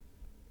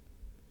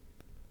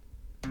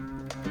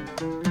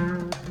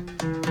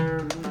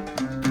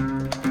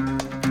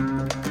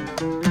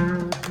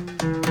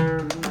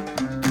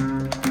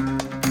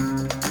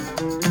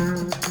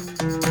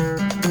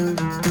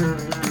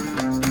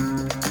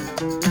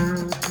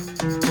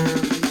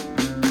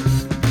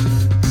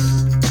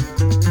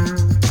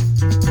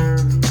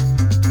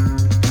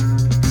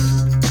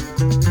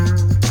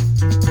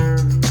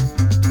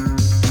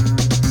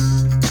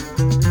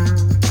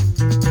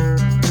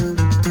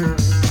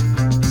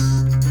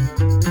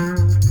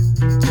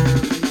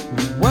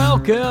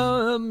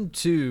Welcome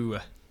to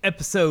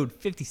episode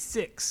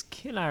 56.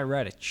 Can I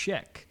write a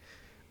check?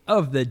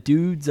 Of the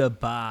Dudes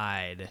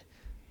Abide.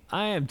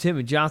 I am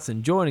Timmy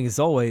Johnson. Joining as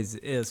always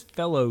is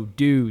fellow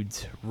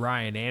dudes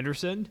Ryan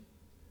Anderson.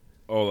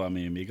 Hola,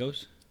 mi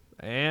amigos.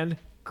 And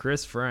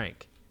Chris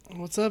Frank.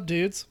 What's up,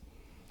 dudes?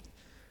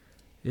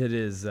 It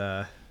is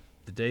the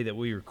day that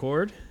we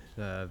record.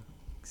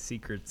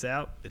 Secret's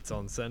out. It's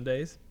on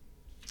Sundays.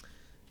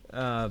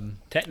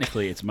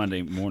 Technically, it's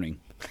Monday morning.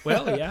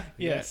 Well, yeah.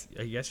 Yes.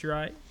 I guess you're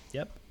right.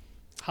 Yep.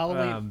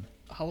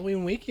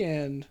 Halloween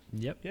weekend.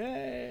 Yep.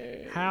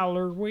 Yay.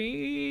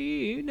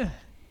 Halloween.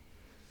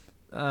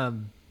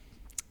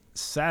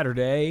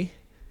 Saturday,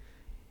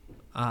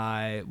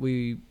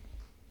 we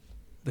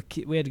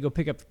had to go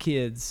pick up the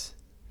kids,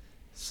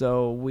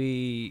 so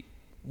we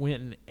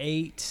went and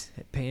ate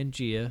at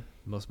Pangea,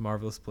 the most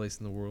marvelous place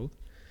in the world.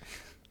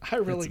 I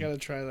really got to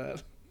try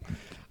that.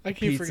 I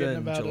keep Pizza forgetting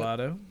and about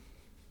gelato.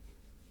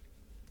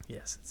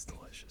 Yes, it's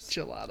delicious.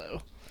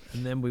 Gelato.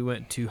 And then we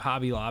went to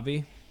Hobby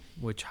Lobby,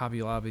 which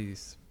Hobby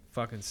Lobby's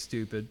fucking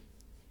stupid.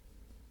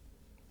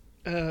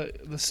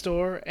 The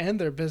store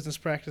and their business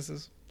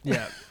practices.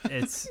 Yeah,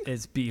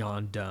 it's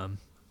beyond dumb.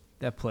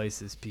 That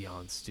place is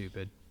beyond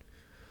stupid.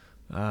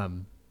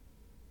 Then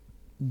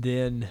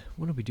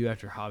what did we do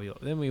after Hobby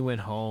Lobby? Then we went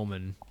home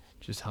and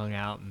just hung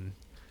out. And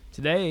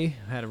today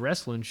I had a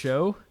wrestling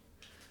show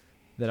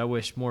that I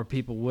wish more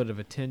people would have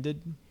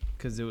attended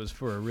because it was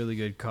for a really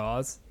good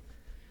cause.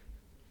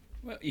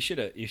 Well, you should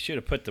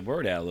have put the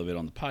word out a little bit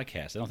on the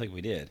podcast. I don't think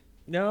we did.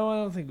 No, I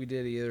don't think we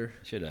did either.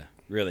 Should have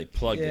really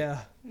plugged it.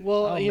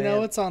 Well, Oh, you know,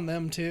 man. it's on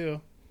them, too.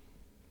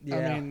 Yeah.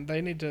 I mean,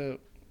 they need to...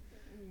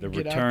 The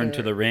Get out return to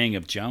there. the ring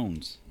of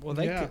Jones. Well,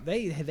 they had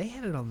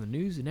it on the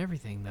news and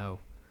everything though.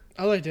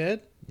 Oh, they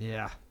did?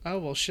 Yeah. Oh,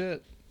 well,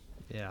 shit.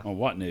 Yeah. On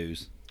what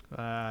news?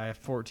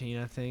 14,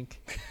 I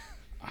think.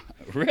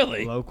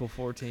 Really? Local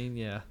 14,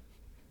 yeah.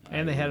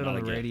 And they had it on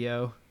the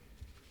radio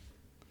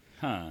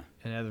Huh.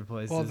 and other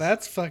places. Well,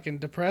 that's fucking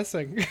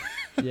depressing.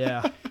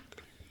 Yeah.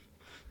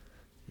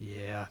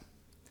 Yeah.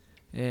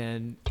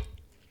 And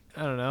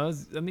I don't know.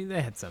 They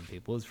had some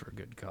people. It was for a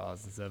good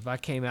cause and stuff. I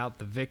came out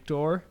the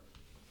victor. I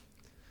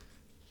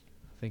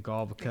think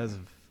all because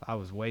of I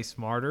was way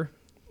smarter.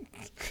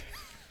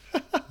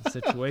 The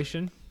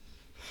situation.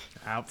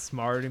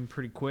 Outsmarted him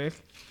pretty quick.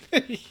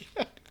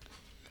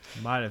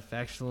 Might have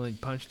accidentally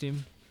punched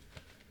him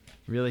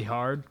really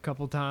hard a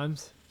couple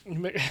times. You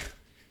make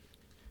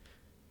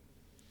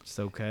It's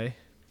okay.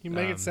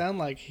 it sound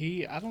like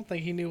I don't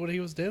think he knew what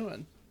he was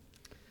doing.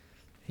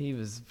 He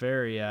was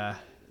very Wandering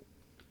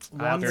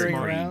outsmarted.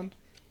 around.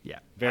 Yeah.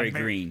 Very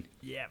green.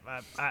 Yeah,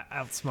 I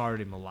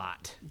outsmarted him a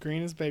lot.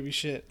 Green as baby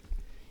shit.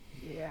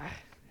 Yeah,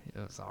 it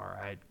was all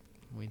right.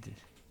 We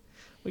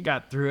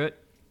got through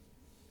it.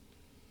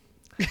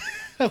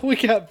 We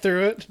got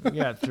through it. We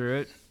got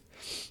through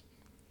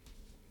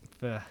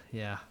it.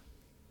 Yeah.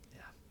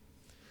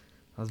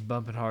 I was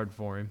bumping hard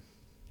for him.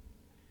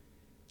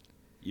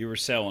 You were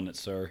selling it,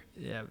 sir.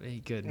 Yeah, but he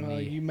couldn't.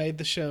 Well, you made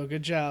the show.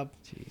 Good job.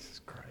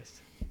 Jesus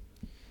Christ.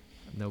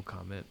 No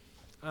comment.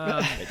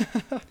 And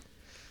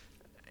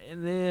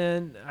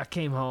then I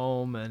came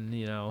home, and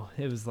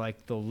it was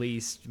like the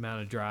least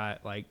amount of drive.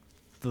 Like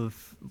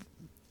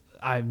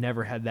I've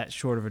never had that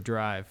short of a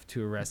drive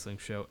to a wrestling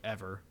show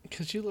ever.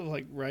 Because you live,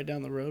 like, right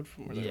down the road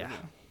from where they Yeah. live.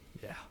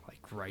 Yeah, like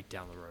right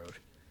down the road.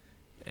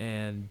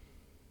 And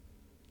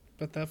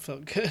But that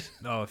felt good.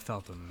 it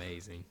felt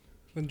amazing.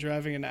 Than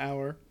driving an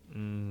hour.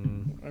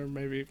 Or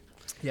maybe...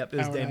 Yep, it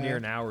was Hour and a damn near half.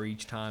 an hour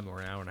each time, or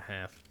an hour and a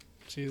half.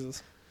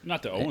 Jesus.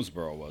 Not to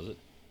Owensboro, was it?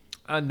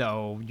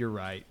 No, you're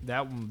right.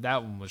 That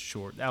one was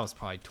short. That was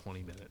probably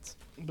 20 minutes.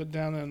 But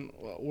down in...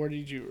 Where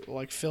did you...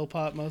 Like,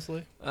 Philpott,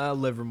 mostly?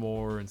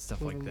 Livermore and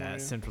stuff like Livermore, that.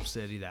 yeah. Central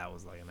City, that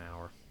was like an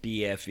hour.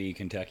 BFE,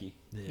 Kentucky.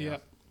 Yeah.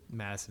 Yep.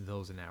 Madisonville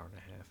was an hour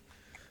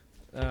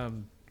and a half.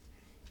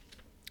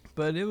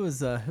 But it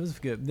was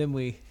good. Then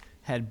we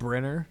had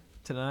Brenner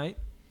tonight.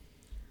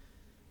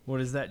 What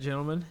is that,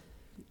 gentlemen?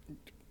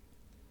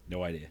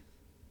 No idea.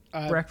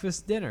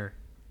 Breakfast dinner.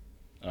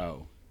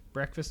 Oh.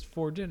 Breakfast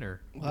for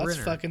dinner. Well, that's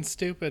Brenner. fucking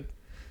stupid.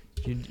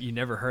 You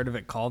never heard of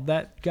it called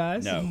that,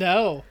 guys? No.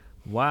 No.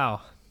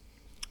 Wow.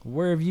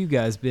 Where have you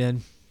guys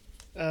been?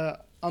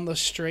 On the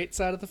straight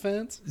side of the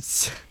fence?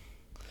 It's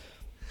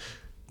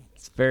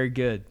very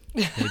good.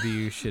 Maybe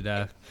you should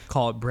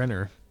call it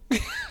Brenner.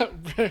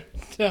 No.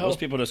 Most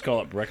people just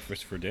call it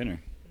breakfast for dinner.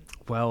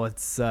 Well,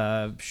 it's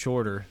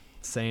shorter,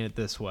 saying it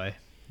this way.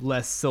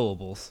 Less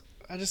syllables.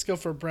 I just go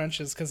for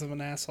brunches because I'm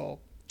an asshole.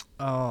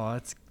 Oh,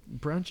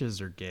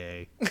 brunches are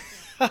gay.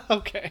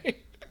 Okay.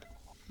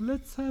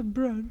 Let's have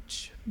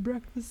brunch,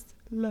 breakfast,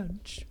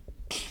 lunch.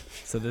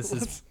 So this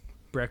is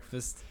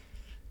breakfast,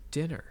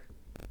 dinner.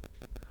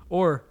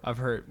 Or I've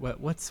heard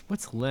what's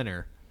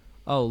Lenner?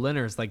 Oh,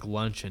 Lenner is like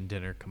lunch and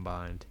dinner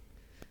combined.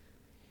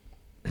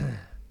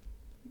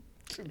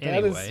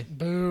 Anyway.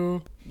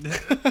 Boo.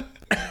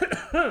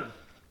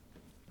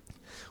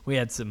 We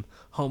had some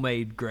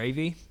homemade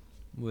gravy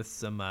with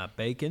some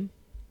bacon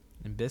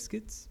and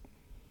biscuits.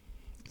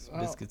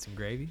 Wow. Biscuits and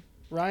gravy.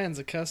 Ryan's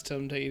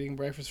accustomed to eating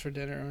breakfast for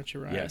dinner, aren't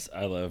you, Ryan? Yes,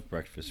 I love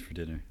breakfast for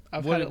dinner.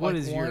 I've What- had it what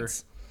like is your-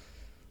 once.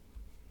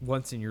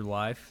 Once in your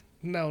life.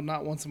 No,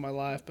 not once in my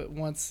life, but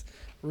once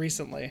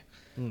recently.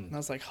 Mm. And I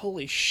was like,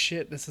 holy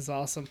shit, this is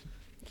awesome.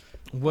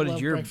 What I is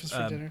love your breakfast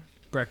for dinner?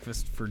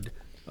 breakfast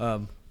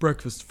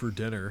for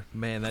dinner?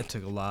 Man, that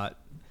took a lot.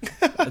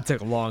 It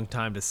took a long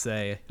time to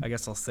say. I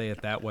guess I'll say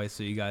it that way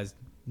so you guys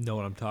know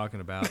what I'm talking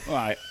about.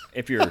 Well,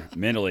 if you're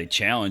mentally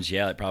challenged,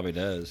 yeah, it probably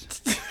does.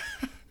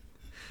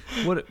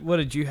 What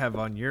did you have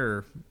on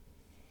your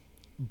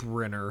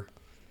Brenner?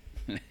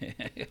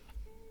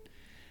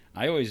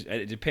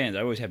 It depends.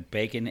 I always have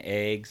bacon,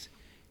 eggs,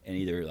 and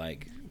either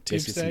like Tube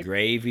biscuits steak? and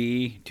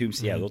gravy, yeah,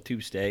 Mm-hmm. little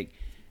tube steak,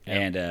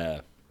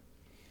 and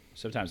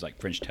sometimes like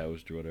French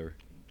toast or whatever.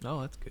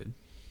 Oh, that's good.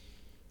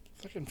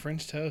 Fucking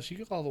French toast.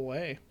 You go all the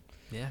way.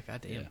 Yeah,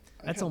 goddamn. Yeah.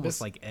 That's got almost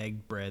this- like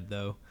egg bread,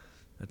 though.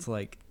 It's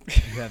like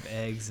you have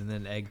eggs and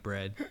then egg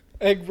bread.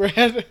 Egg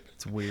bread.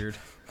 It's weird.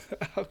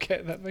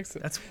 Okay, that makes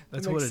it. That's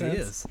That what makes it sense.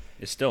 is.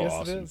 It's still yes,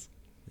 awesome. it is.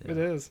 Yeah. It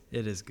is.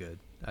 It is good.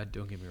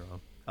 Don't get me wrong.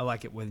 I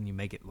like it when you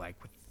make it like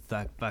with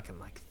fucking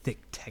like thick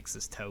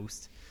Texas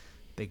toast,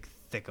 big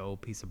thick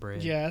old piece of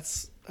bread. Yeah,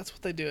 that's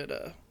what they do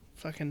at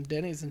fucking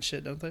Denny's and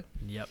shit, don't they?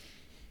 Yep.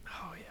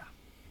 Oh yeah.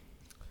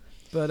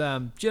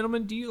 But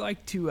gentlemen, do you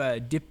like to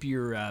dip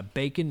your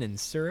bacon in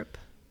syrup?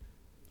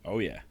 Oh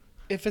yeah,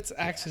 If it's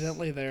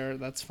accidentally there,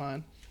 that's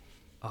fine.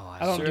 Oh,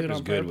 I don't do syrup it is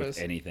on good purpose.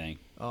 with anything.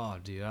 Oh,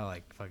 dude, I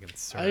like fucking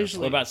syrup.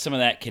 usually- What about some of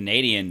that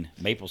Canadian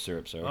maple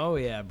syrup, sir? Oh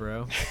yeah,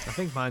 bro. I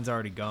think mine's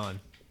already gone.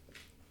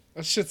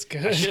 That shit's I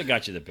good. should have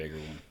got you the bigger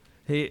one.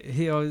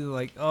 He always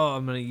like, oh,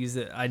 I'm gonna use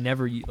it. I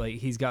never like.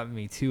 He's gotten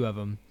me 2 of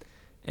them,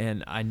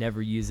 and I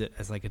never use it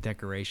as like a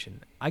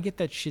decoration. I get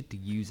that shit to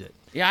use it.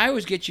 Yeah, I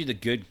always get you the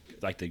good,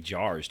 like the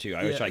jars too. I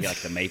always Yeah. try to get like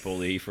the maple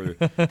leaf or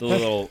the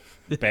little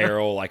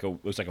barrel, it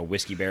looks like a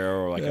whiskey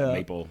barrel or like Yeah. a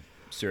maple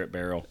syrup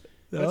barrel.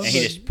 That's And he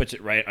the- just puts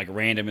it right like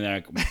random in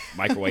there, like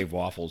microwave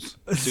waffles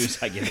as soon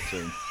as I get it to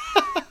him.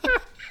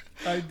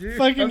 I do.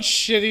 Fucking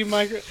shitty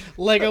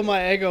Lego My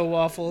Eggo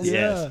waffles. Yeah.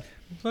 Yeah.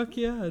 Fuck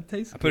yeah, it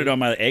tastes. I put it on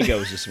my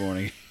Eggos this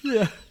morning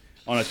Yeah.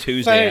 on a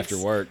Tuesday Thanks.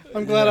 after work.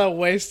 I'm glad I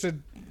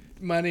wasted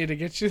money to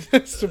get you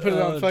this to put it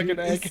on fucking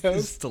It's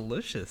Eggos.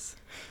 delicious.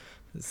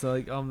 It's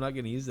like I'm not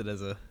gonna use it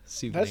as a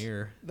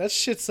souvenir. That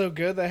shit's so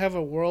good. They have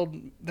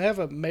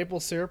a maple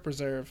syrup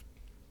reserve.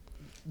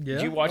 Yeah.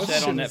 Did you watch That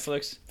that on shit is-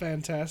 Netflix?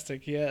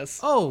 Fantastic. Yes.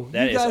 Oh,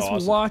 That you is guys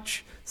awesome.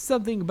 watch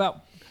something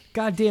about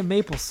goddamn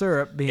maple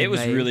syrup being It was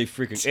made. really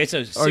freaking. It's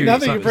a Are serious. you now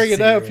that you fucking bring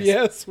it up, serious?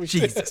 yes, we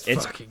did. Jesus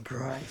It's- fucking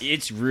Christ.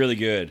 It's really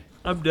good.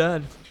 I'm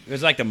done.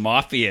 There's like the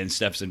mafia and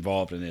stuff's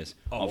involved in this.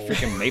 Oh,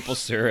 freaking maple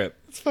syrup.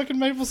 It's fucking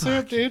maple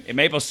syrup, dude. And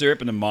maple syrup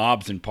and the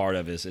mobs and part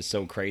of this is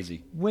so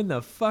crazy. When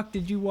the fuck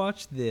did you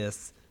watch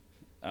this?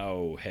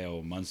 Oh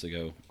hell, months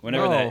ago.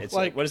 Whenever Oh, that, it's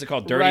like, what is it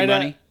called? Dirty Right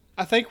money.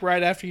 I think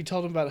right after you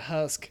told him about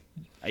Husk.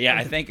 Yeah,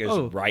 I think it was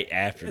Oh. right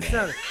after It's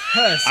that. not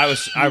Husk. I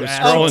was you scrolling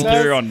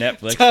asshole. through on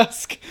Netflix.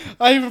 Tusk.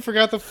 I even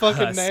forgot the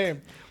fucking Husk.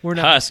 name. We're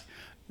not. Husk.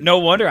 No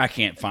wonder I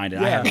can't find it.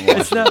 I Yeah, haven't watched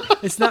it's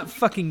not. It's not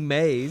fucking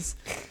maize.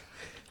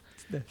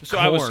 So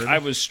Corn. I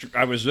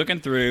was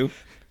looking through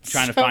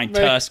trying to So find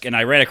many- Tusk, and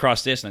I ran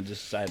across this, and I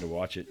just decided to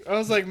watch it. I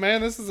was like,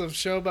 man, this is a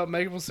show about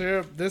maple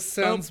syrup. This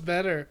sounds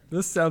better.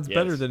 This sounds Yes.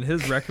 better than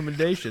his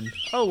recommendation.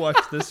 I'll watch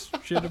this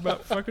shit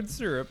about fucking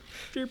syrup.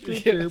 Chirp, chirp,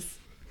 chirp. Yes.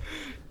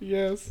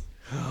 Yes.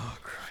 Oh,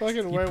 Christ.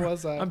 Fucking You where pro-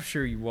 was I? I'm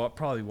sure you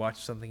probably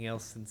watched something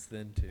else since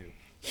then too.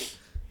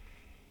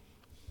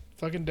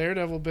 Fucking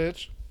Daredevil,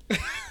 bitch.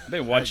 I've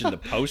been watching The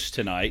Post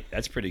tonight.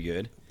 That's pretty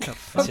good. The It's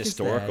fuck is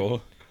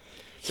historical.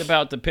 It's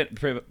about the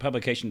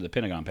publication of the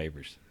Pentagon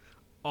Papers.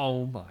 that?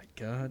 Oh my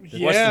god.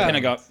 Yeah. What's the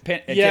Pentagon?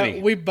 Yeah, Timmy,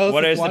 we both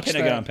What is the watched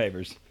Pentagon that.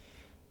 Papers?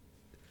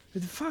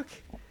 The fuck?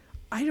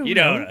 I don't You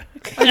know. don't know.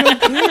 I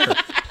don't care.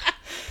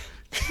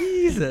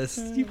 Jesus,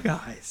 you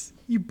guys.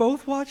 You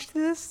both watched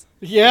this?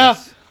 Yeah.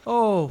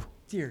 Oh,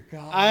 dear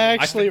God. I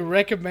actually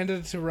recommended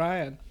it to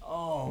Ryan.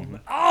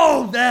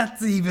 Oh,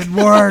 that's even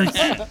worse.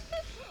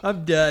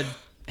 I'm done.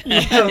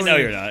 No,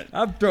 you're not.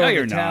 I'm No, throwing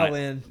you're the towel not.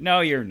 in.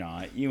 No, you're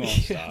not. You won't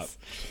stop.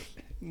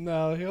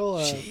 No,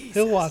 he'll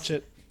Jesus. watch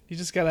it. You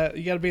just gotta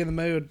be in the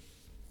mood.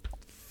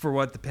 For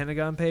what, the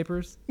Pentagon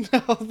Papers? No,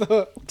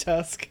 the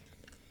Tusk.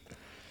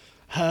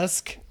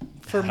 Husk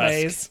for Husk.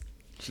 maize.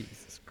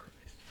 Jesus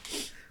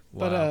Christ.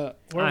 But, Wow.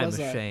 where I'm was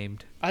I?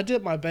 ashamed. I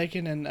dip my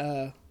bacon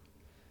in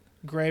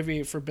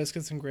gravy for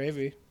biscuits and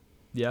gravy.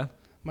 Yeah?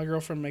 My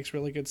girlfriend makes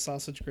really good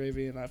sausage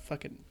gravy, and I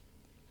fucking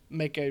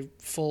make a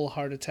full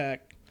heart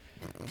attack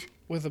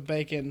with the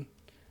bacon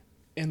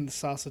in the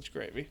sausage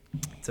gravy.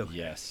 It's okay.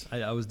 Yes.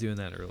 I was doing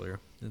that earlier.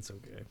 It's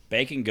okay.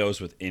 Bacon goes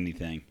with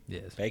anything.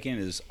 Yes. Bacon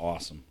is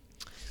awesome.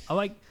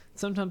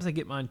 Sometimes I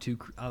get mine too,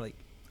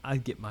 I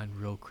get mine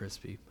real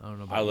crispy. I don't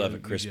know about I love you-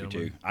 it you crispy too.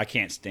 gentlemen. I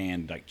can't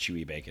stand like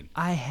chewy bacon.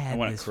 I I had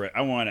want this. it.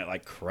 I want it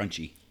like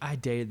crunchy. I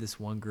dated this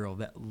one girl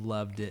that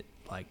loved it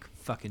like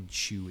fucking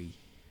chewy.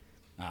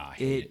 I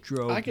hate It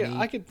drove I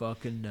me could-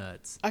 fucking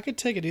nuts. I could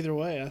take it either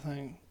way. I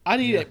think I'd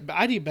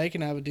eat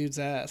bacon out of a dude's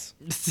ass.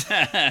 Let's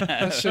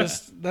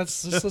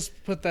let's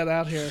put that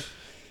out here,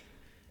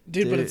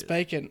 dude. But it's Dude.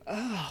 bacon.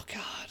 Oh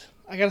God,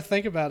 I got to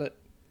think about it.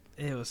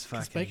 It was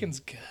 'Cause fucking. bacon's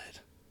good.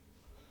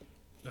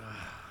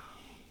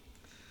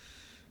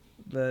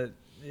 But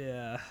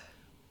yeah,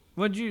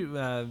 what'd you,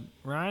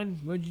 Ryan?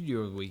 What'd you do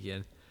over the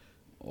weekend?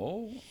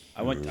 Oh,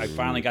 I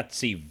finally got to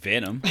see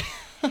Venom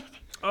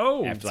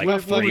Oh, after my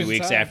like favorite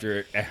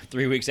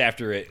 3 weeks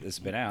after it's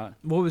been out.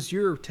 what was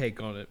your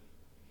take on it?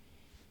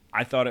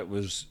 I thought it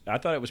was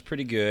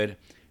pretty good.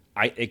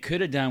 It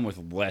could have done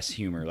with less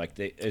humor.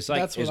 It's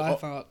like That's what I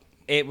thought.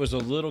 It was a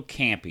little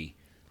campy.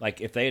 Like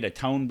if they had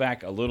toned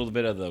back a little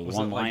bit of the Was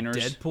one-liners.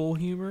 it like Deadpool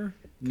humor?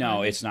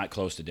 No, it's not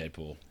close to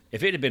Deadpool.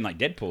 If it had been like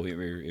Deadpool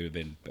humor, it would have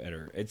been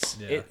better.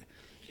 Yeah.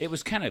 It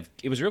was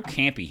real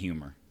campy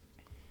humor.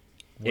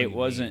 What do It you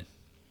wasn't.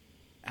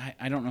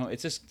 I don't know.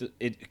 It's just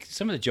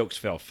some of the jokes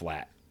fell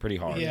flat pretty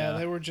hard. Yeah, yeah.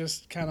 they were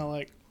just kind of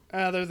like,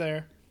 they're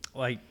there.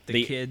 Like the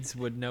The- kids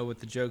would know what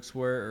the jokes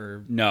were,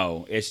 or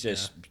No, it's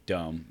just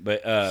dumb.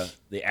 But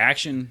the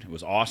action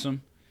was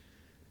awesome.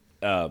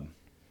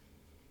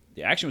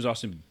 The action was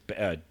awesome.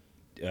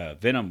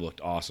 Venom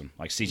looked awesome,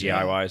 like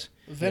CGI wise.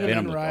 Venom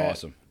and looked Riot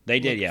awesome. They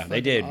did, looked yeah,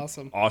 they fucking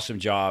did awesome.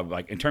 job.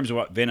 Like in terms of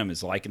what Venom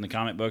is like in the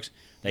comic books,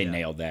 they Yeah.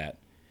 nailed that.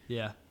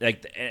 yeah,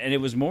 Like, and it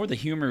was more the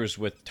humor was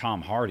with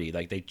Tom Hardy.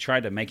 Like they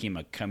tried to make him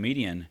a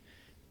comedian,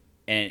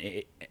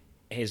 and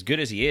as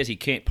good as he is, he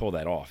can't pull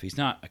that off. He's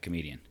not a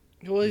comedian.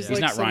 Well, He's like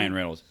not some- Ryan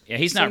Reynolds. Yeah,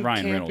 he's not some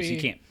Ryan Reynolds. He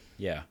campy- can't.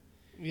 Yeah.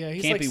 Yeah,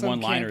 he's Can't like be some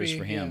one-liners campy-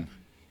 for him,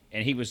 yeah.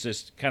 and he was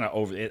just kind of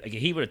over it. Like,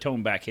 he would have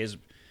toned back his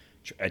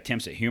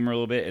attempts at humor a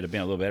little bit. It'd have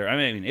been a little better. I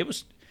mean, it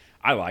was.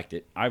 I liked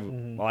it. I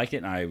liked it,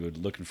 and I was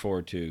looking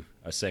forward to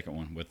a second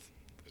one with.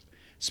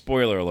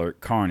 Spoiler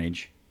alert: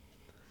 Carnage.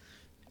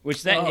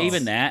 Which that Oh.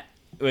 even that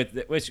with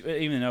which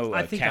even though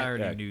I think I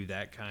already knew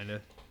that kind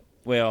of.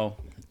 well,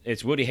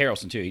 it's Woody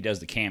Harrelson too. He does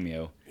the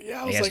cameo. Yeah, I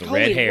He was has like, the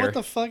red holy, hair. what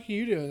the fuck are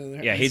you doing in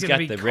there? Yeah, he's It's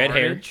gonna got be the red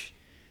hair. Carnage.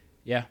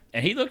 Yeah,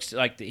 and he looks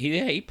like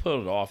he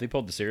pulled it off. He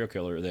pulled the serial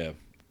killer.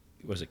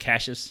 Was it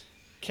Cassius?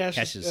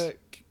 Cassius.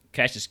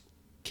 Cassius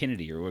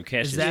Kennedy or what?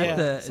 Cassius. Is that Yeah,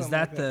 the something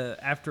that like the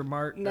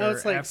aftermark? No, or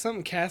it's like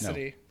something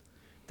Cassidy.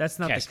 that's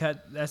not Cass- the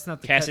cut. That's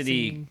not the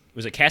Cassidy? cutscene.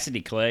 Was it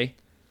Cassidy Clay?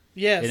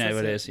 Yes, Isn't that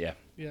that's what it is? Yeah,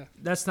 Yeah,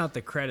 That's not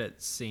the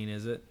credits scene,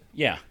 is it?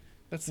 yeah.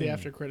 that's the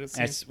after credits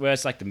scene.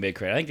 That's like the mid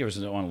credit. I think there was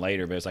one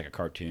later, but it's like a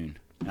cartoon.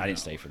 I didn't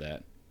stay for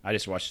that. I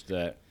just watched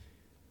the.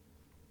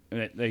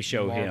 They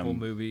show Marvel him.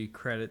 movie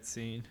credit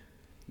scene.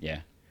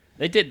 Yeah,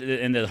 they did,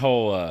 and the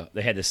whole.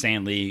 They had the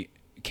Stan Lee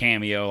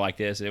cameo like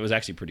this. It was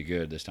actually pretty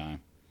good this time.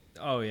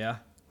 Oh yeah.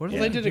 What do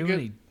Yeah. they They did do a when good-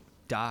 he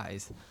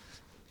dies?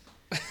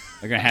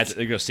 They're gonna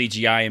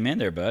CGI him in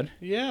there, bud.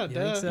 Yeah, think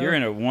duh. so? You're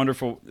in a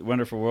wonderful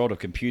world of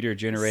computer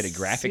generated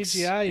graphics.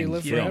 CGI, you and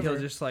live You think forever.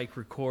 he'll just like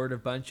record a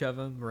bunch of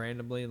them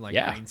randomly in like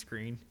Yeah. green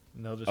screen,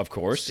 and they'll just Of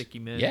course. stick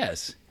him in,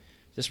 Yes.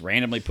 Just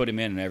randomly put him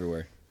in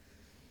everywhere.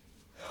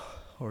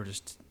 or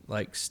just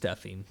like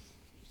stuffing,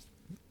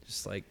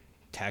 just like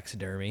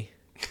taxidermy,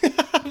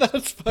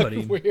 That's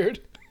fucking him- weird.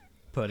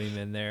 put him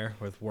in there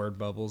with word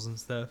bubbles and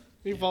stuff.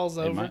 He falls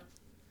It over.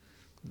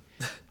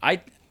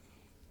 might-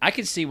 I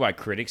can see why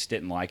critics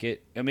didn't like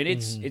it. I mean,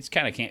 it's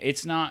kind of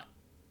it's not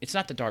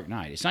the Dark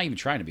Knight. It's not even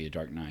trying to be a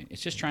Dark Knight.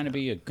 It's just trying to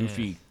be a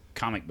goofy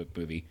comic book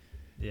movie.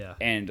 Yeah,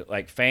 And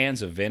like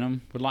fans of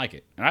Venom would like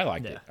it, and I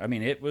liked Yeah. it. I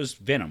mean, it was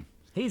Venom.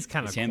 he's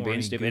kind of It's him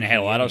being stupid, and it had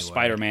a lot of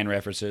Spider-Man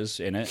references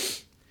in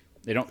it.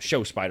 They don't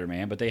show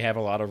Spider-Man, but they have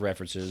a lot of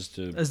references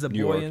to Is the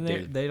New boy York. in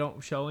there? They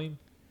don't show him.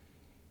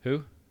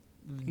 Who?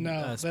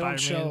 No, they Spider-Man, don't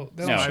show.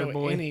 They No. don't show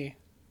Spider-Boy? any.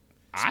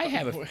 I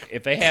have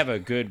if they have a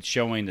good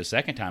showing the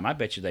second time, I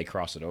bet you they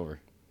cross it over.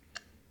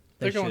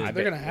 They They're going. should.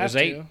 They're I going to bet- have was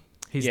they- to.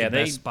 He's Yeah, the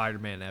they- best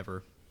Spider-Man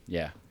ever.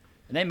 Yeah,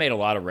 and they made a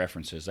lot of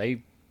references.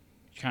 They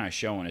kind of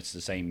showing it's the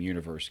same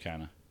universe,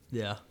 kind of.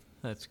 Yeah,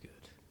 that's good.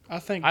 I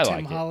think I Tim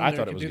liked it. I Hollander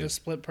thought it could was do the good.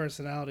 split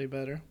personality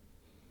better.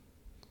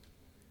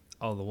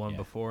 Oh, the one Yeah.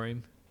 before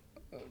him.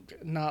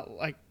 Not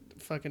like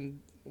fucking.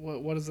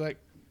 What is that?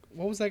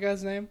 What was that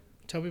guy's name?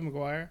 Toby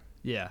Maguire.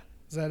 Yeah,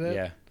 Is that it?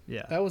 Yeah,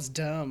 yeah, That was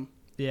dumb.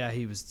 yeah.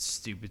 He was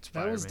stupid.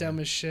 Spider-Man. That was dumb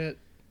as shit.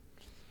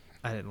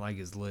 I didn't like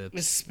his lips, and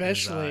his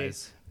Especially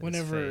eyes, and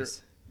his whenever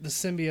face. the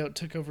symbiote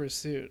took over his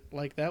suit.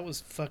 Like that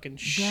was fucking that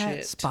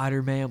shit.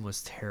 Spider-Man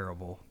was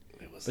terrible.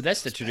 It was- but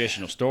that's the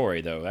traditional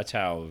story, though. That's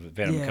how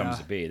Venom Yeah. comes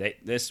to be.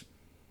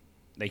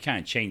 They kind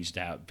of changed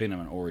out Venom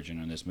and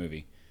origin in this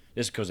movie,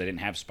 just because they didn't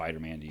have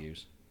Spider-Man to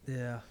use.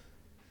 Yeah,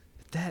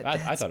 that I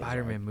that thought it was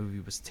Spider-Man movie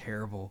was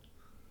terrible.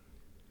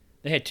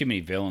 They had too many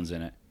villains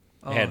in it.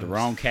 They had the Oh,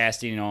 wrong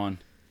casting on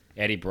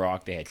Eddie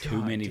Brock. They had too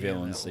God many damn,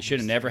 villains. that They one should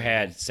have was never terrible.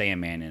 had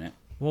Sandman in it.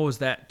 What was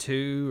that?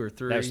 2 or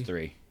 3? That was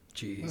 3. That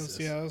Jesus. was,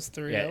 yeah, that was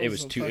 3. Yeah, That it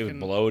was a too. It was fucking-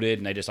 bloated,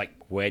 and they just like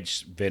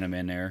wedged Venom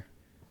in there.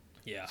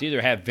 Yeah. It's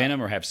either have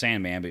Venom or have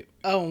Sandman. But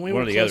Oh, and we one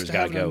were of the close others to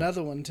gotta having go.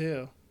 another one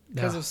too.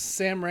 Because Yeah. if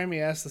Sam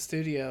Raimi asked the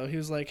studio, he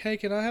was like, "Hey,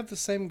 can I have the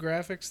same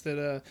graphics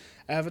that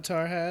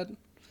Avatar had?"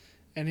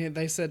 and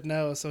they said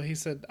no. So he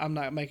said, "I'm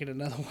not making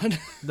another one."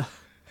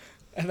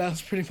 And that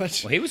was pretty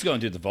much. Well, he was going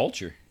to do the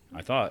Vulture.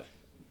 I thought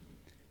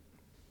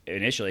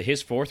initially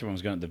his fourth one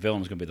was the villain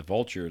was going to be the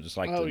Vulture, just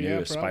like the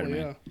newest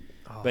Spider-Man. Yeah.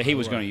 But he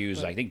was going to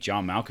use, I think,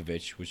 John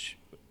Malkovich, which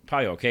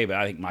probably okay. But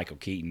I think Michael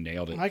Keaton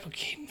nailed it. Michael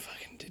Keaton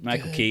fucking did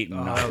Michael good. Keaton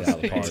knocked it out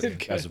of the he park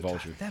did as the good.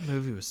 Vulture. That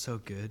movie was so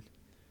good.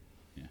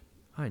 Yeah.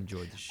 I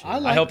enjoyed the shit. I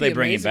like I hope the they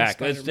bring him Amazing back.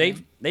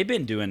 Spider-Man. They've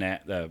been doing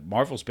that.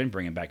 Marvel's been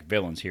bringing back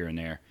villains here and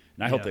there,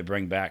 and I hope Yeah. they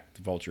bring back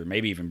the Vulture.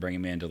 Maybe even bring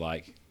him into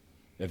like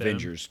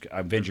Avengers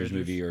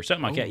movie or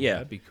something like Oh, that. Yeah,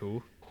 that'd be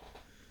cool.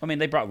 I mean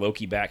they brought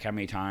Loki back how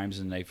many times,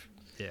 and they've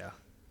Yeah.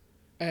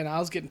 And I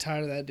was getting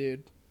tired of that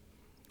dude.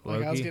 Like,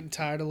 I was Loki? getting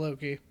tired of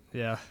Loki.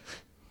 Yeah.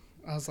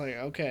 I was like,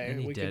 okay, And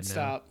he we can dead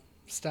now.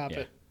 stop Yeah.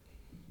 it.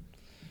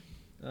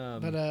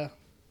 Um,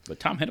 But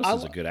Tom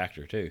Hiddleston's I- a good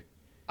actor too.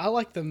 I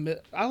like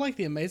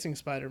the Amazing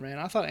Spider-Man.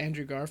 I thought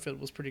Andrew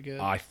Garfield was pretty good.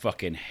 I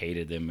fucking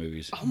hated them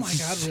movies. Oh my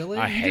god, really?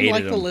 I You hated didn't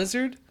like the him.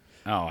 lizard?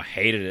 Oh, I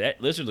hated it.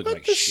 That lizard looked What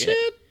like the shit.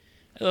 shit?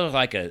 It looked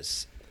like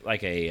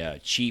a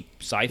cheap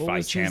What sci-fi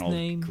was his channel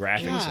name?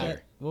 graphics God.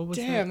 there. what was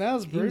Damn, that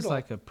was He was brutal.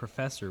 like a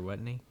professor,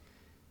 wasn't he?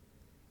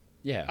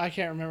 Yeah. I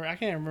can't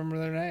remember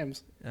their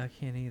names. I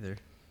can't either.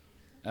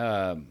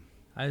 Um,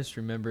 I just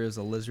remember it was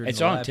a lizard.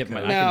 it's in a on lab tip of my.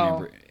 coat. I can Now,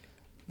 remember.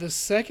 The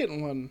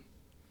second one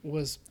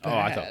was Oh,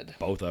 I bad. thought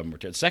both of them were.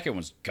 The second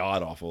one's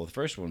god awful. The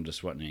first one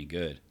just wasn't any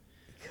good.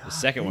 The God,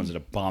 second one's an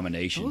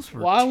abomination. Those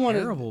were Well, I wanted-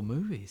 terrible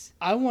movies.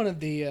 I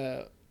wanted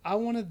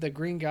the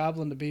Green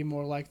Goblin to be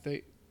more like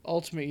the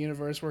Ultimate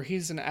Universe, where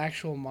he's an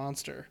actual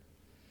monster.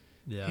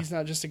 Yeah. He's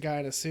not just a guy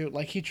in a suit.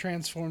 Like, he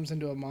transforms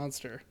into a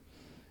monster,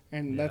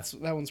 and Yeah.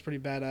 that one's pretty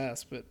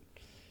badass. But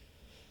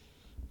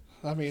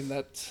I mean,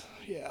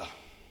 yeah,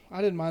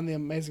 I didn't mind the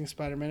Amazing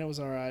Spider-Man. It was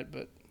all right,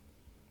 but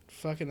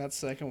fucking that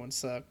second one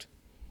sucked.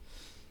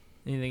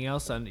 Anything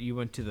else? You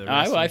went to the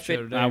I, wrestling I, show fit,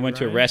 today, I went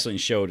to a Ryan? wrestling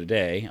show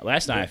today.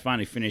 Last night I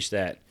finally finished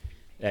that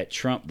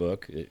Trump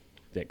book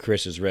that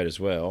Chris has read as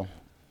well,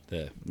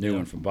 the new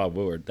one from Bob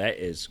Woodward. That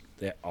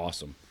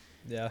awesome.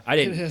 Yeah. I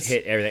didn't It is.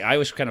 hit everything. I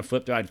was kind of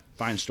flipped. I'd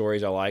find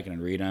stories I like and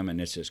I'd read them,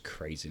 and it's just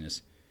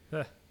craziness.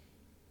 Huh.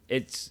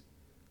 It's,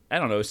 I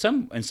don't know.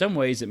 In some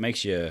ways, it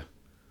makes you,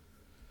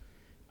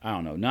 I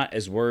don't know, not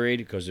as worried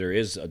because there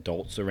is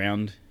adults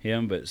around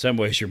him, but in some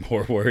ways you're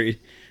more worried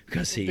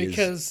because he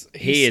Because he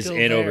he's is still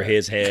in over there.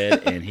 his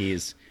head,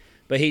 and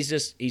but he's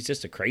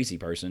just a crazy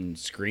person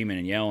screaming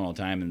and yelling all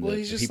the time, and Well, the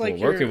he's just people like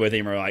working your- with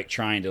him are like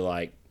trying to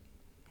like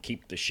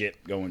keep the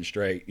shit going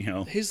straight,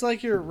 He's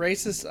like your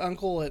racist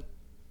uncle at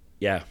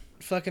Yeah,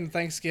 fucking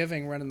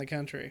Thanksgiving running the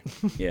country.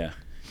 yeah,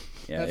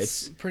 yeah.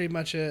 That's pretty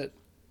much it.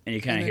 And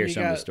you kind and of then hear you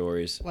some of the got,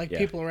 stories. Like, yeah.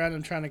 people around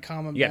him trying to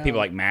calm him You got down. people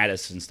like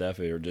Mattis and stuff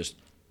who are just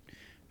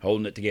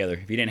holding it together.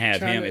 If you didn't have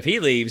Trying him, to- if he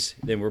leaves,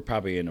 then we're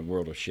probably in a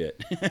world of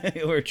shit.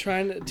 We're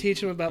trying to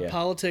teach him about Yeah.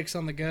 politics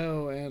on the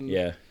go, and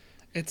yeah.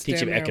 it's Teach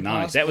damn him near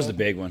economics. That was the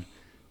impossible. big one.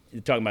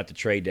 You're talking about the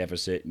trade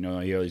deficit. You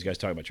hear all these guys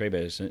talking about trade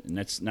deficit, and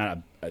that's not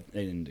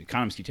and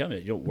economists keep telling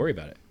me, don't worry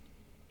about it.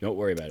 Don't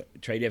worry about it.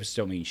 Trade deficits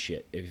don't mean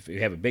shit. If you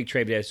have a big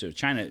trade deficit with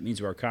China, it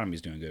means our economy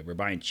is doing good. We're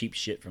buying cheap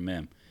shit from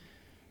them.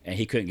 And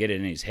he couldn't get it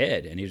in his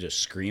head, and he was just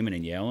screaming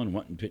and yelling,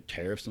 wanting to put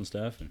tariffs and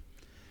stuff. And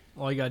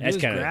All you gotta do That's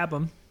is kinda- grab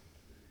them.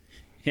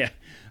 yeah,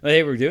 well,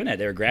 they were doing that.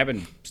 They were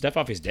grabbing stuff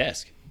off his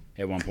desk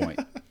at one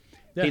point.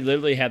 Yeah. He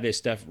literally had this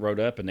stuff wrote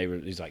up, and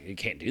he's like, "You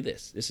can't do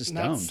this. This is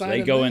Not stone." So they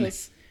signing go in.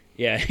 this.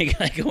 Yeah, he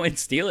gotta go and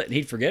steal it, and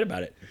he'd forget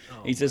about it.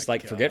 He's just my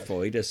like God.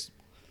 forgetful.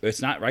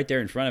 It's not right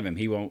there in front of him.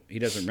 He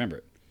doesn't remember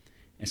it.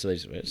 And so they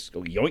just let's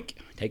go yoink,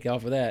 take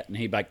off of that, and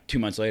he like 2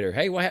 months later,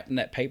 hey, what happened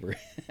to that paper?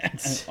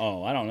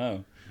 Oh, I don't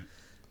know.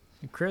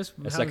 Chris,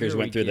 It's how like we was just your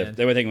went through weekend?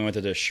 the everything we went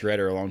to the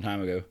shredder a long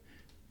time ago.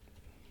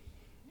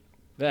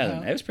 But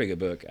Uh-huh. it was a pretty good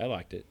book. I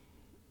liked it.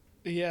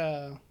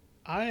 Yeah,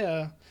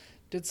 I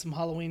did some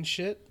Halloween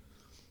shit.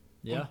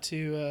 Yeah. Went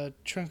to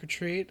trunk or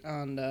treat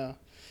on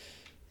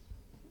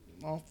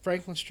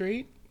Franklin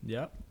Street,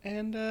 Yep.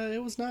 and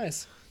it was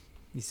nice.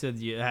 You said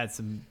you had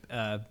some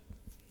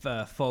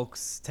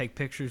folks take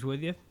pictures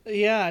with you.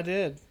 Yeah, I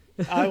did.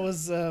 I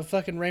was a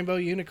fucking rainbow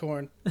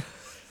unicorn,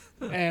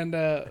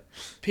 and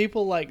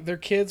people like their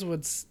kids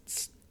would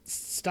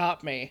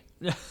stop me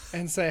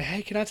and say,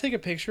 "Hey, can I take a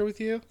picture with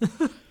you?"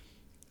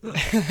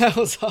 That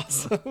was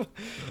awesome.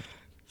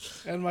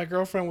 And my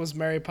girlfriend was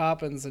Mary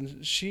Poppins,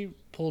 and she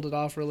pulled it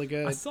off really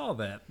good. I saw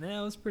that.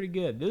 Yeah, it was pretty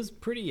good. It was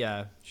pretty.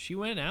 She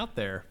went out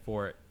there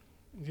for it.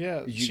 Yeah,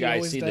 Did you she guys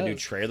always see the new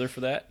does. trailer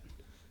for that?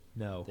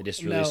 No, They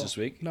just released No, this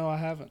week. no, I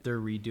haven't. they're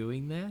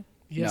redoing that.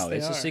 Yes, no, they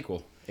it's are. a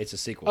sequel. It's a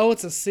sequel. Oh,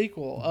 it's a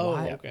sequel. Oh,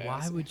 why? okay. I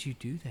Why see. would you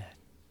do that?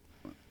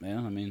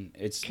 Well, I mean,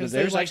 'Cause there's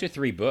they like- actually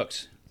 3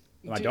 books.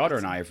 My Dude, daughter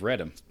and I have read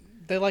them.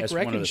 They like That's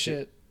one of wrecking the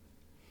shit.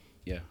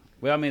 Yeah.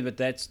 Well, I mean, but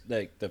that's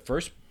like the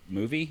first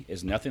movie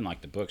is nothing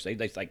like the books. They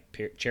like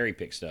cherry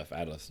pick stuff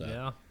out of stuff.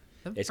 Yeah,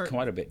 That It's part-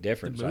 quite a bit The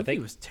different. So I movie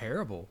think was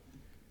terrible.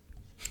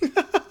 you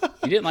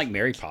didn't like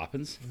Mary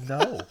Poppins.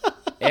 No,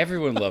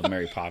 Everyone loved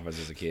Mary Poppins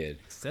as a kid.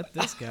 except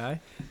this guy.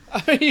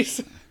 I mean,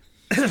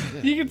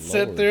 you can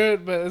sit Lord. through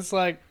it, but it's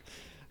like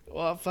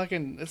Well,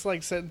 fucking, it's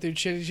like sitting through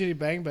Chitty Chitty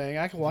Bang Bang.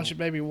 I can watch it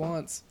maybe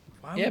once.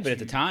 Yeah, but at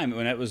the time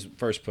when it was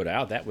first put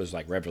out, that was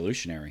like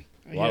revolutionary.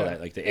 A lot of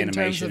that, like the in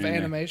animation. terms of in there.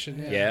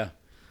 animation, Yeah.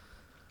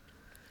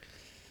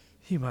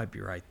 You might be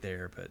right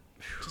there, but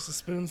Just a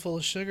spoonful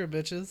of sugar,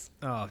 bitches.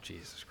 oh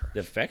Jesus Christ! The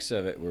effects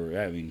of it were,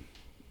 I mean,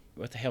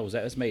 what the hell was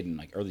that? It was made in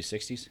like early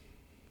 60s.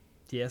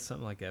 Yeah,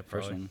 something like that.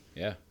 First Probably. one.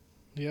 Yeah.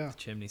 Yeah.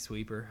 Chimney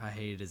Sweeper. I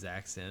hated his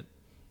accent.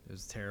 It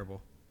was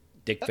terrible.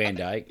 Dick Van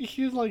Dyke.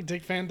 You like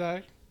Dick Van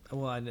Dyke?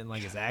 Well, I didn't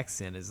like his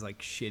accent. His like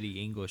shitty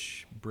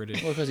English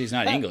British. Well, because he's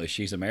not English.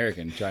 He's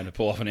American trying to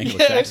pull off an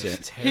English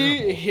accent.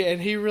 Terrible.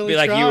 He really Be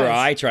like tries. you or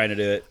I trying to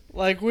do it.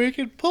 Like, we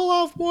could pull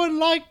off one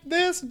like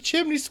this and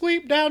chimney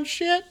sweep down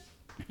shit.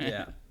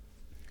 Yeah.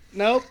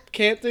 Nope,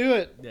 can't do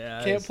it. Yeah.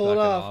 Can't it's pull it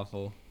fucking off.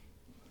 Awful.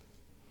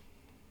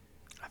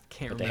 I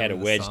can't But they remember had to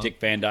the wedge song. Dick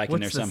Van Dyke in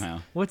there What's the-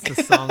 somehow. What's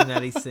the song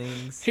that he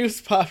sings? He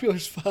was popular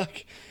as fuck.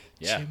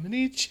 Yeah.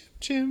 Chimney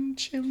chim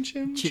chim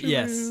chim chim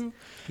Yes. chiroo.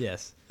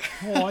 Yes.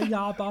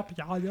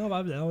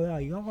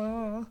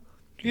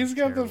 He's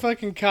got the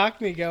fucking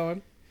Cockney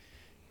going.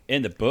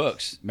 In the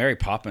books, Mary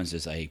Poppins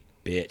is a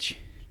bitch.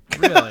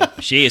 Really?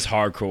 She is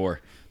hardcore.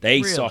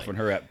 They Really? soften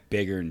her up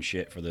bigger and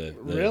shit for the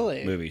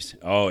Really? movies.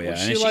 Oh yeah, Was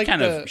and she she like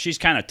kind the- of she's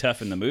kind of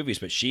tough in the movies,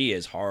 but she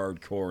is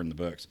hardcore in the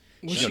books.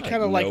 Was She she don't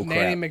kind of take like no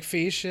Nanny crap.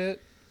 McPhee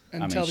shit?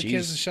 And I mean, tell the kids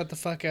she's- to shut the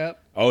fuck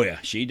up? Oh yeah,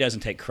 she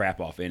doesn't take crap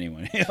off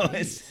anyone. You know,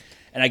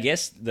 and I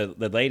guess the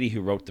lady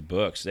who wrote the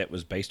books, that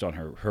was based on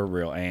her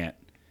real aunt,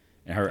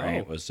 and her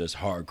aunt was just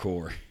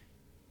hardcore,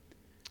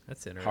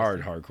 That's interesting.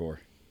 hardcore.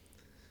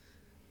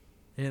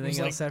 Anything was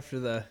else after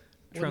the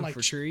trunk like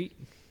for treat?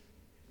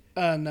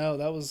 No,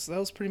 that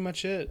was pretty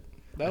much it.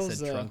 That I was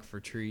said trunk for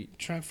treat.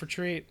 trunk for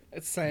treat.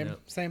 It's same Yep.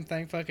 same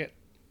thing. Fuck it.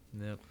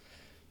 Yep.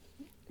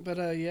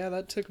 But yeah,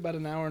 that took about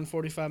an hour and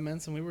 45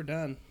 minutes, and we were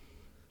done.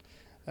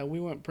 We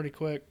went pretty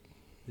quick.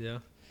 Yeah.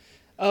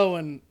 Oh,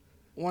 and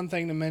one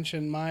thing to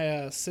mention,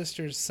 my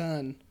sister's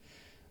son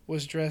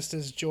was dressed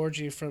as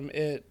Georgie from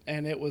It,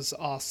 and it was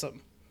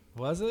awesome.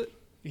 Was it?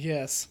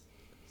 Yes,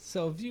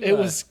 So have you? it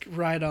was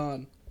right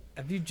on.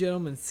 Have you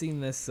gentlemen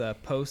seen this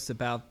post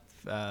about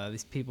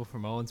these people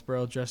from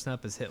Owensboro dressing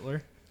up as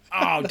Hitler?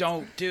 Oh,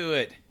 don't do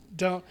it.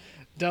 Don't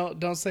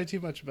say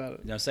too much about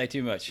it. Don't say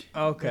too much.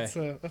 Okay.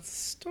 That's a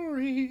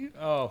story.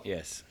 Oh,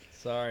 Yes.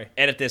 sorry.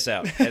 Edit this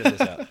out. Edit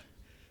this out.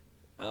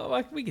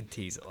 Oh, we can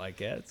tease it like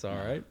that. It's all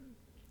right.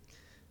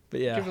 But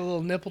yeah, Give it a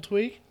little nipple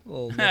tweak. a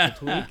little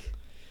nipple tweak,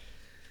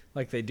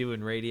 like they do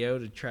in radio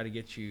to try to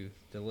get you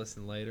to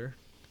listen later.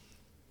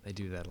 They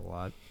do that a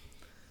lot.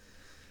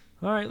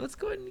 All right, let's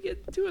go ahead and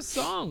get to a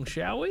song,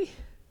 shall we?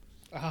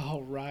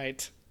 All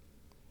right.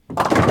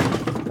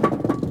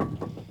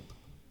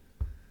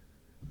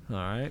 All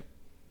right.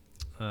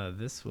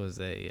 This was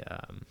a.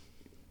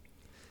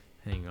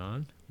 Hang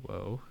on.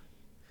 Whoa.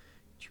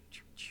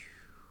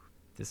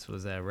 This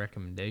was a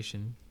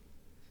recommendation.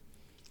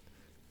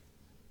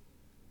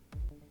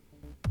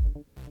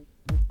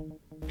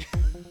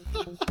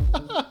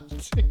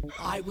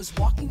 I was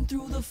walking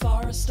through the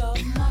forest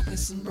of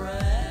moccasin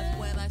bread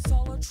when I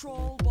saw a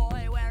troll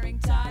boy wearing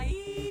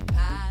tight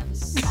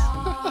pants.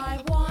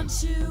 I want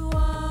to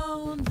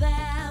own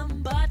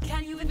them, but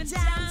can you even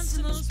dance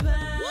in those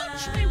pants?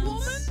 Watch me,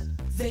 woman!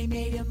 They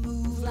made him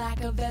move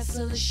like a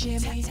vessel of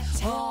shimmy,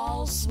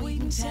 all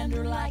sweet and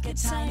tender like a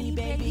tiny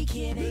baby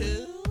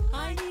kitty.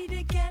 I need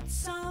to get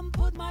some,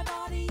 put my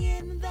body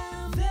in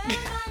them, then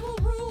I will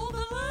rule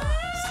the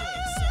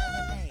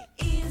land.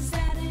 Is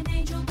that an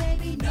angel,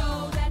 baby?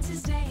 No, that's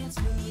his dance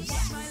moves.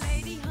 Watch my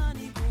lady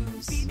honey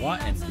grooves.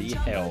 What in the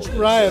hell?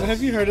 Ryan,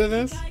 have you heard of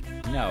this?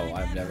 No,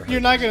 I've never heard You're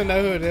of not gonna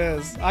know who it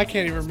is. I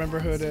can't even remember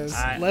who it is.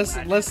 I-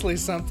 Leslie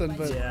something,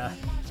 but Yeah.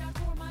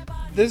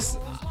 this,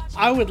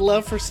 I would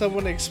love for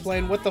someone to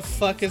explain what the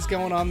fuck is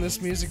going on in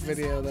this music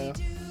video, though.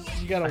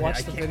 You gotta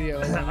watch the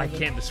video. I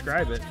can't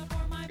describe it.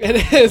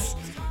 It is.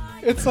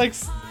 It's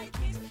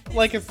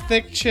like a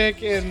thick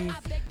chick in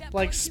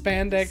like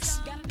spandex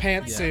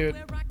pantsuit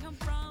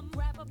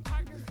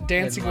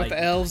dancing And, with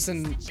like- elves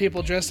and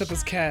people dressed up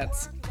as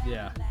cats.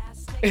 Yeah.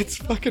 It's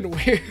fucking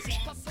weird.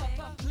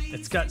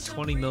 It's got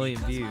 20 million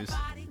views.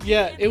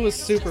 Yeah, it was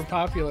super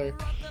popular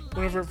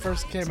whenever it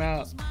first came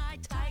out.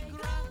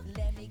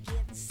 Let me get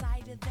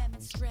inside of them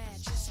and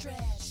stretch.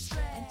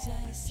 And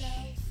tell yourself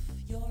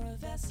you're a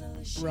vessel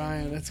of shit.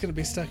 Ryan, it's gonna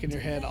be stuck in your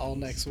head all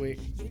next week.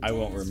 I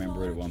won't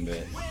remember it one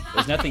bit.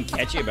 There's nothing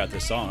catchy about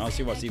this song. I don't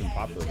see what's even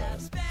popular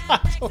about it.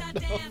 I don't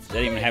know. It doesn't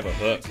even have a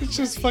hook. It's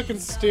just fucking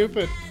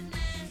stupid.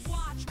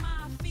 Watch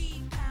my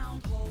feet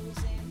pound holes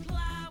in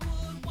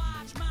plywood.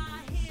 Watch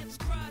my hips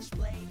crush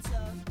plates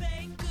of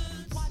baked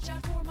goods. Watch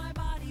out for my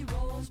body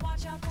rolls.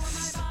 Watch out for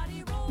my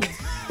body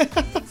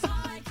rolls.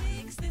 High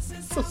kicks, this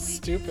is So how we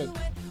stupid. do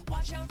it.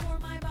 Watch out for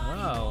my body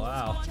Oh, rolls.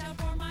 wow. Watch out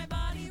for my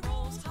body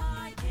rolls.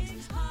 High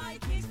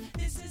kicks,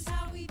 this is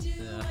how we do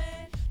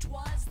it.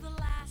 'Twas the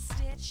last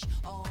stitch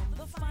on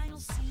the final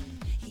scene.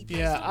 He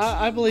Yeah,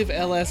 I believe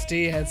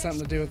LSD had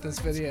something to do with this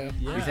video.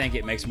 Yeah. You think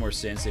it makes more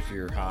sense if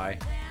you're high?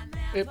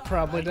 It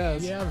probably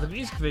does. Yeah, the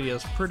music video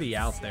is pretty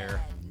out there.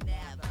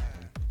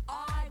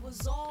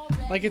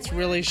 Like it's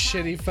really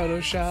shitty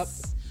Photoshop.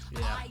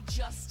 I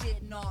just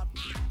did not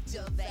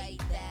activate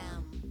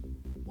them.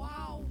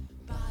 Wow.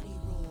 Body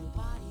roll,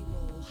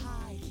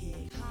 high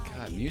kick, high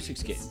God,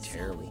 music's getting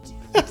terrible.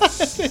 Am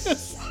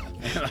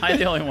I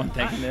the only one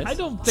thinking this? I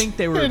don't think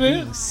they were It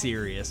being is.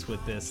 serious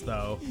with this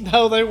though.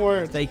 No, they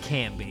weren't. They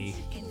can't be.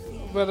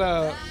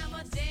 But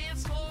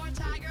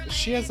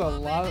she has a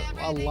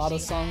lot of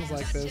songs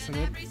like this, and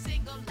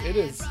it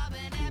is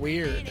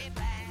weird.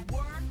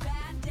 work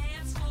that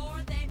dance floor.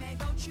 They may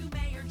vote you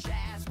mayor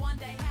jazz. One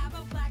day have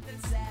a plaque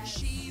that says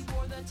she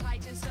wore the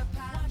tightest of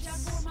pants. Watch out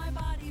for my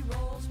body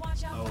rolls.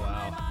 Watch out Oh, for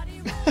wow. my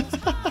body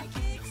rolls.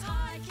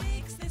 High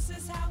kicks. This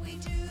is how we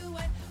do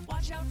it.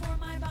 Watch out for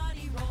my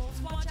body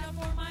rolls. Watch out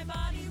for my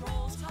body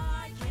rolls.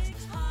 High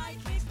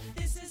kicks.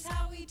 This is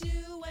how we do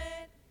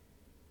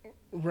it.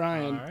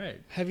 Ryan, All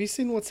right. have you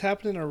seen what's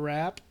happening in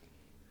rap?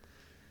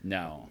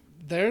 No.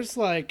 There's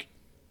like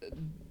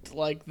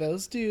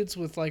those dudes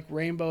with like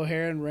rainbow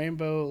hair and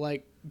rainbow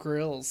like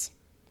grills.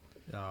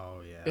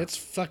 Oh yeah. It's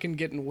fucking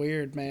getting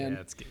weird, man. yeah,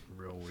 it's getting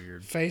real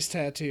weird. Face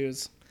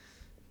tattoos.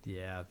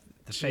 Yeah,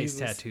 the face Jesus.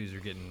 tattoos are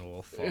getting a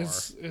little far.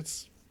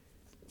 It's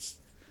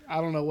I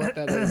don't know what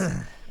that is.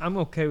 I'm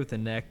okay with the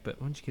neck,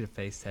 but once you get a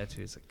face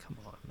tattoo, it's like, come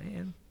on,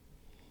 man.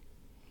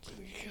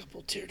 A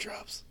couple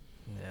teardrops.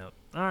 Yeah.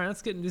 All right,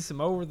 let's get into some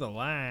over the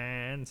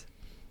lines.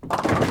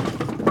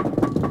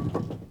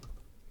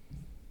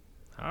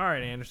 All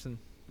right, Anderson.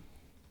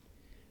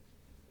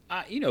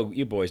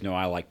 You boys know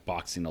I like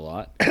boxing a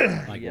lot.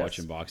 I like Yes.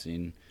 watching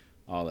boxing,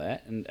 all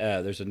that. And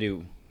there's a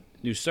new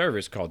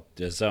service called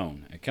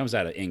DAZN. It comes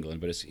out of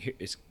England, but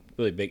it's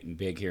really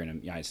big here in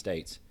the United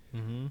States.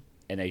 Mm-hmm.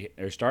 And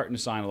they're starting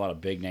to sign a lot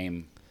of big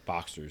name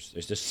boxers.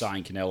 They just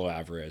signed Canelo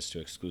Alvarez to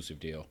an exclusive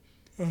deal.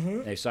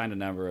 Mm-hmm. They've signed a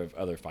number of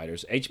other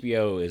fighters.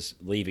 HBO is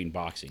leaving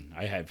boxing.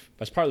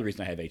 That's part of the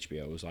reason I have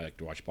HBO is I like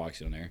to watch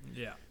boxing on there.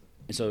 Yeah.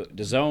 And so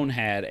DAZN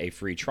had a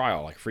free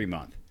trial, like a free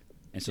month.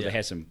 And so Yeah. they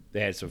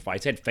had some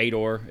fights. They had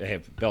Fedor. They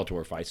have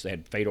Bellator fights. They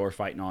had Fedor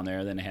fighting on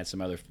there. Then they had some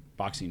other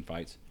boxing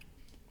fights.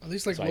 Are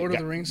these like So I Lord of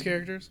got- the Rings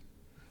characters?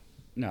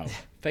 No,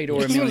 Fedor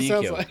That's what it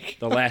sounds Emelianenko, like.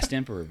 the last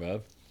emperor,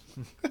 bub.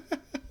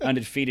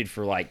 Undefeated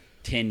for like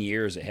 10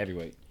 years at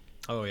heavyweight.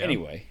 Oh yeah.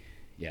 Anyway,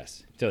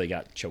 yes, until he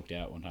got choked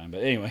out one time.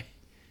 But anyway,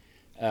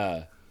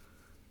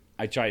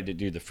 I tried to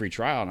do the free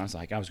trial, and I was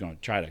like, I was going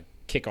to try to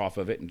kick off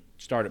of it and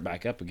start it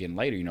back up again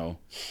later.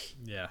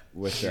 Yeah.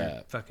 With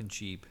You're fucking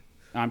cheap.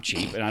 I'm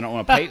cheap and I don't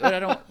want to pay,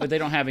 but they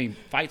don't have any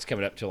fights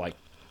coming up till like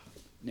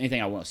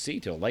anything I want to see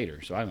till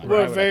later. So I'm like, We're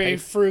why a would I very pay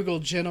frugal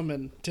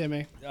gentleman,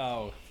 Timmy.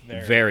 Oh,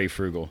 very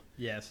frugal.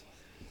 Yes.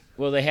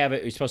 Well, they have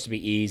it. It's supposed to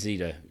be easy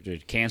to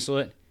cancel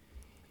it.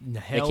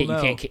 Hell You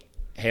no. can't.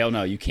 Hell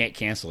no, you can't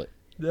cancel it.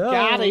 No,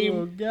 Got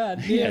him. God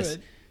damn Yes.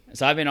 it.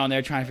 So I've been on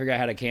there trying to figure out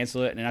how to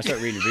cancel it, and I start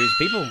reading reviews.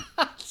 People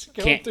Going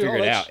can't through all figure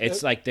it that out. shit.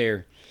 It's like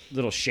they're a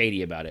little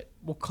shady about it.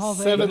 We'll call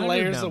that 7 800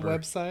 layers number.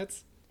 of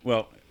websites.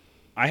 Well,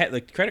 I had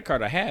the credit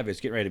card I have is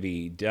getting ready to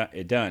be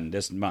done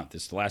this month.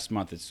 It's the last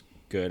month. It's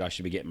good. I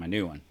should be getting my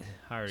new one.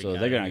 I already So got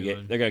they're a gonna new get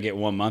one. they're gonna get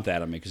 1 month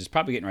out of me because it's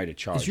probably getting ready to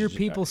charge. Is your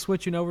people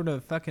switching over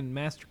to fucking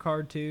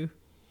MasterCard too?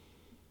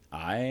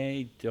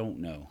 I don't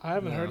know. I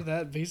haven't No. heard of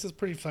that. Visa's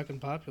pretty fucking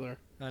popular.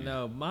 I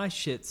know my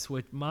shit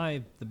switch.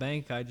 The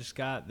bank I just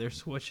got, they're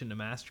switching to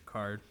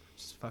MasterCard.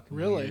 It's fucking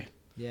Really? weird.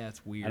 Yeah,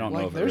 it's weird. I don't know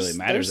Like if it really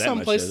matters there's that some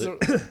much, places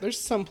does there's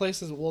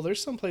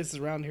some places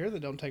around here that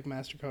don't take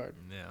MasterCard.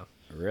 Yeah.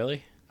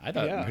 Really? I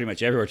thought Yeah. pretty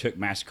much everywhere took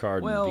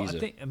MasterCard Well, and Visa. I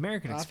think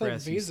American I thought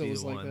Express used Visa to be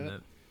was the like one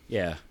that.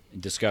 Yeah,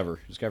 Discover.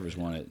 Discover's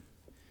one that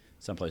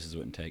some places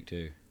wouldn't take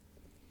too.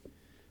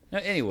 Now,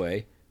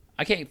 anyway,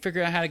 I can't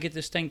figure out how to get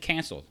this thing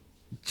canceled.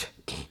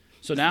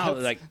 So now,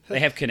 like, they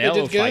have Canelo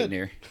did good. fighting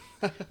here.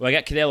 Well, I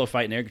got Canelo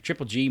fighting there.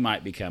 Triple G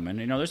might be coming.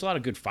 There's a lot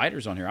of good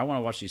fighters on here. I want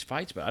to watch these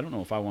fights, but I don't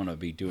know if I want to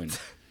be doing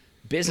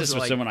business Was it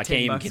with like someone I 10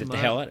 can't even bucks get a it the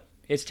month? hell out of.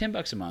 It's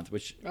 $10 a month,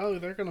 which Oh,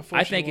 they're gonna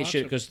force I think you it to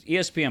should, watch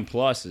because ESPN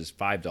Plus is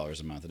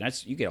 $5 a month, and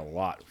that's you get a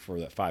lot for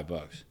that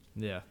 $5.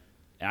 Yeah.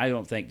 And I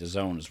don't think the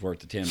Zone is worth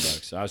the $10.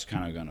 So I was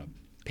kind of going to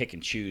pick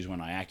and choose when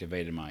I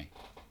activated my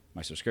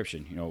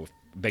subscription. If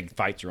big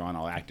fights are on,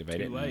 I'll activate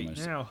it. Too and late I'm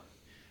gonna- now.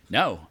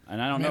 No, and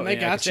I don't Man, know. they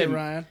Like I got you, said,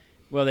 Ryan.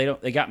 Well, they don't.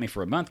 They got me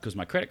for a month because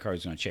my credit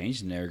card's going to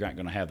change, and they're not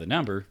going to have the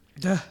number.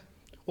 Well,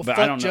 But I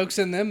fuck don't know. jokes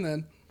in them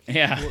then.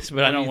 Yeah, Well,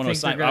 but I do don't you want to think they're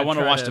sign. gonna I want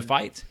to try watch to- the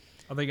fights.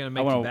 Are they gonna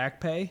make wanna- you back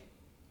pay?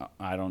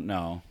 I don't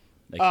know.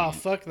 They Oh, can't.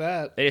 fuck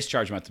that. They just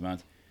charge month to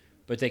month,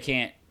 but they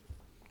can't.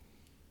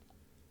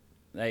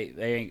 They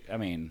ain't. I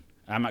mean,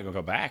 I'm not gonna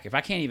go back if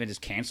I can't even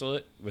just cancel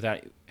it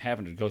without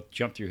having to go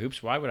jump through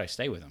hoops. Why would I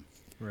stay with them?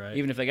 Right.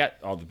 Even if they got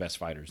all the best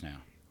fighters now.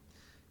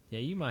 Yeah,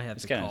 you might have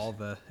It's to kinda- call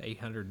the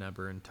 800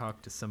 number and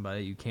talk to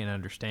somebody you can't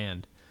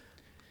understand.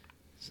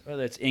 Well,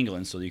 that's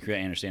England, so you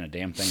can't understand a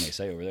damn thing they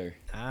say over there.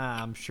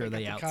 I'm sure They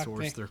they got the cockney.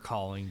 outsource their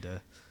calling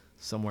to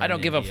somewhere. I don't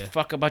in give India. a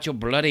fuck about your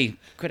bloody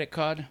credit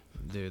card.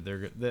 Dude.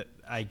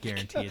 I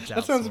guarantee it's outsourced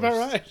That sounds about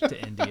right. to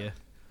India.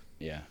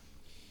 Yeah.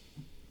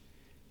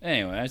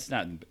 Anyway, it's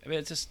not. I mean,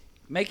 it's just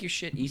make your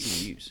shit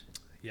easy to use.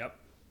 Yep.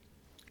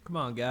 Come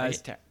on, I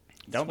guys. get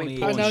don't be 28.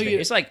 pulling I know shit. you-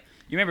 It's like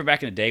You remember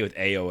back in the day with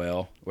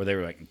AOL, where they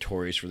were like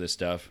notorious for this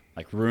stuff,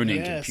 like ruining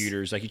Yes.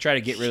 computers. Like you try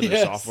to get rid of the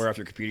Yes. software off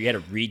your computer, you had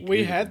to read. We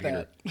your had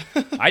computer.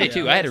 that. I did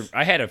too. I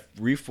had to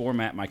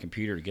reformat my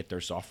computer to get their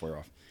software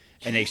off,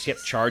 and they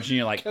kept charging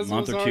you like a 'Cause it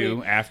month was or two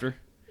already- after.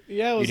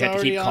 Yeah, it was You'd have to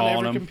already keep on calling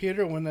every them.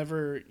 computer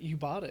whenever you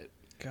bought it.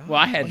 Well,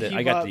 I had Like the you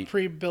I got bought the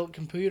pre-built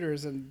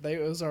computers, and it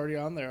was already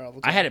on there all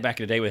the time. I had it back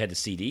in the day where it had the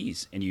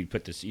CDs, and you'd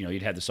put this,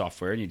 you'd have the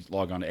software, and you'd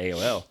log on to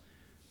AOL,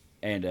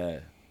 and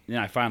then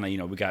I finally,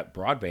 we got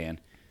broadband,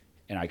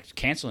 and I was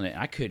canceling it, and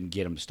I couldn't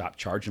get them to stop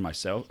charging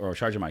myself or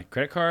charging my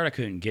credit card. I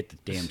couldn't get the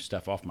damn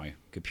stuff off my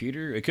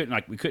computer.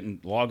 We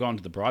couldn't log on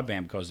to the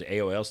broadband because the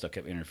AOL stuff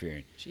kept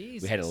interfering.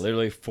 Jesus. We had to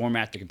literally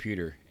format the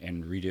computer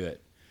and redo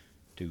it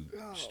to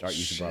start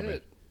using broadband.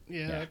 Shit.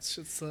 Yeah, Yeah. it's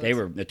just They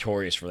were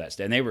notorious for that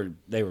stuff, and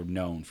they were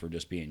known for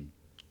just being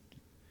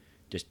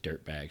just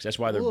dirt bags. That's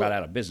why they're Well, about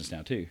out of business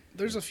now too.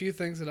 There's a few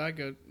things that I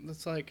go.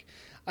 That's like,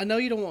 I know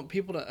you don't want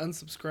people to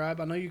unsubscribe.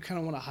 I know you kind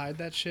of want to hide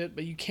that shit,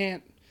 but you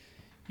can't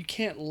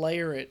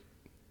layer it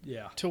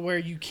Yeah. to where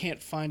you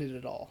can't find it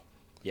at all.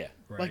 Yeah.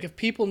 Right. Like if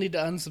people need to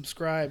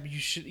unsubscribe,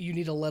 you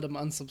need to let them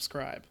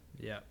unsubscribe.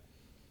 Yeah.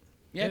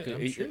 Yeah, Yeah, 'cause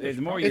I'm sure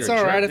the more It's you're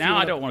all a right jerk, if you now I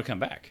wanna- don't want to come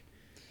back.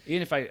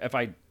 Even if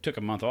I took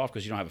a month off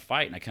because you don't have a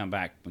fight, and I come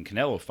back when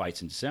Canelo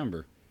fights in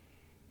December,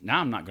 now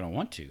I'm not going to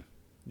want to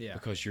Yeah.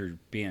 because you're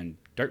being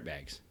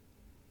dirtbags.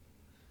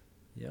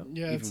 Yep.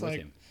 Yeah, even it's with like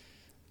him.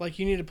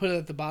 you need to put it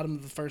at the bottom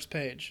of the first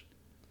page.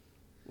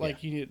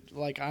 Like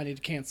I need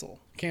to cancel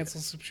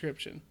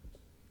subscription.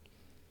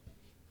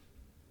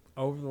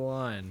 Over the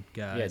line,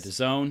 guys. Yeah, the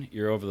zone,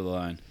 you're over the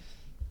line.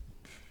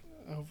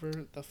 Over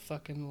the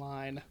fucking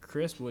line.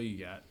 Chris, what you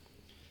got?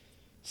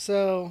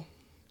 So,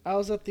 I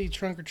was at the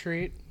trunk or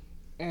treat,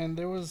 and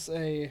there was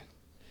a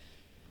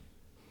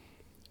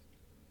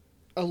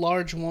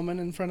large woman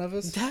in front of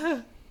us.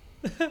 I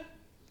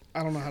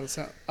don't know how to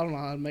sound. I don't know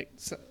how to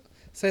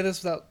say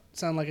this without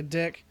sound like a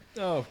dick.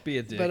 Oh, be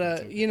a dick. But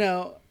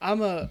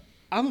I'm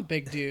a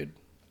big dude.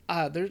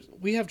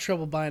 We have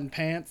trouble buying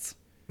pants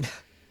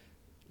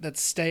that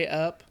stay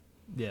up,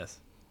 yes.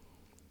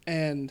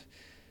 and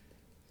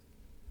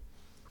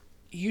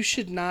you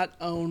should not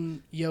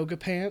own yoga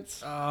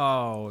pants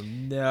Oh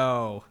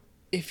no.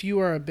 if you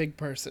are a big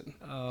person.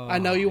 Oh. I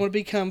know you want to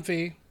be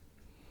comfy,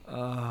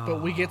 Oh.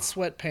 but we get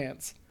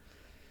sweatpants.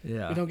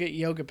 Yeah. We don't get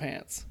yoga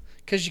pants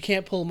because you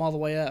can't pull them all the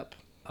way up.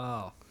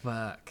 Oh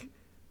fuck.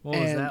 What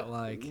was And that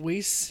like?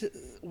 We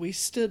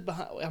stood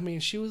behind. I mean,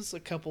 she was a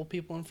couple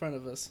people in front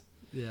of us,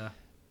 Yeah.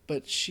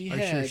 but she Are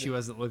had. you sure she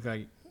wasn't look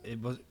like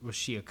it was? Was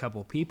she a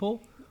couple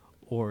people,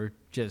 or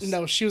just?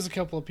 No, she was a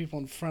couple of people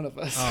in front of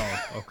us.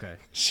 Oh, okay.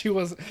 She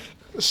was.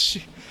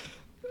 She.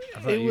 I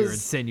thought It you were was-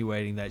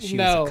 insinuating that she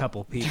No. was a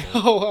couple people.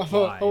 Oh,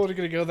 Why? I wasn't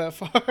gonna go that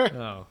far.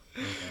 Oh,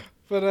 okay.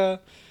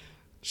 But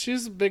she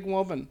was a big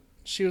woman.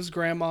 She was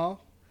grandma.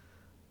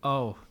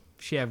 Oh,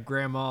 she have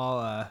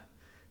grandma.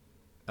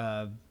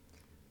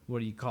 What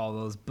do you call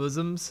those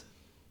bosoms?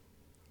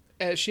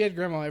 She had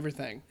grandma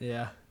everything,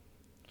 Yeah.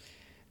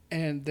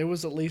 and there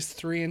was at least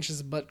 3 inches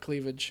of butt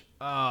cleavage.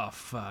 Oh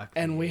fuck.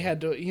 And we man.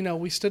 had to,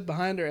 we stood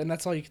behind her, and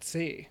that's all you could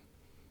see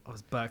It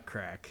was butt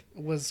crack.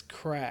 was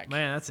crack.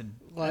 Man, that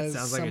Was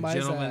sounds like a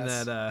somebody's gentleman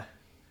ass. that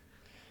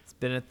has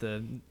been at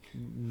the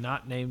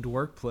not named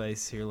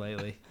workplace here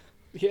lately.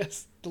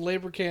 Yes, the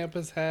labor camp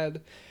has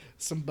had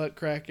some butt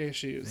crack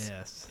issues.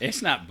 Yes.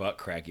 It's not butt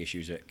crack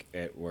issues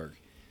at work.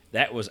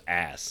 That was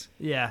ass.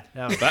 Yeah.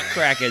 That was, Butt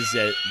crack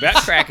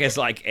is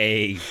like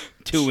a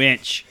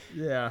 2-inch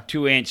yeah.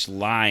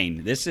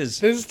 line. This is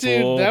This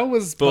dude, full, that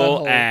was full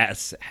butthole.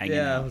 ass hanging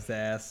Yeah, it out. was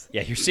ass.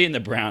 Yeah, you're seeing the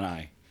brown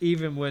eye.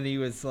 Even when he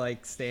was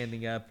like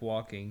standing up,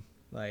 walking,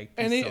 like.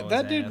 And you saw his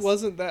that dude ass.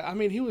 wasn't that. I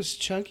mean, he was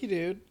chunky,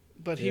 dude,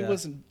 but he Yeah.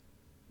 wasn't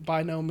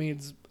by no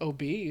means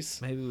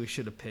obese. Maybe we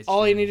should have pitched.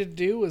 All he him. needed to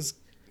do was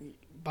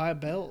buy a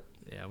belt.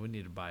 Yeah, we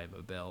need to buy him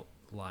a belt.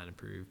 Line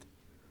approved.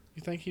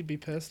 You think he'd be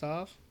pissed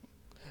off?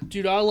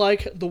 Dude, I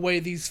like the way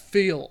these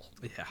feel.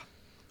 Yeah.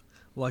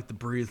 Like the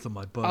breeze on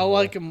my butt. I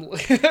like them.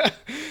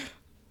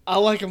 I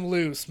like them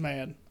loose,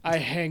 man. I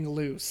hang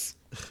loose.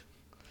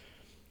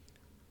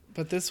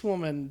 But this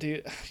woman,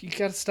 dude, you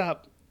gotta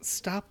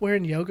stop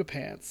wearing yoga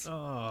pants.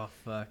 Oh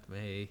fuck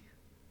me.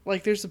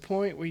 Like, there's a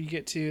point where you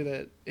get to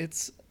that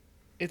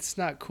it's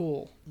not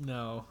cool.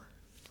 No.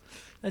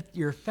 That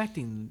you're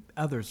affecting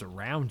others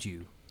around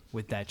you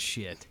with that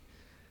shit.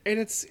 And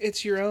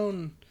it's your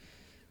own.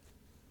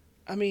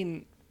 I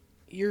mean,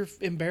 you're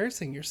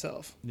embarrassing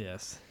yourself.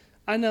 Yes.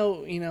 I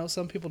know,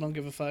 some people don't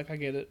give a fuck. I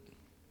get it.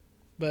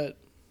 But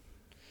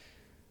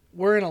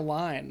we're in a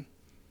line.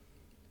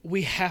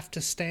 We have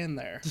to stand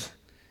there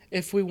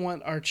if we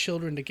want our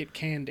children to get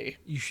candy.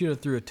 You should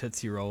have threw a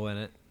Tootsie Roll in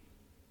it.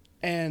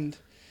 And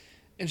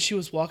she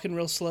was walking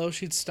real slow.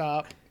 She'd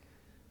stop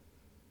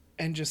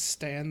and just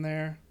stand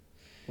there.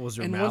 Was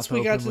her And mouth once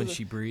we got open to when the-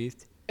 she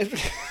breathed?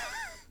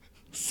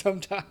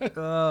 Sometime.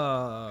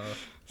 Oh.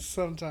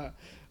 Sometime.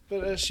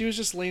 But she was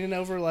just leaning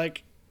over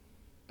like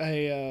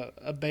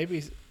a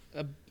baby.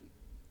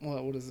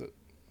 What is it?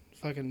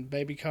 Fucking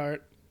baby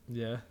cart.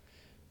 Yeah.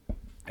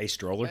 A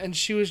stroller. and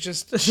she was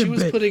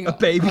putting a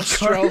baby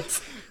stroller.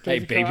 cart. A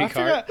baby I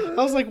cart. forgot.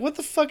 I was like, what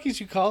the fuck did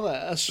you call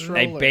that? A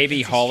stroller. A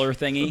baby hauler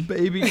thingy.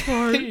 Baby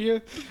cart. Yeah,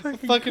 a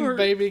fucking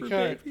baby for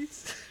cart.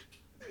 babies.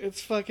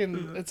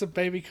 It's a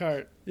baby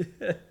cart.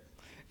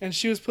 And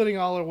she was putting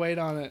all her weight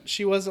on it.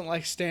 She wasn't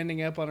like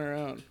standing up on her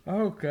own.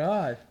 Oh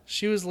God.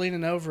 She was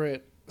leaning over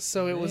it,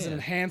 so it was Man.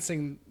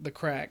 enhancing the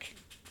crack.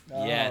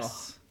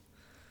 Yes.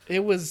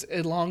 It was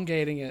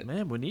elongating it.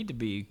 Man, we need to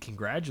be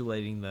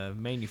congratulating the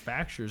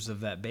manufacturers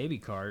of that baby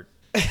cart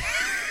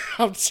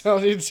I'm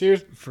telling you,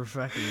 dude, for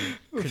fucking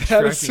that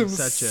constructing is some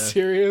such a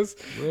serious.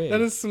 rig.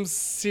 That is some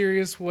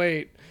serious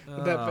weight that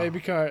Oh.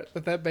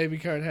 that baby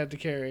cart had to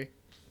carry.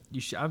 You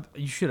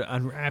should have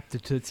unwrapped the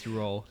Tootsie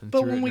Roll. And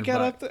But threw it when in we her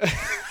got butt. up there,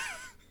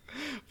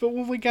 but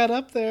when we got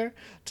up there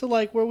to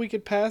like where we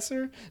could pass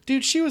her,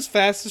 dude, she was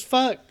fast as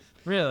fuck.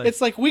 Really?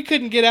 It's like we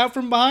couldn't get out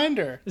from behind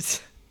her.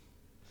 It's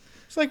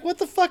like, what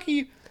the fuck are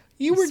you?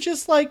 You were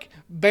just like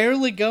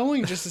barely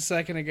going just a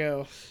second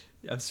ago,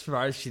 I'm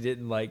surprised she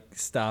didn't like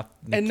stop.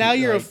 and now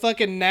you're a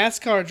fucking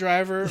NASCAR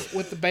driver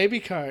with the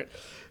baby cart.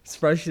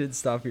 Surprised she didn't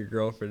stop your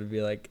girlfriend and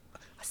be like,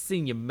 "I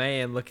seen your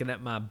man looking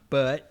at my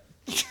butt."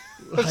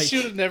 She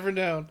would have never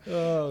known.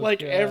 Oh, Like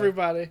God.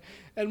 everybody,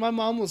 and my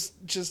mom's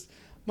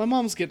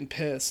getting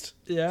pissed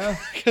Yeah.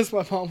 because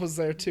my mom was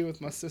there too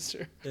with my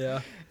sister,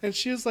 Yeah. and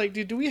she was like,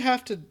 "Dude, do we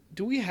have to be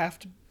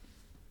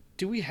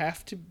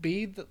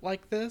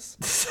like this?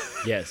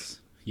 Yes.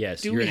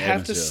 Yes. Do You're we in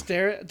have to Evansville.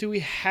 stare at? Do we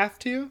have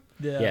to?"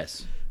 Yeah.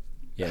 Yes.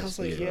 Yes. I was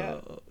like, yeah.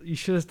 yeah. You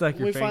should have stuck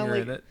your We finger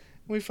finally- in it.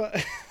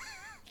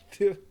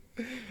 Dude,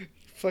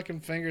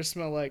 fucking fingers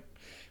smell like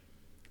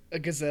a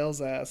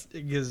gazelle's ass.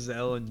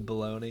 Gazelle and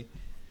bologna.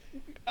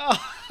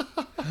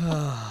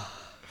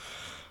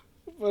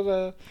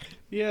 But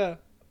yeah,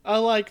 I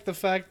like the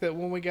fact that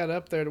when we got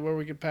up there to where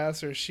we could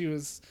pass her, she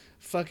was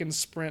fucking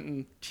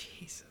sprinting.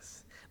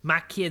 Jesus. My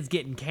kid's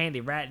getting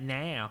candy right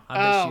now.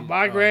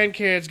 My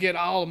grandkids get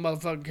all the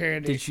motherfucking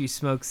candy. Did she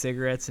smoke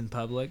cigarettes in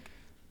public?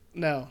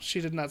 No, she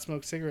did not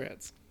smoke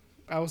cigarettes.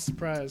 I was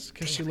surprised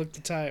because she looked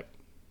the type.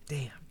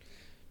 Damn.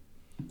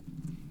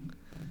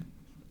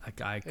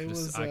 I could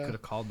was,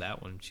 have called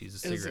that one.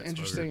 She's a It was cigarette an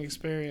interesting smoker.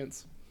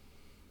 experience.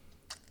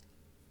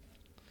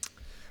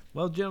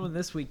 Well, gentlemen,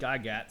 this week I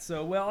got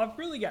I've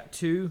really got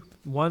two.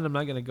 One, I'm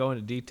not going to go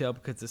into detail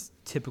because it's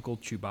typical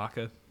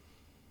Chewbacca.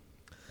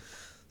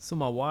 So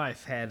my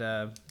wife had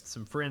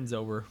some friends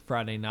over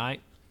Friday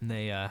night, and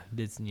they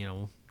did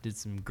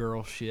some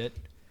girl shit.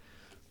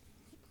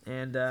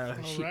 And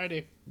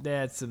Alrighty. they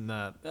had some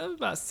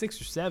about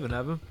 6 or 7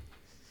 of them,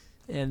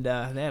 and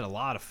they had a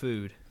lot of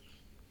food.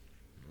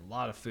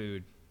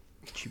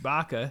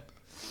 Chewbacca,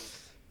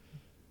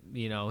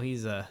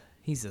 he's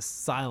a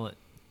silent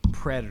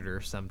predator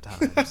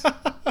sometimes.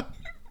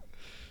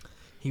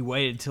 He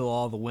waited till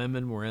all the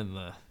women were in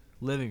the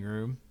living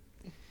room.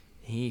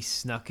 He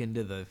snuck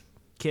into the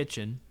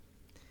kitchen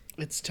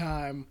It's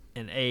time.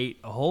 and ate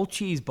a whole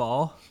cheese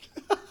ball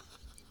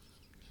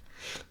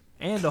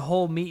and a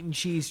whole meat and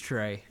cheese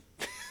tray.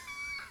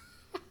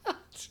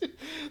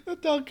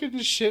 That dog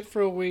couldn't shit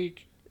for a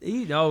week.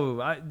 He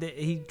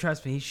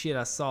trust me. He shit.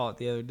 I saw it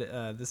the other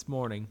day, this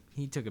morning.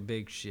 He took a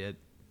big shit.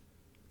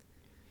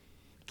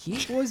 Can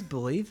you boys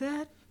believe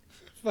that?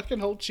 Fucking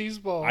whole cheese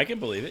ball. I can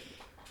believe it.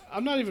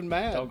 I'm not even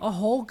mad. A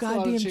whole a lot of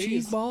goddamn cheese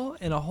cheese. ball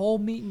and a whole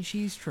meat and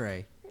cheese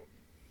tray.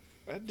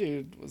 That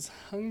dude was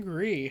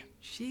hungry.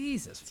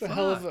 Jesus,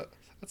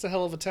 That's a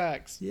hell of a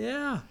tax.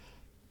 Yeah.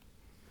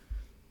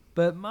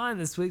 But mine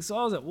this week, so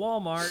I was at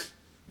Walmart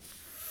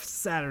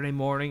Saturday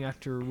morning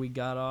after we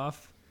got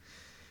off.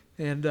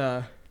 And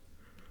I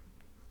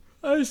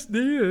just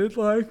needed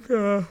like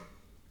a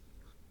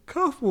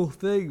couple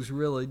things,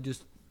 really,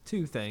 just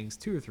 2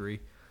 or 3.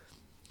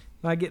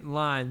 I get in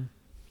line,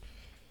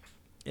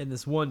 and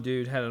this one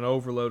dude had an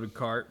overloaded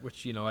cart,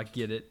 which, I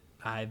get it.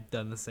 I've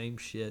done the same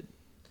shit.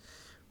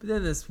 But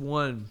then this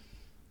one,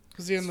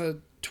 Was he in the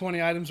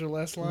 20 items or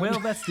less line? well,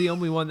 that's the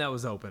only one that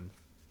was open.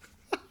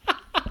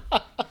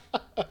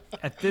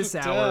 At this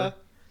hour,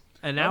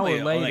 an hour Only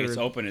thing later, it's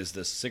open is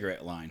the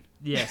cigarette line.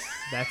 yes,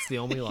 that's the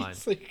only line.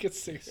 so you get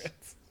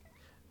cigarettes.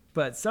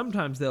 But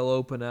sometimes they'll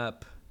open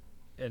up,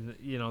 and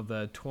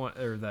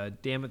the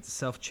damn it, the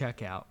self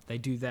checkout. They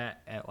do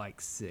that at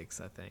like 6,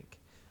 I think.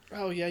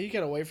 Oh yeah, you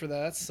gotta wait for that.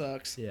 That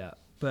sucks. Yeah, I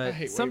but hate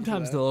waiting for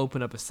sometimes that. they'll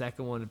open up a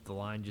second one if the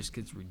line just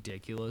gets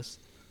ridiculous.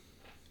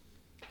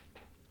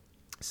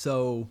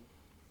 So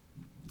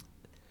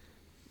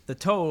the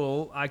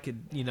total, I could,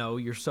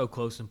 you're so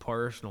close and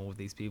personal with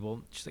these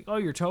people. She's like, oh,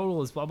 your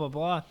total is blah, blah,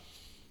 blah.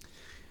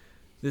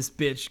 This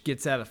bitch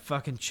gets out a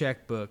fucking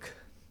checkbook.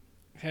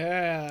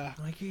 Yeah,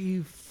 I'm like, are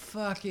you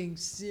fucking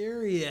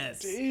serious?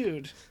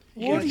 dude.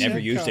 You've never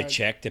used a card.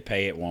 check to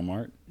pay at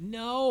Walmart?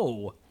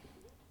 No.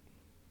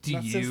 Do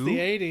Not you? since the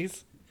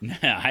 80s. No,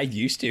 I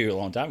used to a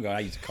long time ago. I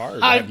used a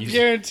card. I haven't used-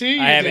 guarantee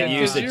you. I haven't did,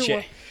 used 'cause a you're check.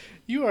 one-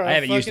 You are I a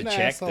haven't used a fucking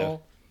check, asshole.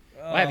 though.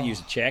 I haven't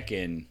used a check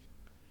in,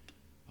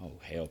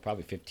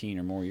 probably 15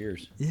 or more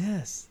years.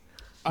 Yes.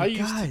 I You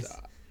used guys,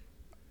 to.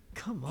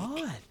 come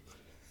on.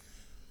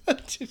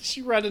 Did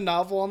she write a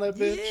novel on that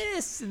bitch?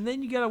 Yes, and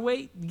then you gotta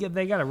wait.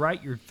 They gotta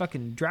write your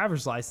fucking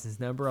driver's license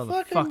number on the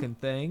Fucking- fucking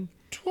thing.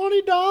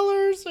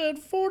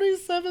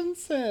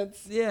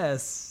 $20.47.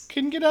 Yes.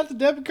 Couldn't get out the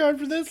debit card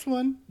for this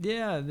one.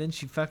 Yeah, and then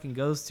she fucking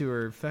goes to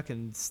her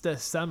fucking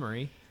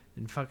summary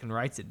and fucking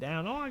writes it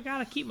down. Oh, I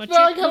gotta keep my No,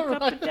 I checkbook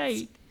gotta up to write it.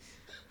 date.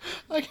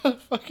 I gotta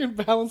fucking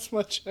balance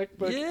my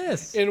checkbook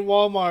Yes. in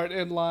Walmart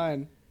in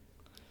line.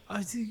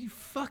 Are you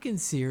fucking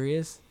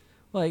serious?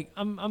 Like,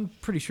 I'm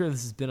pretty sure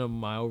this has been on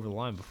my over the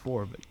line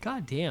before, but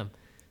goddamn,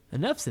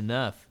 enough's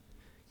enough.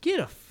 Get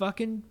a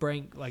fucking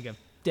a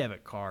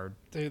debit card.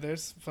 Dude,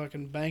 there's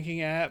fucking banking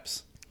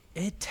apps.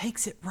 It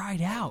takes it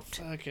right out.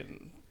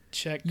 Fucking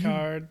check You-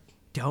 card.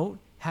 Don't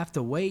have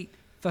to wait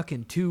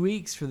fucking 2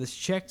 weeks for this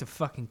check to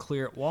fucking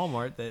clear at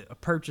Walmart, that a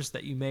purchase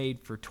that you made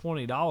for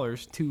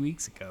 $20 2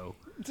 weeks ago.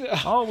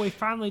 Oh, we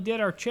finally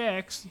did our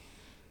checks.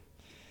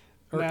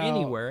 Or Now-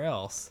 anywhere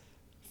else.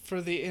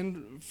 For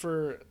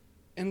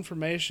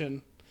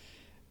information,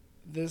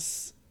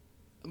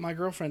 my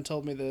girlfriend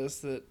told me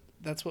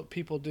that's what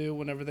people do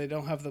whenever they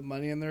don't have the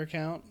money in their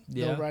account.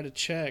 Yeah. They'll write a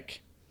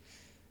check,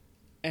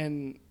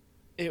 and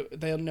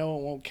they'll know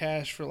it won't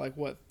cash for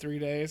 3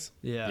 days,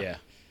 Yeah.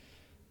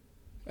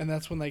 and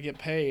that's when they get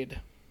paid.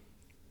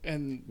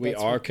 And We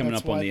that's are what- coming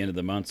that's up on why- the end of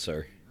the month,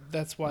 sir.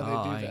 That's why I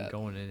they do ain't that.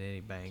 going in any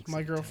banks. My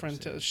anytime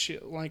girlfriend,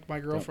 soon. my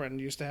girlfriend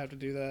used to have to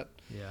do that,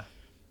 Yeah.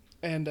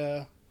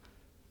 and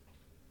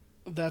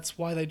that's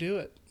why they do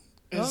it.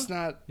 It's Oh,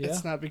 not. yeah.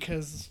 It's not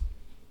because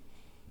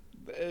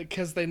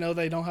they know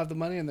they don't have the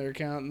money in their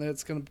account and that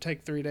it's going to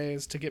take 3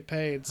 days to get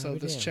paid. So Oh,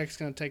 this damn. check's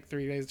going to take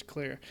 3 days to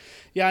clear.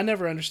 Yeah, I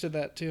never understood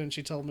that too. And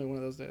she told me one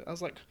of those days. I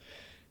was like,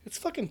 it's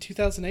fucking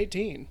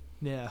 2018.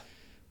 Yeah.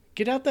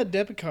 Get out that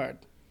debit card.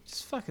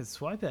 Just fucking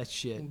swipe that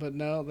shit. But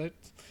no,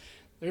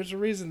 there's a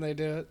reason they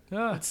do it.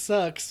 Ah, It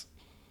sucks.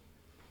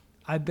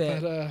 I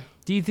bet. But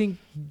Do you think,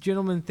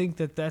 gentlemen, think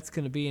that that's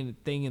going to be a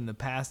thing in the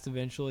past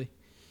eventually?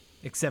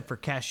 Except for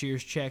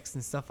cashier's checks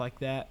and stuff like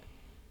that?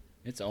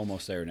 It's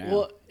almost there now.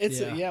 well, it's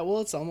Yeah.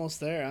 well, it's almost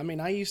there. I mean,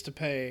 I used to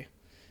pay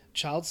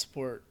child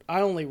support.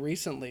 I only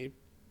recently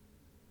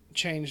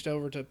changed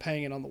over to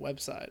paying it on the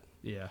website.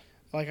 Yeah.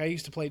 Like I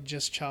used to play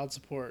just child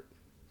support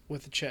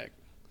with a check.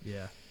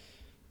 Yeah.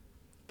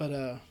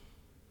 But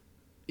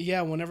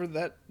yeah, whenever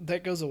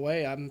that goes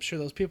away, I'm sure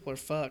those people are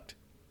fucked.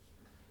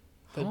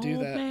 That do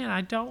that. Man,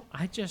 I don't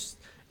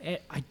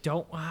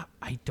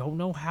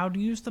know how to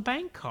use the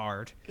bank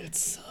card. It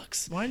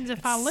sucks. What happens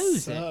if I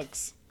lose it?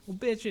 Sucks. Well,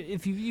 bitch,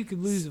 if you could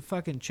lose a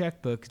fucking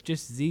checkbook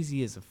just as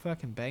easy as a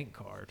fucking bank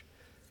card.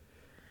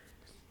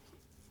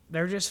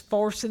 They're just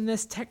forcing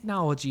this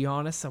technology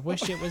on us. I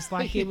wish it was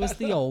like it was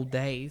the old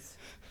days.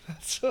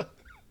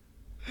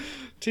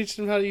 Teach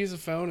them how to use a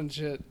phone and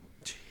shit.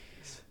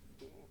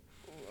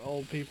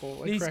 Old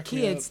people. They These crack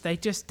me kids, they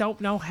just don't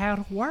know how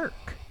to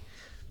work.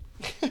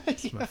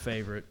 It's my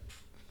favorite.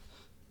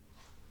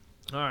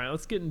 All right,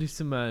 let's get into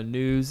some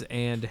news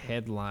and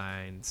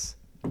headlines.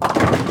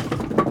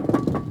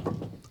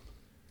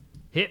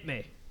 Hit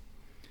me.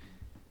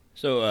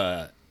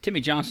 So,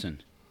 Timmy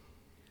Johnson,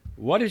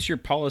 what is your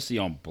policy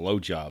on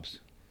blowjobs?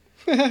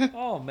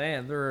 Oh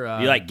man,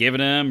 they're You like giving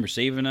them,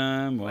 receiving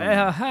them?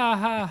 ha ha ha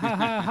ha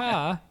ha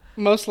ha.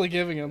 Mostly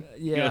giving them.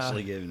 Yeah,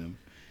 Mostly giving them.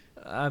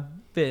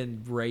 I've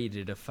been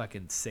rated a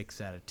fucking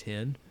 6 out of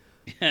 10.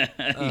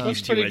 That's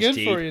Use too pretty much good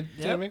teeth. for you,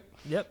 Timmy.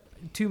 Yep,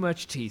 too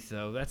much teeth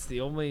though. That's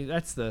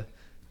the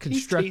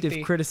constructive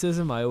teethy.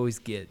 criticism I always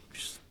get.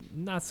 Just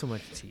not so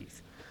much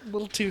teeth. A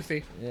little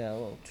toothy. Yeah, a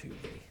little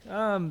toothy.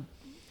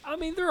 I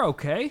mean they're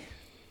okay.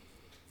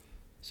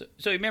 So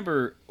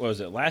remember, what was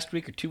it, last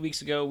week or 2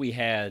 weeks ago, we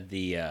had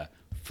the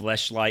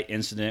fleshlight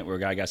incident where a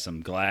guy got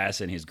some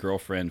glass and his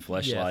girlfriend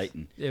fleshlight Yes,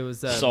 and it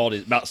was sawed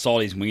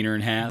his wiener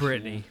in half.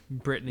 Brittany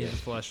the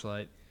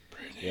fleshlight.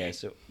 Yeah,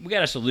 so we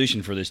got a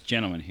solution for this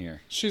gentleman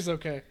here. She's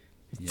okay.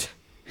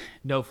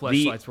 No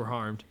fleshlights were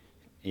harmed.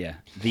 Yeah,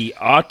 the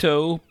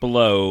Auto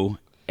Blow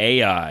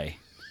AI.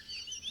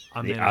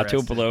 I'm The Auto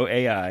interested. Blow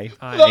AI.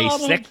 I'm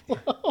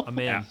I'm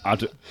in.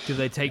 Auto. Do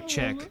they take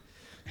check?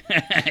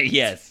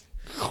 Yes.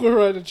 We're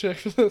writing a check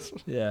for this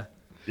one. Yeah.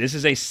 This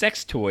is a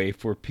sex toy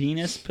for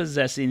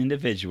penis-possessing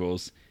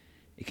individuals.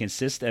 It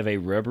consists of a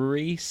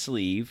rubbery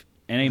sleeve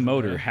and a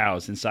motor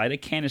housed inside a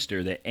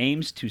canister that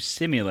aims to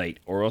simulate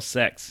oral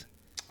sex.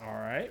 All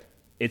right.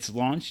 It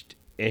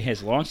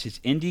has launched its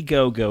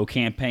Indiegogo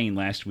campaign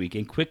last week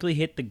and quickly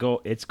hit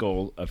its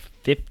goal of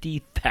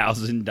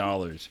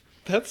 $50,000.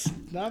 That's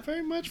not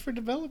very much for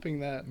developing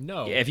that.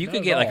 No. Yeah, if you not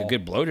could at get like a all.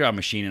 good blowjob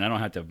machine, and I don't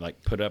have to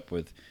like put up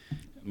with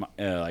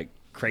like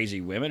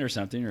crazy women or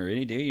something or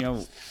any dude,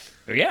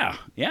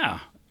 yeah.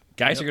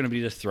 Guys are going to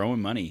be just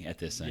throwing money at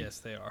this thing. Yes,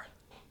 they are.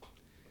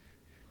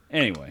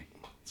 Anyway,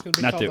 It's going to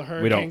be Not called that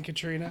the we don't- Hurricane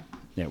Katrina.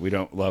 yeah, we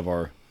don't love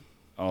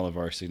all of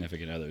our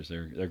significant others.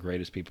 They're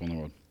greatest people in the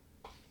world.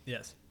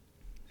 Yes.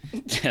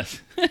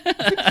 Yes.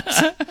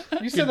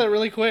 You said that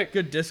really quick.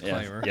 Good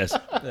disclaimer. Yes.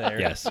 There.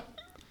 Yes.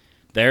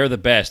 They're the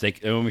best.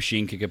 No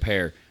machine can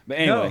compare. But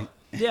anyway,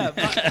 No. Yeah.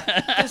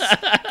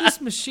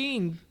 This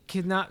machine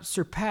cannot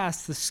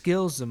surpass the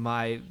skills of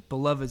my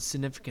beloved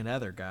significant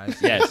other, guys.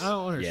 Yes. I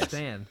don't Yes.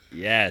 understand.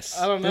 Yes.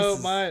 I don't know.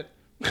 This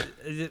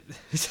It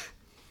is- might.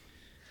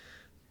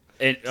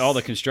 And all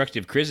the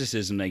constructive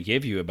criticism they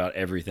give you about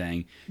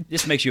everything,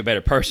 this makes you a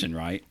better person,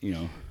 right? You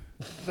know.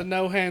 The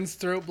No Hands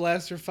Throat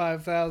Blaster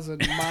 5000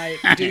 might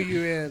do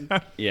you in.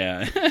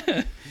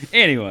 Yeah.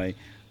 Anyway,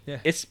 Yeah.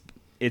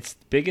 its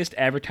biggest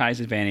advertised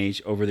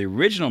advantage over the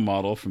original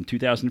model from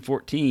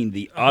 2014,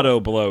 the Auto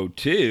Blow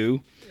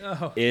 2,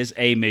 Oh. is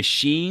a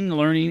machine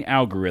learning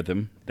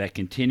algorithm that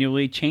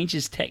continually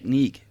changes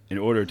technique in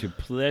order to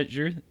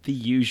pleasure the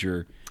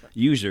user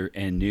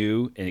in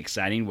new and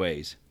exciting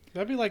ways.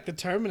 That'd be like the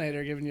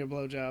Terminator giving you a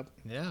blowjob.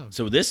 Yeah.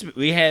 So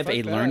we have Fuck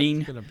a that. learning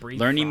It's gonna breathe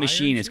learning fire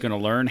machine. and It's going to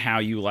learn how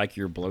you like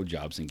your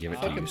blowjobs and give it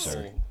to you, Fucking,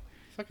 sir.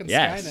 fucking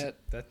Yes. Skynet.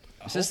 That,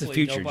 This is the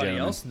hopefully future, nobody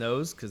gentlemen. else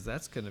knows because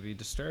that's going to be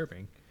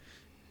disturbing.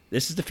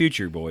 This is the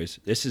future, boys.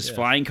 This is Yes.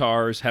 flying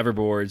cars,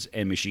 hoverboards,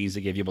 and machines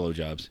that give you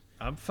blowjobs.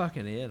 I'm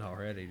fucking in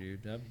already, dude.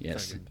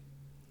 Yes.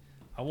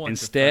 I want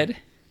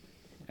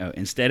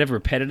Instead of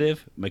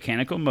repetitive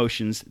mechanical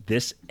motions,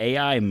 this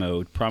AI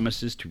mode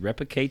promises to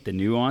replicate the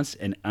nuance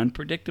and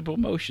unpredictable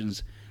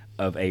motions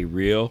of a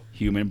real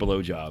human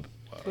blowjob.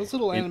 Those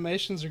little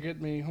animations are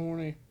getting me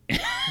horny.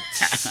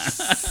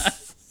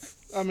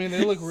 I mean,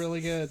 they look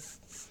really good.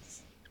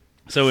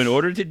 So, in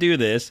order to do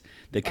this,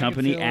 the can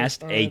company feel it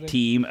asked a already.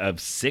 team of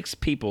 6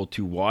 people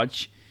to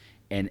watch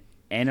and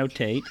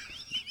annotate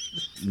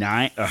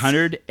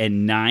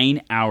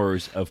 109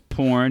 hours of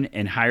porn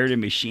and hired a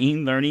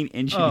machine learning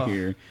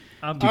engineer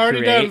I'm to Already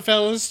create, done,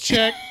 fellas.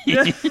 Check.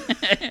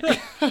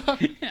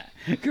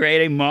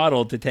 create a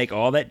model to take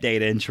all that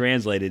data and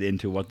translate it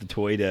into what the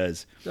toy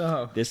does.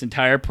 Oh. This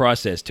entire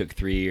process took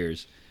 3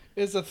 years.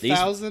 Is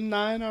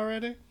 1,009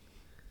 already?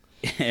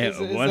 Is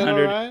that 100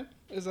 all right?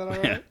 Is that all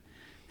right?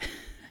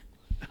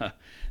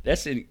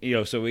 That's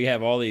so we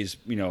have all these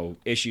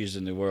issues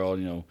in the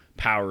world,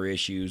 power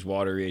issues,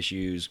 water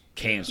issues,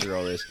 cancer,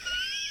 all this.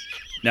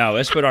 No,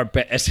 let's put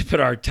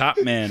our top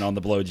men on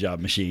the blowjob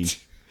machine.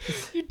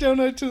 You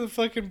donate to the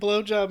fucking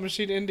blowjob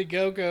machine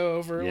Indiegogo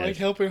over Yes. like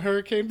helping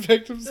hurricane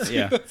victims.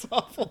 Yeah. That's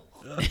awful.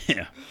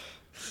 Yeah.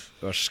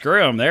 Well, screw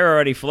them. They're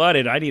already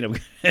flooded. I need a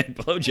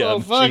blowjob Well,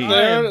 fuck, machine.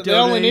 they only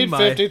donating need my-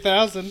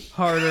 50,000.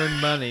 Hard-earned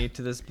money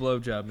to this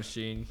blowjob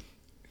machine.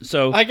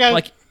 So, I got-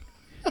 like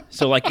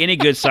any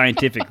good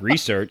scientific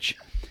research,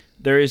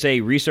 there is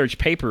a research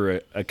paper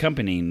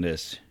accompanying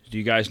this. Do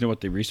you guys know what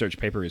the research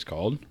paper is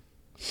called?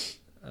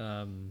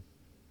 The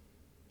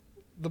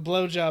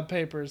blowjob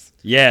papers.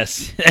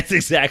 Yes, that's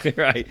exactly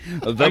right.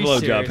 The Are you blowjob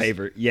serious?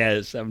 paper.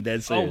 Yes, I'm dead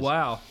Oh, serious.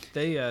 wow.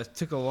 They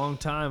took a long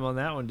time on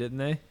that one, didn't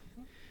they?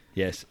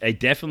 Yes, a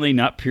definitely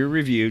not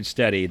peer-reviewed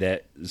study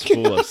that is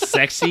full of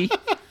sexy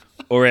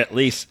or at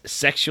least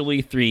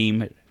sexually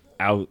themed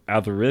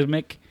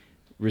algorithmic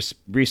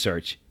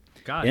research.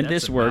 God, In that's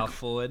this a work-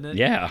 mouthful, isn't it?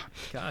 Yeah,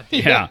 God.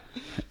 yeah.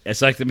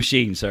 It's like the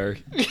machine, sir.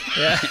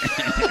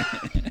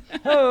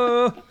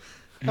 Oh.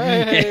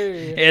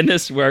 Hey. In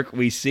this work,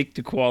 we seek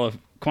to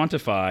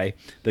quantify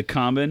the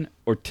common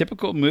or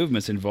typical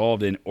movements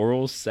involved in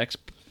oral sex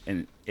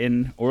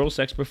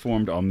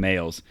performed on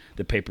males.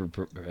 The paper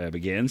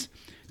begins.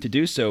 To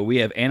do so, we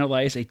have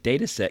analyzed a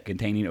data set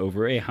containing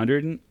over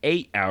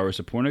 108 hours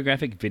of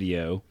pornographic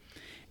video,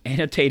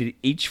 annotated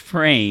each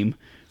frame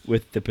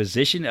with the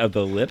position of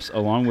the lips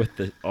along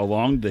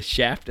the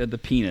shaft of the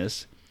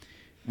penis.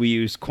 We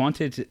use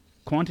quantized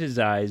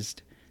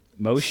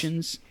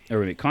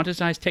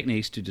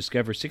techniques to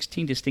discover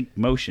 16 distinct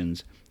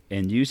motions,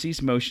 and using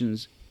these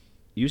motions,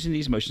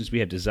 we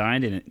have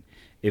designed and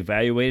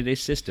evaluated a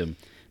system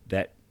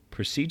that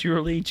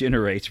procedurally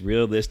generates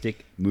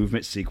realistic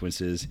movement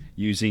sequences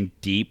using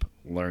deep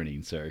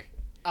learning, sir.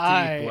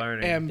 I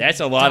learning. am That's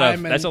a lot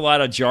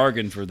of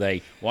jargon for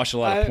they watch a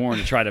lot of porn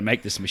to try to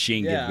make this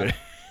machine Yeah. get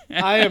good.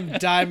 I am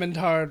diamond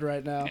hard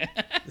right now.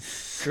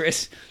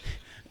 Chris,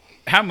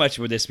 how much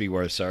would this be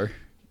worth, sir?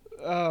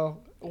 Oh,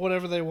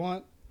 whatever they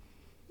want.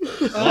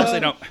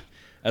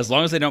 As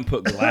long as they don't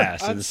put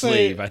glass in I'd the say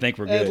sleeve, I think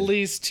we're good. At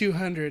least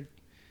 200.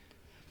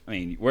 I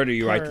mean, where do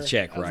you write the per-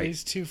 check, At right?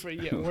 least two for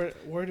yeah.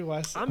 Where do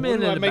I? I'm where in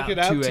do I at make about it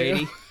out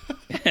 280.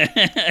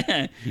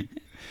 to?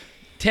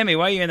 Timmy,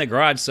 why are you in the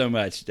garage so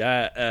much?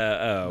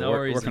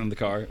 Working reason. on the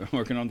car.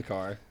 Working on the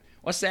car.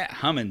 What's that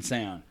humming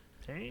sound?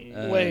 Wait.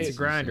 It's a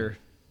grinder.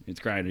 It's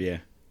grinder, yeah.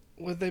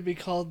 Would they be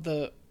called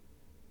the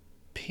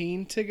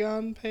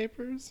Pentagon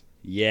papers?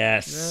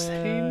 Yes.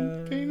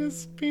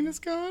 Penis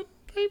gone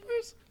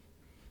papers?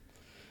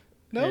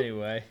 No,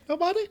 Anyway.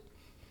 nobody.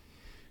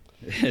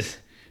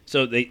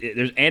 So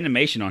there's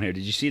animation on here.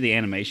 Did you see the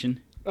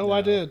animation? Oh,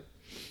 I did.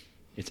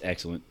 It's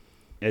excellent.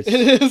 It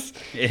is.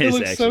 It It is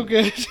looks so excellent.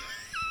 good.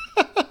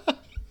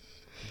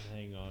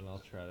 Hang on,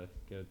 I'll try to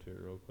go to it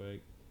real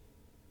quick.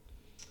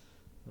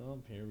 Oh,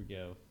 here we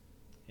go.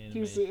 Do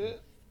you see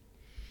it?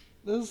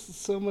 This is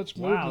so much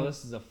movement. Wow,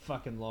 this is a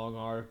fucking long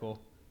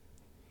article.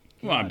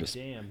 Well, I'm God just-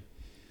 damn.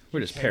 We're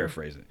just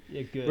paraphrasing.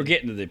 Yeah, good. We're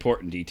getting to the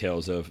important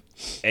details of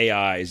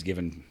AIs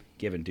giving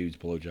dudes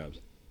blowjobs.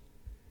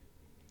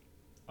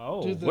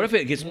 Oh, Dude, What if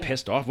it gets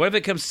pissed off? What if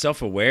it becomes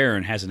self-aware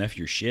and has enough of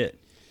your shit,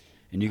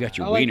 and you got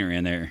your I like- wiener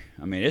in there?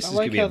 I mean, this I is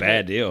like gonna be a how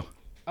bad deal.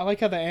 I like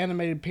how the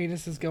animated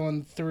penis is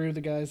going through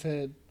the guy's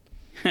head,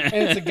 and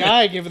it's a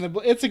guy giving the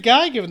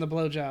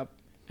blowjob.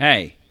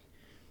 Hey,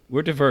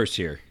 we're diverse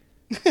here.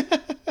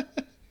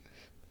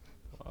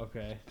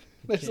 okay.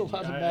 There's a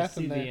lot of math I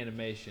see in the there.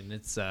 animation.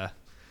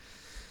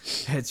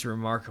 It's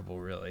remarkable,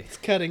 really. It's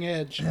cutting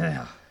edge.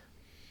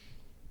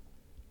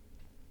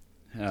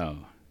 Oh.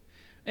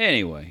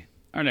 Anyway,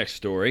 our next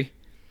story.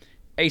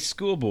 A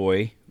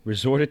schoolboy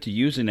resorted to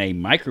using a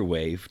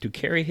microwave to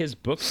carry his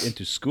books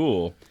into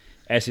school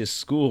as his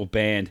school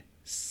banned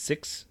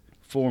 6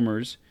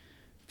 formers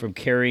from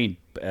carrying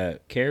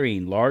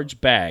large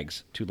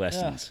bags to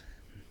lessons.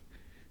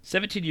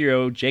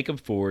 17-year-old Jacob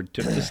Ford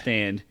took the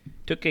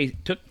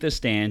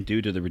stand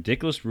due to the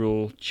ridiculous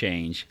rule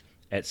change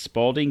at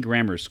Spalding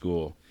Grammar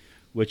School,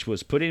 which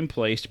was put in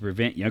place to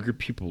prevent younger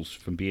pupils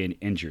from being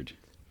injured.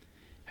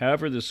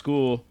 However, the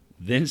school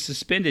then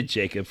suspended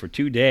Jacob for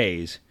 2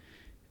 days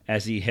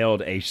as he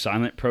held a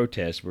silent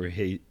protest where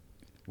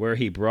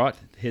he brought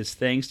his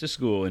things to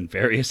school in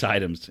various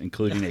items,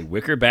 including a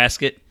wicker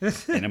basket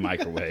and a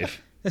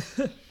microwave.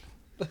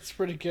 That's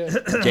pretty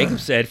good. Jacob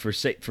said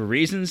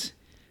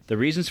the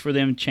reasons for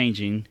them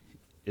changing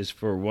is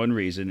for one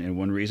reason and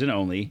one reason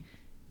only,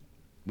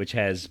 which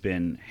has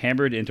been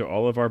hammered into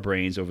all of our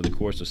brains over the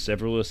course of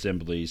several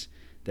assemblies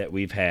that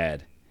we've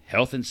had.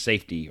 Health and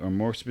safety, or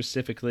more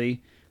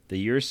specifically, the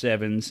Year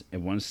 7s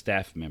and one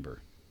staff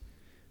member.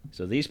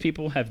 So these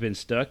people have been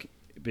struck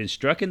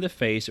in the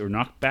face or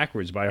knocked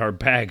backwards by our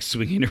bags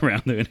swinging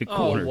around in a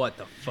corner. Oh, what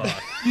the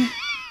fuck?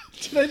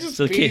 Did they just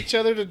So beat kid- each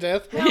other to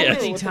death? How Yeah.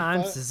 many What the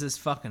times fuck? does this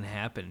fucking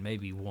happen?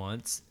 Maybe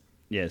once.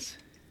 Yes.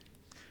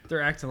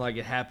 They're acting like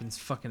it happens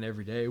fucking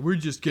every day. We're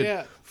just getting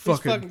Yeah,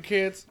 fucking, these fucking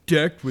kids.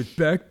 decked with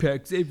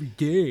backpacks every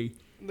day.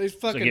 These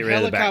fucking get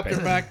rid of the helicopter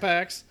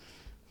backpacks.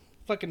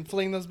 Fucking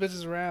fling those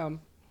bitches around.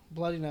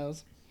 Bloody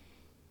nose.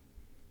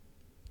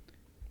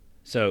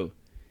 So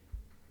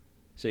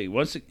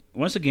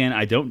once again,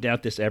 I don't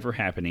doubt this ever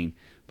happening,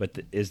 but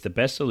is the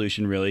best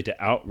solution really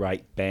to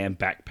outright ban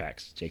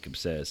backpacks, Jacob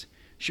says.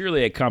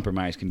 Surely a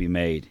compromise can be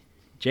made.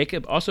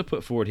 Jacob also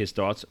put forward his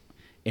thoughts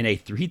in a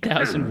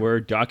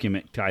 3,000-word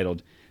document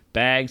titled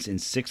Bags in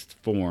Sixth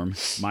Form,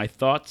 My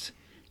Thoughts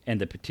and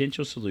the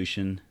Potential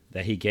Solution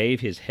that he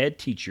gave his head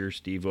teacher,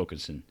 Steve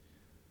Wilkinson.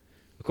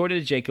 According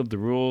to Jacob, the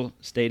rule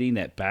stating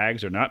that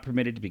bags are not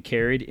permitted to be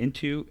carried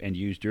into and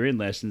used during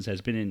lessons has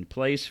been in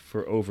place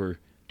for over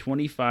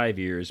 25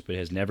 years, but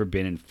has never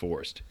been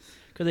enforced.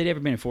 Because they've never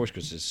been enforced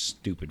because it's a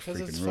stupid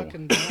Because it's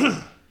freaking rule.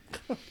 fucking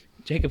dumb.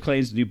 Jacob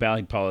claims the new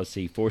bag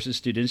policy forces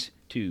students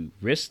to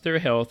risk their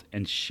health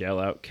and shell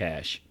out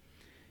cash.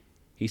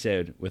 He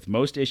said, with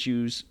most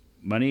issues,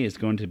 money is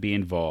going to be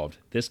involved,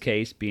 this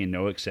case being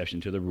no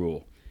exception to the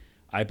rule.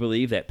 I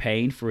believe that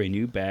paying for a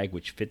new bag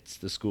which fits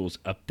the school's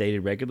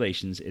updated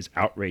regulations is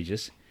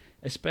outrageous,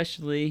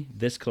 especially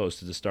this close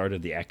to the start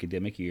of the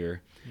academic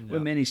year,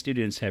 when many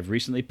students have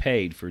recently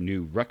paid for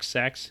new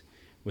rucksacks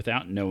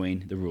without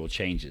knowing the rule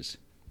changes.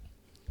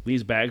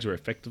 These bags are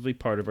effectively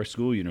part of our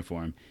school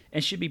uniform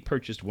and should be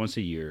purchased once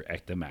a year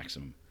at the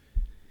maximum.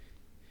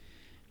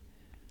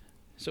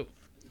 So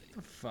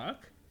The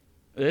fuck?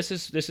 this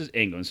is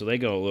England, so they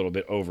go a little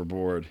bit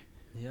overboard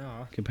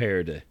Yeah.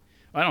 compared to.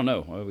 I don't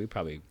know. Well, we'd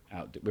probably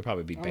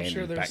be I'm banning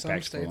sure there's some backpacks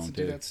for states long that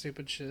do too. that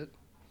stupid shit.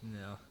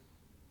 No.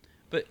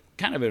 But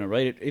kind of in a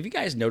related. Have you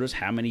guys noticed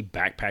how many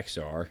backpacks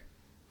there are?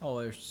 Oh,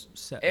 there's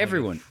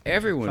Everyone's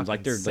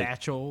like they're like,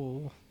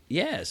 satchel.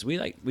 yes.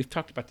 We've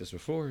talked about this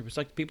before. It's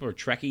like people are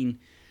trekking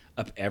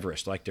up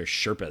Everest, like they're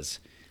Sherpas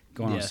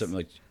going on Yes. something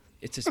like.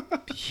 It's just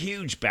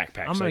huge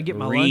backpacks. I'm gonna like get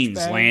my lunch Marines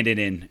bag. landed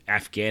in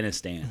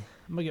Afghanistan.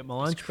 I'm gonna get my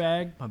lunch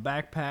bag, my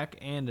backpack,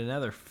 and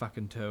another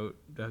fucking tote.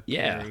 To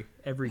Yeah. carry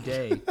every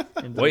day.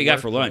 What you got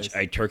for lunch?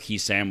 A turkey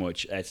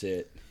sandwich. That's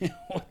it.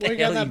 What the What you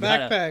got in hell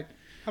that gotta- backpack?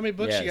 How many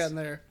books you Yes. got in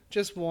there?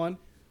 Just one?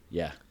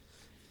 Yeah,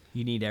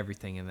 You need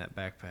everything in that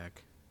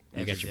backpack.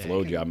 you got Every your day.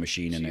 flow job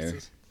machine in there.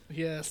 Jesus.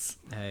 Yes.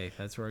 Hey,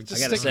 that's where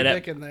Just gotta stick set your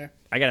up- dick in there.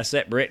 I gotta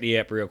set Brittany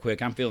up real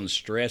quick. I'm feeling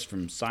stressed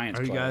from science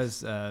Are you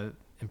class. guys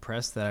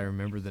impressed that I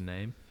remember the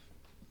name?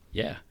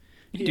 Yeah,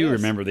 you do Yes.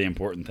 remember the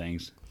important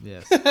things.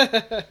 Yes.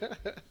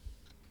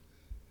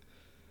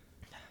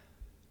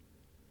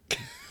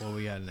 What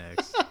we got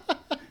next?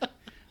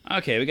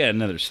 Okay, we got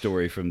another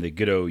story from the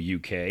good old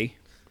UK.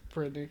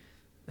 Brittany.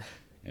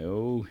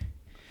 Oh,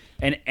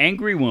 an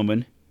angry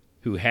woman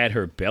who had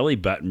her belly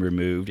button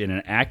removed in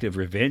an act of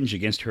revenge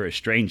against her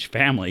estranged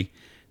family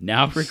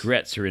now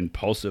regrets her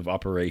impulsive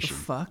operation.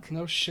 Fuck.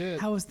 No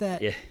shit. How is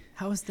that? Yeah.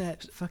 How is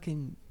that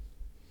fucking?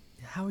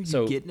 How are you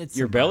So getting it?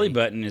 your belly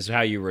button is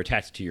how you were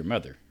attached to your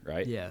mother,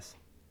 right? Yes.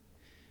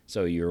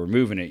 So you're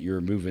removing it. You're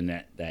removing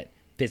that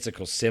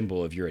physical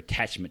symbol of your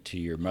attachment to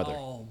your mother.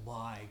 Oh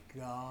my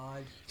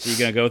god. So you're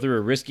gonna go through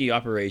a risky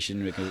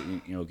operation. Because,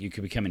 you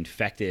could become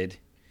infected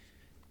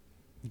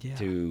Yeah.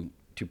 to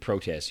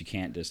protest. You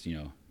can't just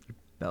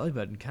Belly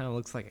button kind of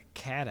looks like a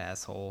cat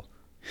asshole.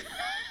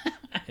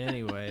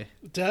 Anyway,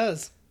 It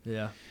does.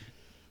 Yeah.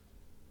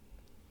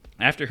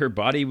 After her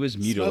body was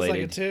Smells like it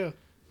mutilated, too.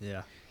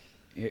 Yeah.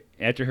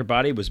 after her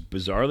body was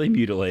bizarrely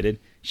mutilated,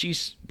 she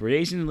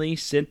brazenly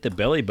sent the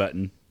belly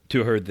button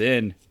to her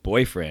then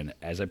boyfriend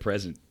as a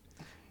present.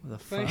 What the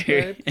fuck?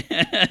 Thanks,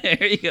 babe.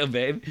 Here you go,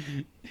 babe.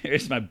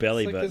 Here's my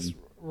belly It's like button. this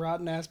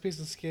rotten ass piece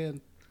of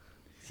skin.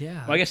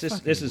 Yeah. Well, I guess that's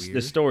this is fucking the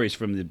weird. story's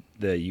from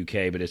the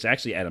UK, but it's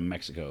actually out of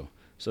Mexico.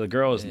 So the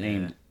girl is Yeah.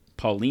 named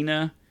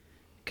Paulina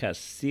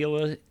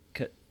Casillas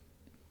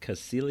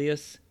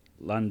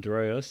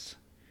Landreos,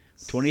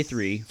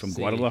 23, from Sí.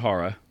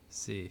 Guadalajara.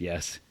 See.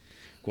 Yes.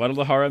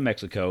 Guadalajara,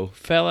 Mexico,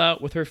 fell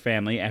out with her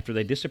family after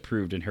they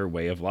disapproved in her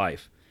way of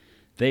life.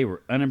 They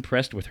were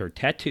unimpressed with her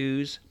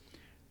tattoos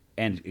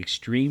and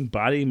extreme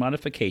body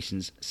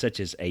modifications, such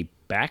as a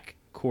back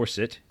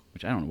corset,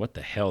 which I don't know what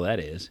the hell that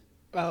is.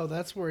 Oh,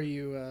 that's where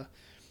you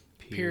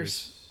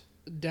pierce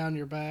down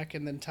your back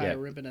and then tie Yeah. a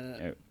ribbon in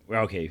it.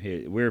 Well,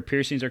 okay, where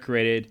piercings are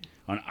created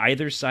on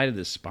either side of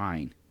the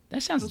spine.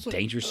 That sounds Those look-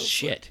 dangerous those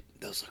shit.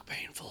 Those look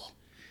painful.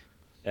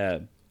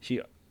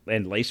 She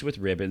and laced with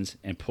ribbons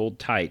and pulled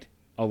tight,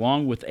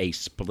 along with a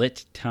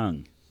split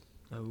tongue.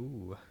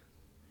 Oh.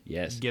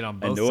 Yes. Get on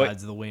both Annoy-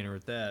 sides of the wiener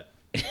with that.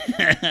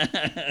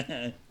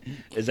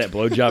 Does that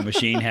blowjob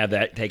machine have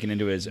that taken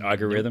into his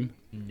algorithm?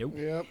 Nope.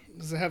 Yep.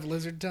 Does it have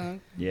lizard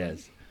tongue?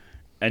 Yes.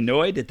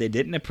 Annoyed that they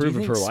didn't Do approve you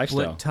of think her lifestyle.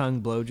 split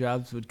tongue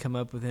blowjobs would come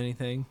up with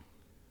anything?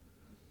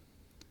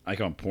 Like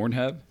on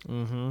Pornhub?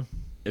 Mm-hmm.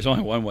 There's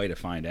only one way to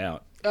find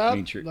out. Oh, I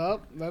mean,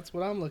 that's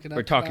what I'm looking at.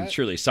 we're talking tonight.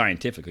 surely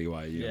scientifically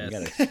why you know, we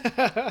Yes.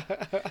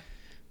 gotta-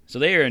 So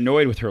they are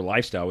annoyed with her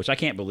lifestyle, which I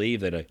can't believe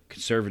that a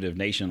conservative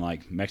nation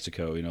like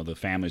Mexico, you know, the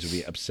families would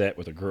be upset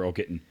with a girl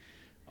getting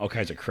all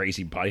kinds of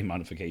crazy body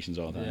modifications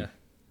all the time. Yeah.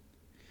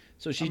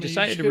 So she I mean,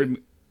 decided you to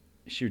should-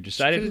 she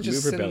decided to Could've remove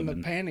just her sent belly him the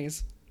button.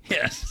 panties.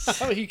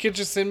 Yes. Oh, you could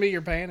just send me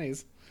your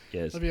panties.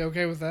 Yes. I'd be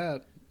okay with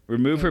that.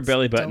 Remove her That's-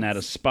 belly button don't- out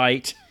of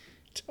spite,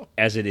 don't-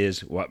 as it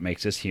is what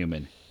makes us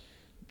human.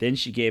 Then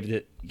she gave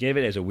it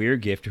as a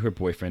weird gift to her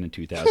boyfriend in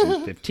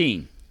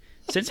 2015.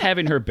 Since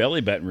having her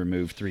belly button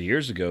removed 3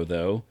 years ago,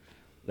 though,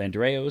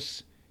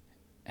 Landreos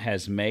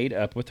has made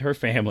up with her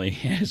family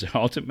and has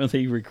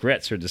ultimately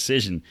regrets her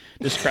decision,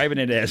 describing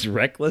it as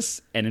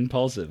reckless and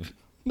impulsive.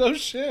 No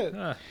shit.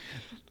 Huh.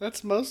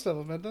 That's most of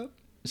them, isn't it?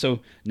 So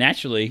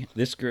naturally,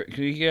 this girl,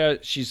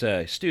 she's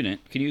a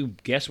student. Can you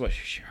guess what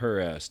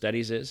her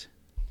studies is?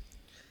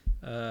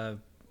 A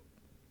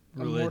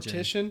Religion.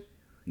 mortician.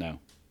 No.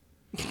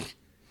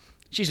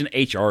 She's an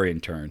HR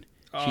intern.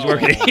 She's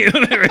working in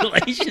human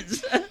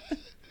relations.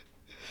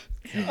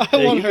 I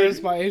want her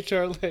as my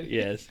HR lady.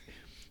 Yes.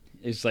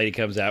 This lady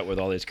comes out with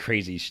all this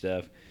crazy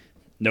stuff.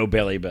 No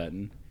belly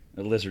button,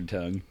 a lizard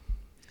tongue.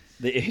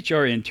 The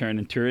HR intern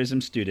and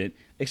tourism student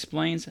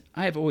explains,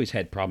 I have always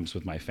had problems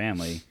with my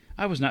family.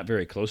 I was not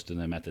very close to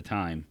them at the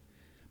time.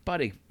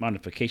 Body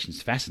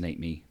modifications fascinate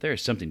me. There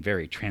is something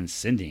very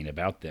transcending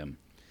about them.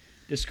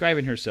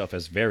 Describing herself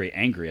as very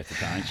angry at the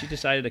time, she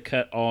decided to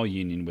cut all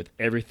union with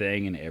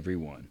everything and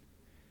everyone.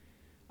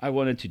 I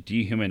wanted to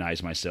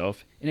dehumanize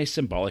myself in a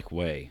symbolic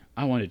way.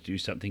 I wanted to do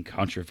something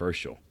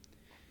controversial.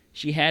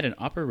 She had an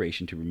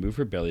operation to remove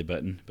her belly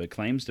button, but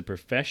claims the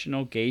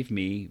professional gave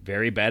me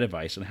very bad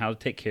advice on how to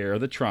take care of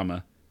the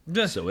trauma,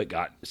 so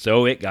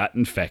it got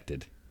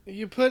infected.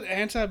 You put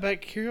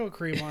antibacterial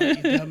cream on it,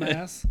 you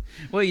dumbass.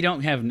 Well, you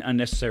don't have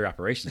unnecessary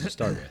operations to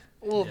start with.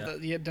 Well, Yeah.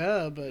 yeah,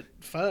 duh, but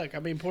fuck. I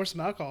mean, pour some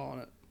alcohol on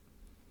it.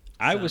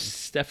 I was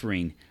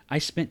suffering. I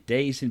spent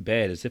days in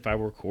bed as if I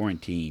were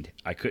quarantined.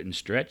 I couldn't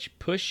stretch,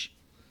 push,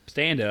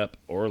 stand up,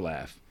 or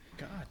laugh.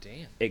 God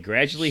damn. It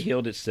gradually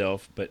healed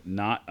itself, but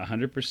not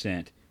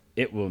 100%.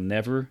 It will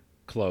never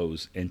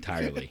close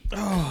entirely.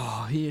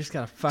 Oh, he just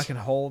got a fucking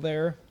hole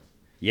there.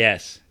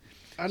 Yes.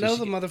 I So know she-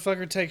 the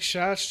motherfucker takes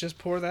shots. Just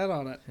pour that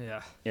on it.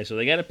 Yeah. Yeah, so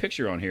they got a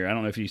picture on here. I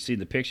don't know if you've seen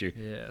the picture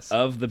Yes.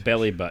 of the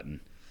belly button.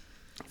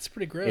 It's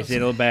pretty gross. It's in a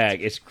little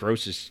bag. It's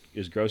gross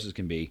as gross as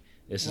can be.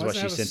 This is Why what does it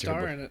she have a sent to her.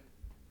 star boy- in it?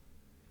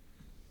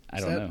 I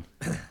Is don't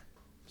that- know.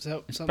 Is that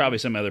It's something? probably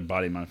some other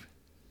body modification.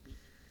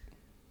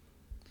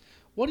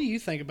 What do you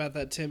think about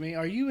that, Timmy?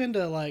 Are you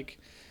into like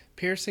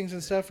piercings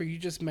and stuff, or are you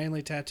just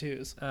mainly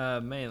tattoos?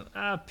 Man,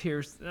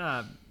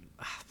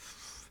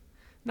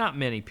 not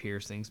many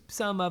piercings.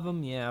 Some of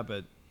them, yeah,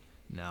 but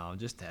no,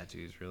 just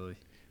tattoos, really.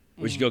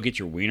 Would you go get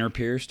your wiener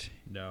pierced?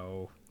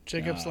 No.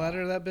 Jacob's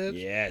ladder, that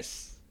bitch.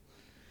 Yes.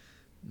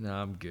 No,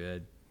 I'm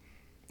good.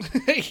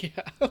 Yeah,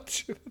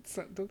 doesn't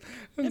sound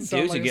dudes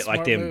like who a get like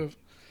smart them move.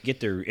 get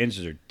their ends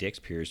of their dicks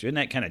pierced. Isn't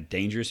that kind of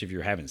dangerous if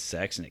you're having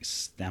sex and it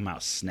somehow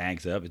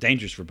snags up? It's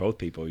dangerous for both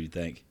people, you'd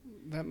think.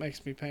 That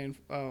makes me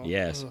painful. Oh,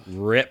 Yes. ugh.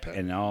 Rip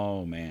and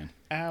oh man.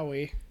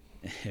 Owie.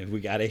 We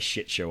got a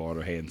shit show on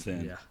our hands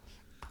then.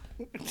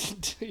 Yeah.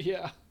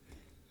 Yeah.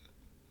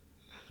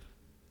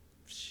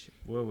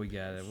 What we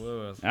got? What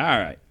else? All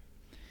right.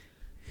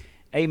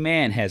 A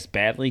man has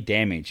badly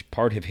damaged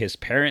part of his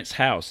parents'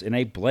 house in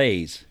a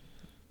blaze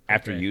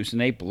after Okay. using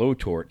a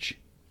blowtorch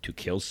to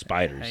kill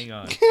spiders. Hang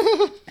on.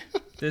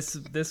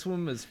 this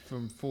one was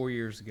from 4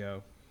 years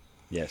ago.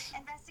 Yes.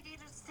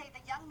 Investigators say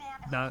the young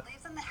man Not- who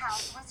lives in the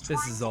house was This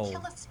trying is to old.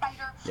 kill a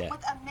spider Yeah.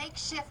 with a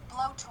makeshift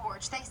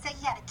blowtorch. They say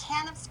he had a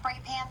can of spray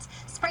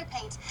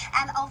paint,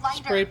 and a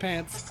lighter. Spray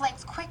pants. The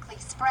flames quickly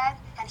spread,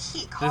 and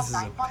he called This is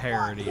a 911.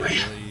 parody,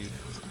 I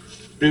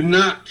believe. Do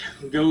not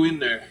go in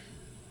there.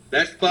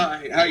 That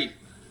spy, hey,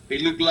 he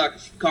looked like a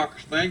cocker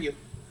spaniel.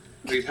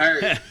 He's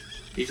hairy.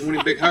 He's one of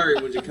the big hairy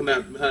ones that come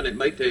out behind that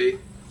Maytag.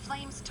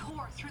 Flames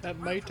tore through the That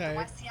roof of the Maytag.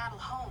 West Seattle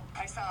home.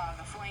 I saw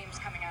the flames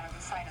coming out of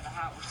the side of the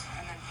house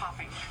and then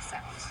popping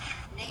sounds.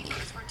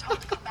 Neighbors were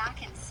told to go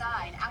back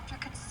inside after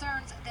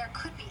concerns there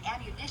could be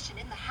ammunition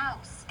in the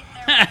house.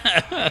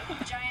 There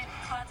was giant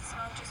clouds of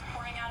smoke just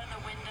pouring out of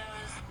the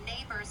windows.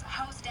 Neighbors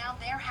hosed down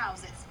their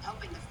houses,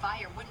 hoping the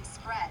fire wouldn't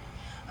spread.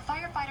 The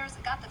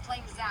firefighters got the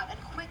flames out and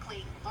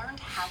quickly learned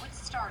how it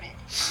started.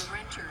 The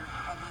renter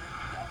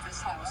of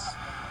this house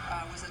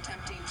was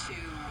attempting to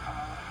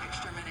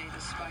exterminate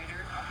a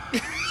spider. He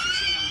was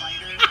using a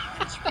lighter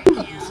and a spray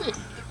can.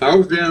 I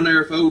was down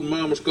there folding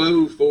Mama's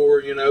clothes for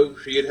her, you know.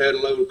 She had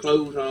a load of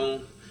clothes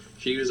on.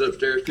 She was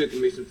upstairs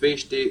cooking me some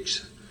fish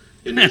sticks.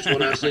 And that's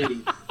when I seen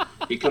him.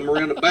 He come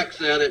around the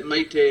backside of that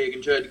Maytag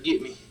and tried to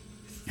get me.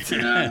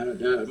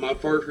 And my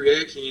first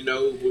reaction, you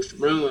know, was to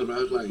run. I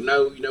was like,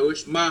 no, you know,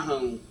 it's my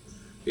home.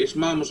 It's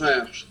Mama's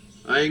house.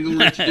 I ain't gonna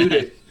let you do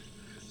that.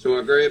 So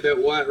I grabbed that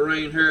White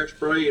Rain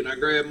hairspray and I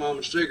grabbed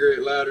Mama's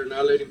cigarette lighter and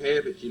I let him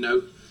have it, you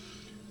know.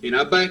 And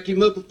I backed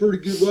him up a pretty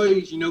good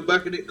ways, you know,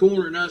 back in that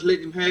corner, and I was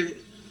letting him have it.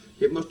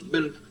 It must have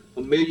been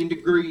 1,000,000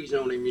 degrees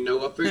on him, you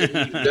know. I figured he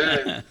would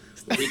die.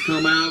 But he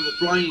come out of the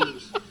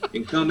flames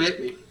and come at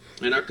me.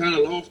 And I kind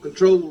of lost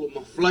control of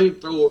my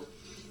flamethrower,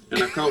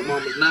 and I caught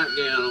Mama's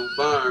nightgown on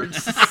fire.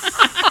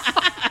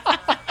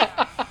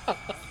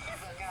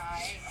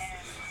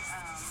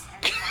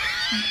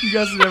 You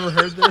guys have never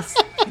heard this?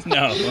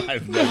 No,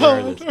 I've never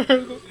heard of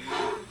this.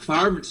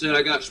 Fireman said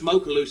I got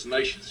smoke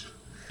hallucinations.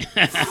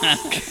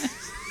 I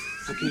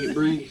can't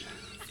breathe.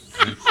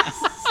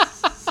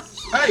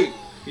 Hey,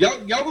 y'all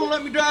gonna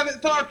let me drive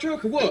that fire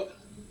truck or what?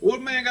 What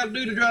a man got to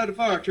do to drive the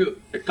fire truck?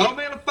 They call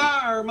me a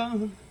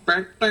fireman.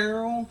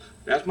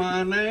 That's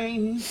my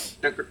name.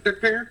 Feel like a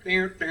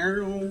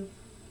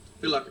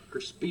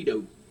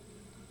Crispito.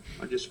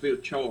 I just feel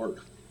charred.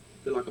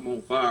 Feel like I'm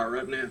on fire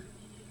right now.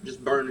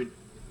 Just burning.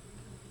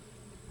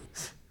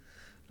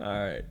 All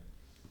right.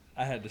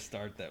 I had to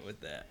start that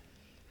with that.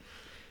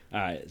 All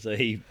right, so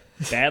he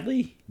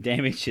badly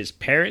damaged his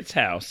parents'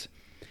 house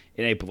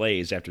in a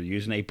blaze after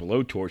using a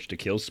blowtorch to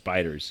kill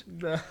spiders.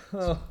 No.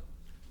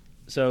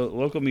 So,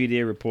 local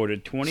media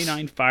reported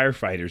 29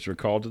 firefighters were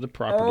called to the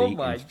property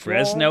my in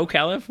Fresno,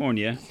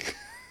 California.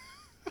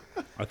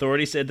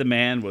 Authorities said the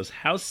man was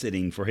house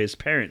sitting for his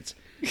parents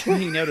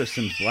when he noticed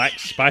some black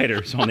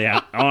spiders on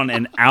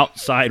an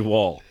outside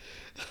wall.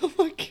 Oh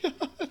my god.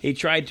 He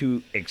tried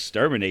to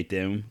exterminate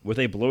them with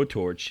a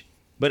blowtorch,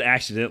 but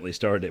accidentally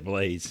started a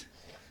blaze.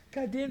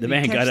 God damn, The did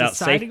man he catch got the out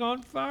safe- siding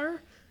on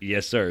fire?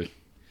 Yes, sir.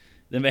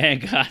 The man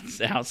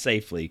got out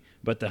safely,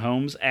 but the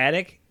home's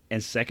attic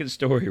and second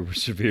story were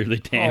severely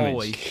damaged.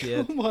 Holy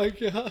shit. Oh my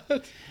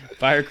god.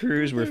 Fire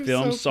crews were They're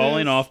filmed so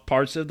sawing pissed. off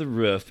parts of the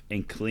roof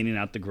and cleaning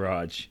out the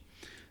garage.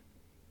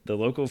 The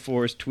local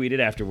forest tweeted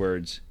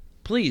afterwards,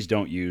 "Please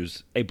don't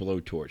use a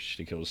blowtorch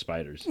to kill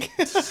spiders."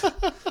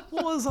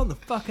 Well, it was on the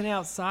fucking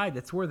outside.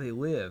 That's where they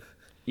live.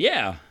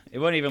 Yeah, it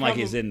wasn't even like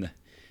he's in the.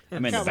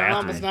 I'm in the Got my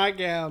mama's bathroom.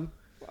 nightgown.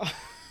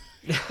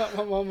 Got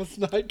my mama's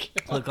nightgown.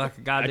 Look like a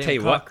tell goddamn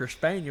you what. cocker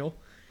spaniel.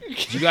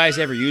 Did you guys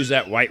ever use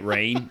that White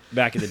Rain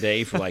back in the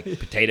day for like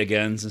potato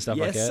guns and stuff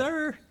like Yes, that?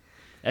 sir.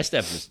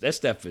 That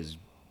stuff is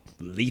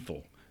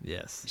lethal.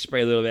 Yes.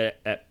 Spray a little bit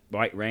of that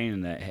White Rain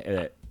and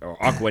that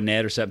or Aqua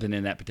Net or something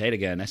in that potato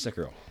gun. That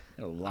sucker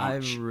will I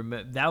launch.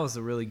 remember that was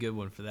a really good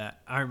one for that.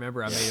 I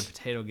remember I made a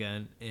potato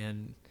gun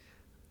and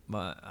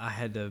I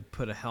had to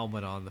put a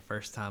helmet on the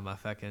first time I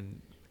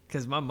fucking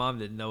because my mom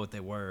didn't know what they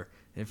were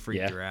and it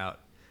freaked Yeah. her out,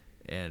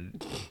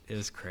 and it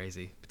was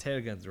crazy.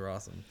 Potato guns are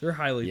awesome. They're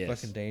highly Yes.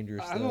 fucking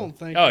dangerous. I though. don't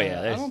think. Oh, yeah,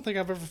 I there's- don't think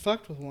I've ever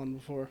fucked with one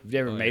before. Have you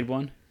ever made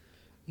one?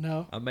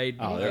 No. I made.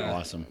 Oh, they're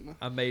awesome.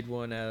 I made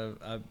one out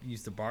of. I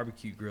used a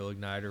barbecue grill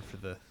igniter for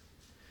the.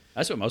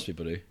 That's what most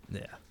people do.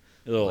 Yeah.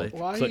 A little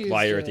Well, I click used,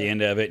 lighter at the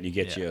end of it, and you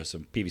get yeah. you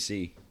some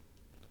PVC.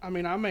 I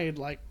mean, I made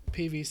like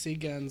PVC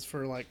guns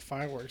for like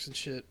fireworks and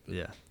shit.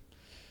 Yeah.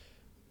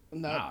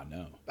 No,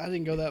 No. I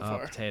didn't go that Oh,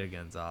 far. potato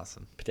gun's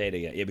awesome. Potato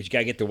gun. Yeah, but you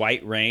gotta get the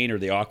White Rain or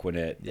the Aqua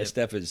Net. That Yep.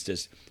 stuff is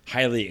just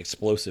highly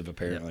explosive,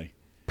 apparently.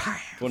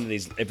 If one of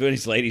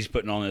these ladies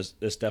putting on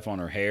this stuff on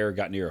her hair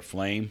got near a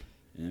flame,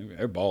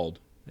 they're bald.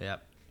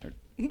 Yep.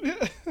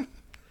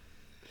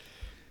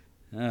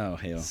 Oh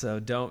hell. So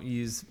don't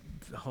use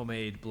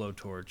homemade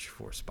blowtorch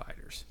for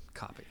spiders.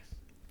 Copy.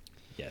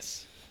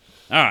 Yes.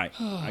 All right.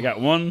 I got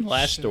one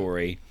last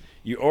story.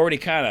 You already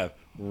kind of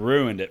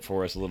ruined it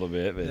for us a little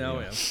bit, but Oh, you know.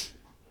 yeah.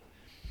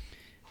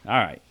 All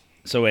right.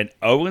 So an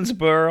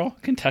Owensboro,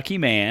 Kentucky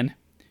man,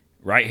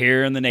 right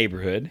here in the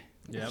neighborhood,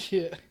 Yep.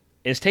 Yeah.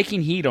 is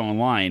taking heat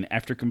online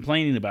after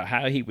complaining about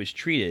how he was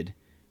treated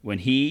when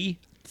he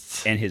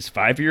and his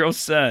 5-year-old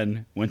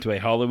son went to a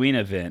Halloween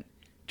event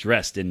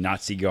dressed in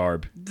Nazi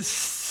garb.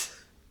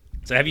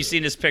 So have you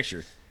seen this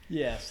picture?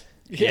 Yes.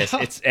 Yes,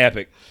 it's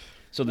epic.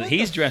 So that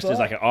he's dressed as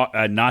like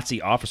a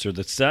Nazi officer.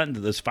 The son,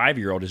 this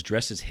 5-year-old, is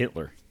dressed as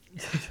Hitler.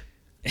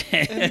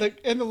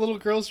 and the little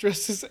girl's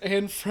dressed as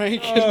Anne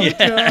Frank. Oh, God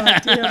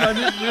damn, I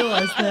didn't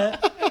realize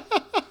that.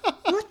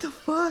 What the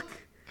fuck?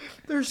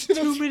 There's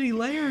too many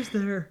layers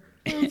there.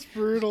 That's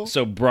brutal.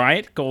 So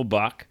Bryant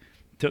Goldbach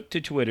took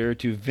to Twitter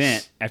to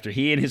vent after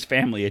he and his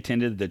family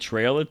attended the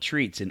Trail of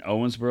Treats in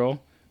Owensboro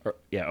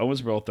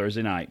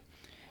Thursday night.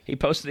 He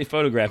posted a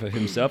photograph of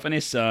himself and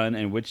his son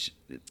in which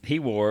he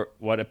wore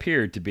what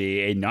appeared to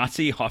be a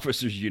Nazi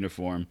officer's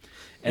uniform,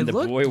 and It the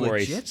boy looked wore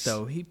legit,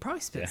 though. He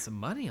probably spent Yeah. some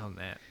money on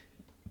that.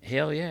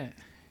 Hell yeah.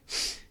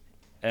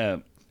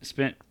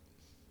 Spent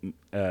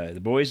the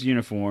boy's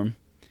uniform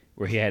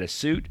where he had a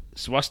suit,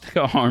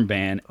 swastika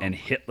armband, and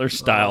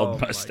Hitler-styled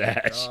my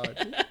mustache.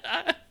 God.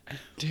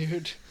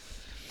 Dude.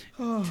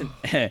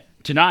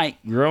 Tonight,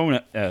 grown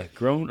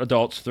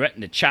adults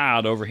threatened a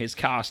child over his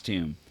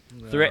costume.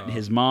 Threatened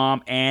his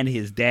mom and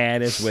his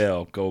dad as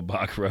well,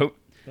 Goldbach wrote.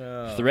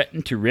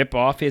 Threatened to rip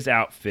off his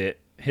outfit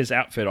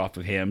off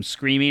of him,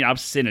 screaming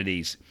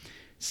obscenities,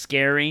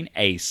 scaring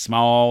a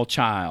small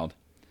child.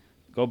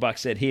 Goldbach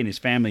said he and his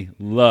family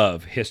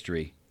love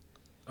history.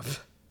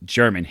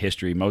 German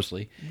history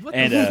mostly. What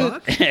and the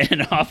fuck?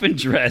 and often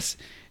dress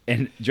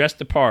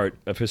the part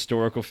of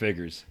historical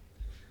figures.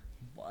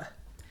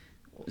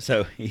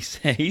 So he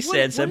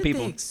said some what did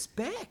people they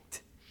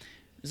expect?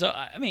 So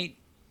I mean,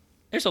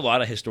 there's a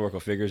lot of historical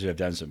figures who have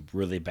done some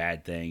really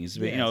bad things.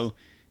 But Yes. you know,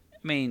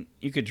 I mean,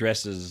 you could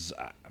dress as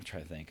I'm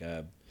trying to think,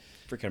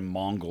 freaking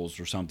Mongols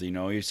or something. You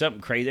know,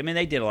 something crazy. I mean,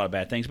 they did a lot of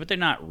bad things, but they're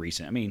not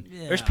recent. I mean,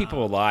 there's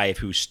people alive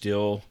who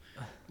still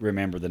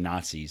remember the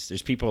Nazis.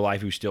 There's people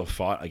alive who still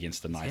fought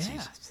against the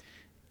Nazis.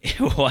 Yes.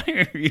 Why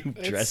are you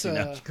dressing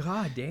up?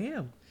 God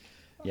damn.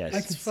 Yes.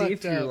 I can see if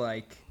fucked you're up.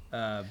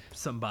 like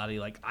somebody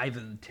like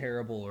Ivan the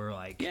Terrible or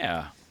like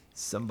Yeah.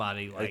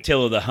 somebody like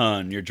Attila the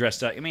Hun, you're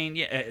dressed up. I mean,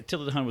 yeah,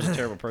 Attila the Hun was a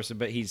terrible person,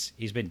 but he's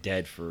been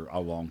dead for a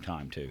long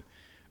time too.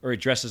 Or he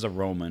dresses a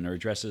Roman, or he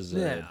dresses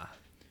yeah. a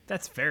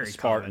That's very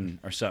Spartan common.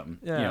 or something.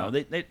 Yeah.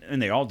 You know,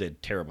 they all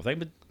did terrible things,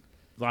 but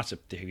lots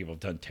of people have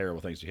done terrible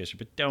things to history.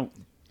 But don't.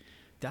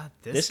 Not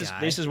This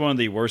guy. is one of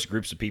the worst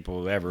groups of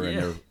people ever, and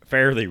Yeah. they're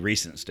fairly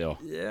recent still.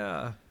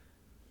 Yeah.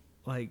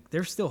 Like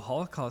they're still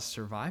Holocaust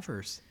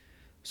survivors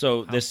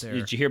So Out this there.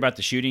 did you hear about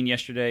the shooting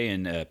yesterday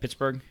in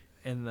Pittsburgh?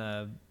 in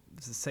the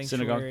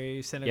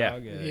sanctuary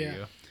synagogue. Yeah. there you Yeah.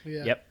 go.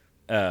 Yeah.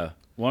 Yep.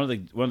 One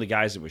of the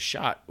guys that was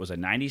shot was a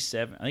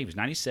 97. I think he was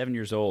 97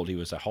 years old. He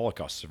was a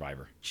Holocaust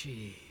survivor.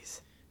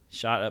 Jeez.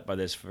 Shot up by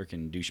this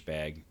freaking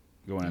douchebag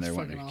going in That's there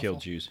wanting to fucking kill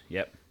awful. Jews.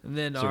 Yep. And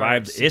then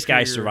Survived. our This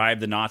guy superior-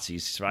 survived the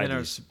Nazis. Survived Then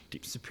our these-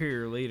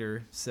 superior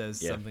leader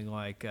says Yeah. something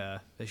like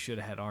they should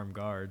have had armed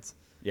guards.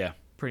 Yeah.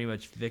 Pretty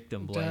much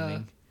victim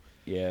blaming.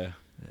 Yeah.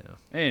 Yeah.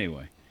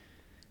 Anyway,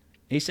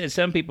 he said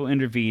some people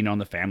intervened on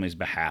the family's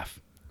behalf.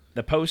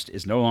 The post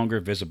is no longer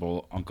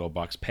visible on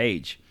Goldbach's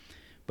page,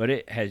 but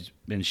it has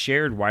been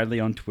shared widely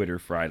on Twitter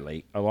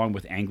Friday, along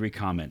with angry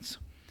comments.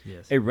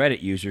 Yes. A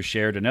Reddit user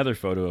shared another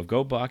photo of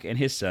Goldbach and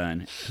his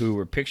son, who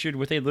were pictured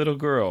with a little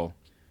girl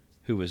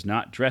who was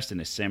not dressed in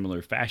a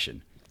similar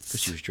fashion, because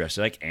she was dressed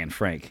like Anne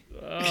Frank.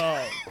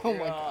 Oh my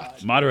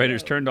god.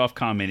 Moderators turned off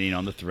commenting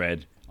on the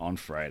thread on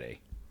Friday.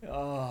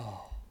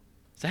 Oh.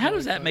 So how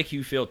does that make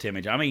you feel,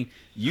 Timmy? I mean,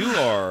 you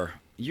are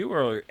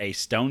a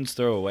stone's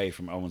throw away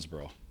from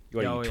Owensboro.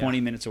 You're Oh, yeah.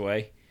 20 minutes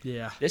away.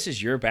 Yeah. This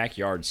is your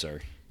backyard,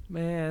 sir.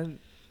 Man,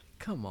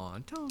 come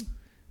on, don't.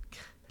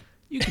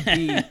 You could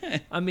be.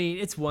 I mean,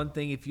 it's one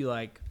thing if you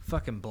like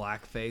fucking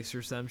blackface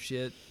or some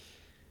shit,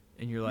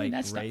 and you're like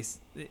that's not- race.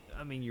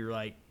 I mean, you're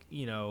like,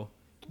 you know,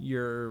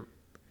 you're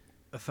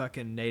a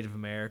fucking Native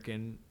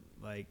American,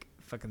 like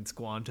fucking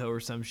Squanto or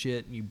some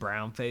shit, and you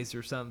brown face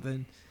or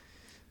something.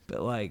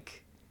 But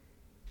like,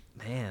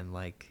 man,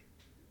 like,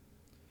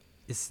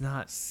 it's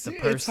not the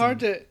person. It's hard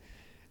to.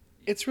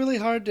 It's really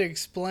hard to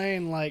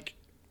explain like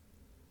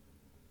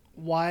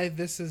why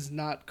this is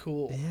not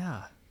cool.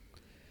 Yeah.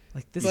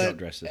 Like this. don't But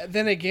dress it.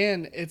 then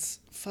again, it's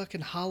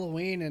fucking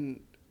Halloween, and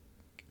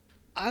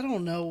I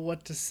don't know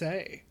what to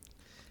say.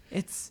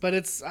 It's But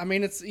it's. I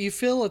mean, it's. You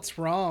feel it's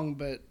wrong,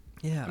 but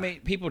yeah. I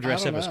mean, people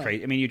dress I up don't as know.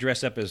 crazy. I mean, you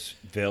dress up as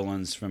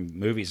villains from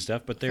movies and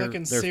stuff, but they're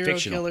fucking serial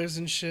fictional. killers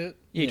and shit.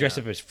 You dress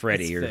Yeah. up as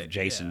Freddy It's or fake,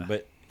 Jason, yeah.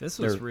 but This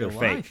was they're real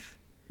fake. life.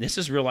 This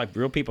is real life.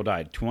 Real people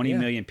died. 20 Yeah.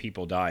 million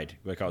people died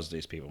because of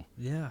these people.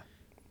 Yeah.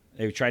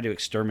 They tried to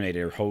exterminate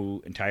a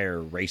whole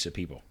entire race of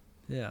people.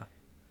 Yeah.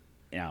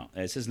 Now,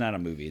 this is not a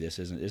movie. This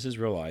isn't. This is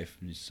real life.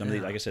 Some of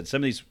these, Yeah. like I said,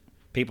 some of these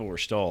people were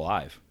still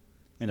alive,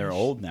 and they're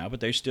old now, but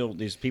they're still.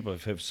 These people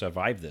have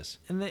survived this.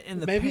 And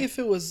the Maybe pa- if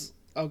it was.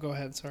 Oh, go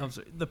ahead. Sorry. I'm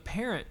sorry, the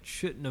parent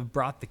shouldn't have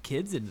brought the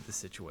kids into the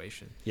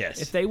situation.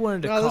 Yes. If they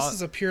wanted to No, cause, this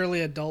is a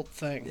purely adult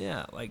thing.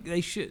 yeah, like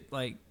they should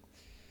like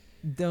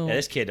don't Yeah,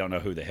 this kid don't know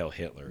who the hell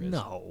Hitler is.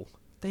 no,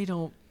 they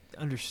don't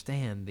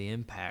understand the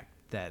impact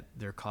that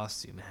their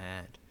costume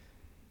had.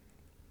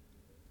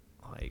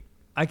 Like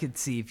I could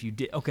see if you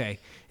did. Okay,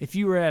 if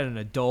you were at an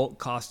adult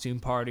costume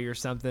party or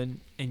something,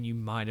 and you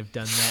might have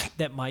done that,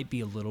 that might be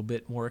a little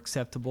bit more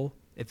acceptable.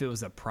 If it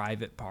was a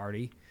private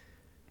party,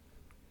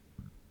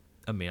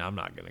 I mean, I'm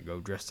not gonna go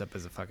dressed up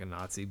as a fucking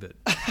Nazi, but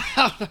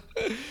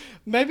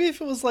Maybe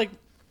if it was like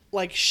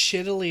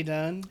shittily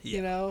done,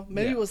 you know,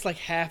 maybe Yeah. it was like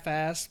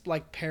half-assed,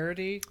 like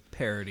parody.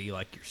 parody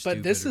like you're stupid.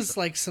 But this or is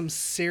something. like some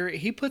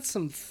serious. He put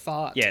some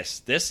thought Yes,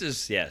 this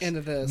is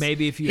into this.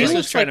 Maybe if you he like-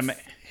 looks trying like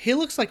to he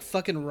looks like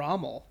fucking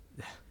Rommel.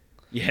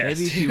 yes.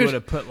 maybe if you would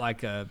have put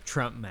like a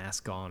Trump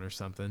mask on or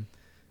something,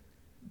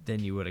 then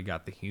you would have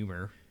got the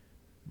humor,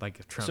 like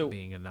if Trump So-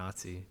 being a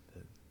Nazi.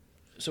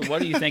 So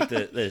what do you think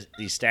the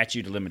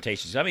statute of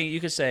limitations? I mean, you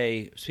could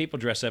say people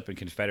dress up in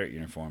Confederate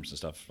uniforms and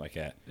stuff like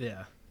that.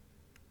 Yeah.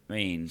 I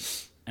mean,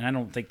 and I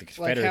don't think the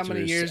Like Confederates how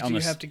many are years on do you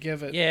the have to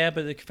give it? Yeah,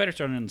 but the Confederates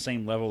aren't on the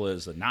same level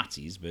as the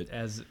Nazis, but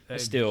As a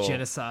still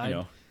genocide, you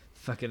know,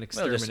 fucking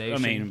well, just-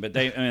 extermination. but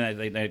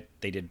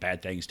they did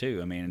bad things too.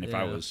 I mean, and if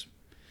I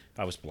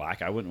Yeah. was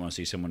black, I wouldn't want to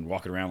see someone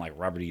walking around like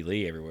Robert E.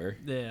 Lee everywhere.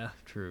 yeah,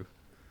 true.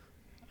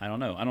 I don't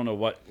know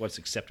what's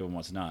acceptable and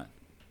what's not.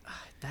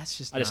 That's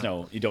just. I just not-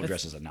 know you don't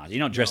dress as a Nazi. You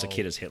don't dress a No.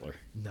 kid as Hitler.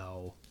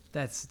 No,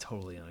 that's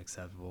totally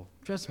unacceptable.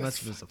 Dress as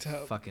much as fucked a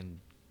up.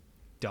 fucking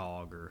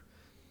dog or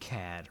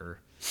cat or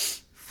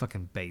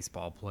fucking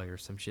baseball player or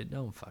some shit.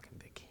 Don't fucking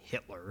pick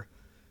Hitler.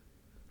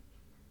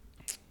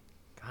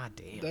 God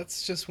damn.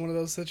 That's just one of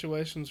those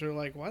situations where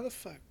like, why the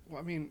fuck?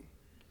 I mean,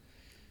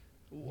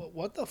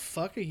 what the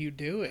fuck are you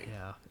doing?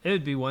 Yeah, it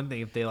would be one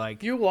thing if they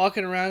like. You're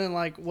walking around and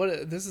like,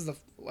 what? This is a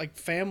like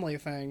family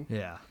thing.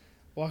 Yeah.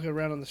 Walking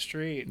around on the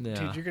street, Yeah.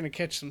 dude, you're gonna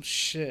catch some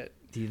shit.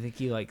 Do you think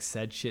he like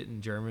said shit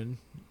in German?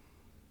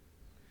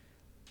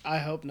 I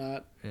hope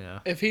not. Yeah.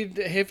 If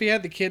he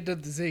had the kid do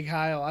the Sieg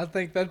Heil, I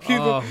think that'd be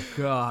Oh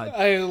God.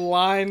 a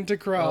line to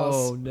cross.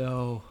 Oh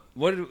no.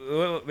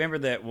 Remember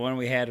that one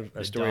we had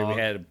a story dog.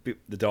 we had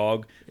the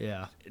dog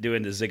Yeah.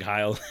 doing the Zig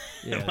Heil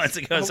Yes. months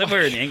ago.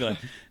 Somewhere in England,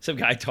 some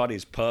guy taught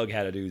his pug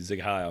how to do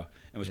Zig Heil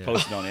and was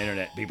posting on the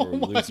internet. People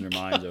were losing their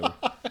minds over.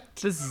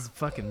 This is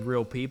fucking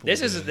real people. This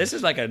doing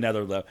is like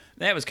another level.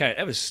 That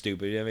was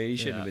stupid. I mean, you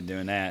shouldn't Yeah. have been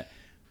doing that.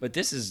 But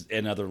this is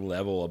another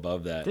level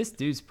above that. This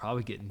dude's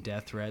probably getting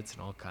death threats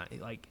and all kind.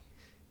 Like,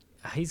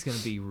 he's gonna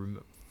be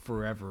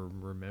forever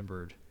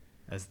remembered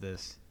as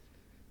this.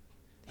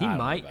 He I don't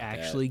know might about that.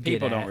 actually get.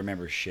 People don't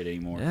remember shit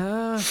anymore.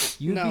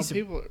 You'd No, be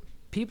people.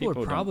 people are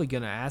people probably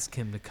gonna ask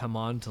him to come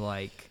on to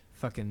like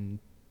fucking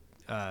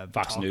Fox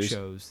talk News.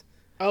 shows.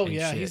 Oh and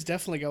yeah, shit. he's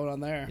definitely going on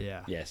there.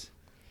 Yeah. Yes,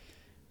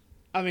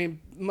 I mean,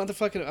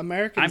 motherfucking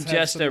Americans. I'm have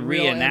just some a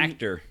real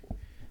reenactor.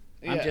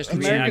 I'm Yeah, just a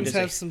Americans reenactor.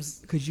 have some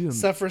Could you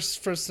suffers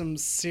for some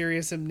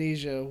serious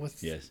amnesia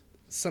with Yes.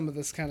 some of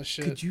this kind of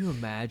shit. could you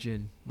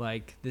imagine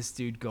like this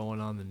dude going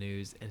on the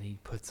news and he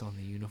puts on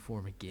the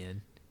uniform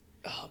again?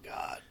 Oh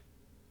god.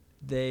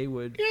 They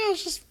would. Yeah, I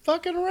was just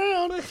fucking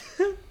around.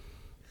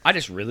 I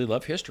just really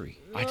love history.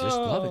 I just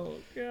love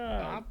it.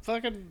 I'm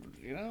fucking,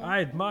 you know. I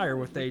admire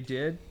what they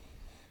did.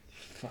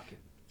 Fucking.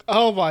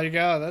 Oh my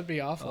god, that'd be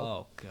awful.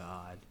 Oh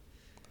God.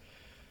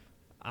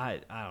 I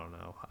don't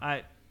know.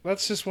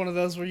 That's just one of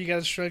those where you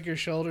gotta shrug your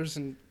shoulders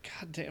and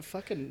goddamn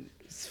fucking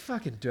It's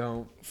fucking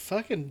don't.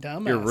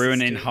 dumbass. You're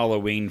ruining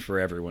Halloween for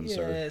everyone,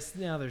 sir. Yes.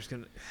 Now there's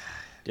gonna.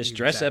 Just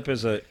dress up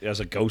as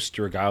a ghost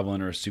or a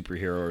goblin or a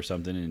superhero or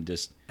something, and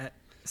just don't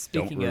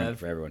Speaking ruin it of,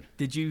 for everyone.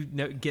 did you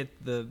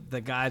get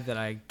the guy that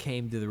I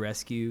came to the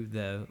rescue,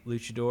 the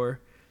luchador?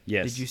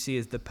 Yes. Did you see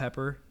as the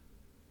pepper?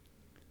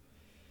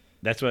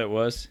 That's what it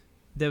was.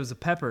 There was a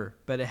pepper,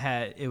 but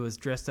it was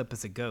dressed up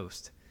as a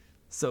ghost.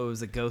 So it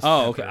was a ghost.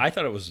 Oh, pepper. okay. I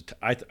thought it was.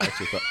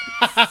 Actually thought.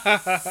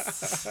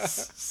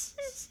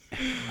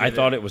 I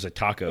thought it was a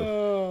taco.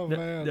 Oh No,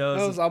 man, no, it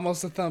that was was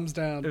almost a thumbs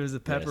down. It was a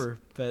pepper,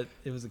 but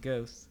it was a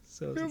ghost.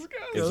 So it was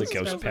It was a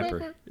ghost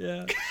pepper.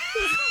 yeah.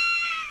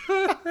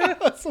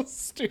 That's so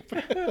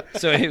stupid.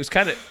 So it was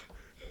kind of.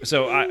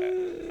 So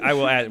I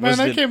will add. Man, Was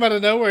that the, came out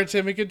of nowhere,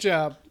 Timmy. Good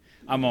job.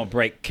 I'm gonna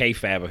break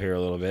kayfabe here a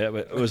little bit,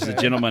 but was the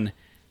gentleman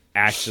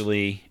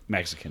actually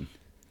Mexican?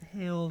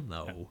 Hell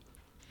no.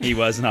 He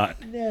was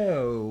not.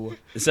 No.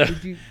 So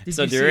Did you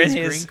so see during his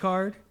his green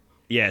card?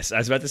 yes, I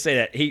was about to say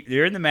that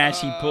during the match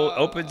he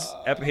opens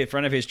up in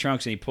front of his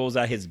trunks and he pulls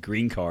out his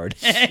green card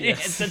and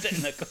sets it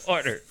in the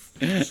corner.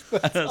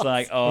 I was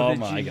like, Or oh did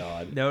my you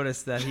god.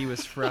 Notice that he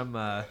was from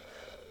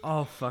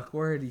oh fuck,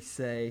 where did he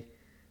say?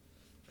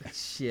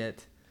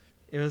 Shit.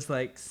 It was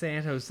like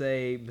San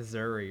Jose,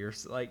 Missouri, or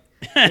like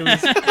it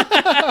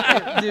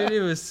was, dude.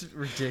 It was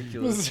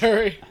ridiculous.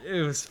 Missouri.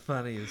 It was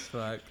funny as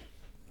fuck.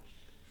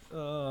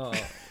 Oh,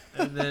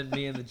 and then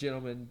me and the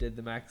gentleman did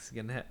the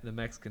Mexican hat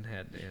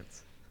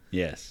dance.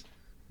 Yes.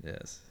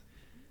 Yes,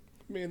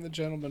 Me and the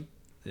gentleman.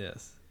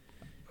 yes.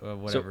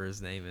 Whatever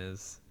his name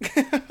is.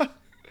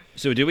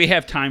 So do we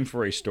have time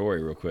for a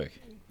story real quick?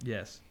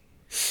 Yes.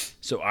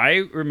 So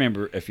I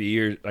remember a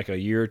year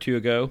or two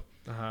ago,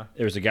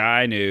 there was a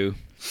guy I knew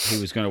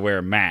who was going to wear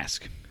a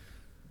mask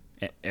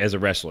as a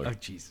wrestler. Oh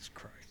Jesus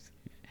Christ.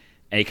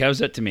 And he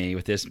comes up to me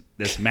with this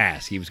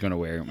mask he was going to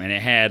wear, and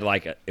it had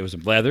it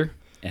was leather,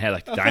 It had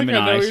like I diamond think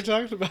I know what eyes. you're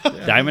talking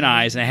about. Diamond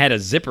eyes, and it had a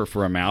zipper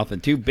for a mouth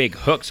and 2 big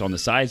hooks on the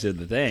sides of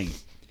the thing.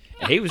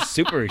 And he was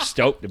super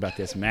stoked about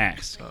this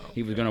mask.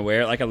 He was going to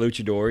wear it like a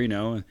luchador, you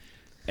know.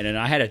 And then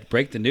I had to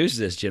break the news to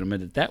this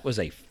gentleman that was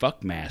a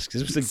fuck mask.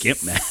 This was a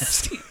gimp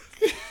mask.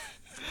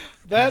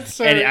 That,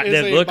 sir, And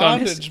is the a look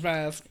on his- bondage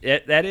mask.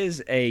 That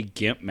is a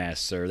gimp mask,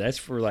 sir. That's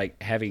for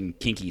like having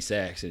kinky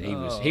sex, and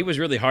he was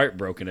really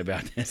heartbroken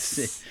about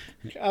this.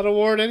 I'd have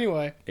wore it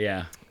anyway.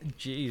 Yeah.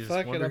 Jeez,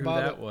 Fuck it, wonder I who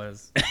bought that it.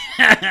 was.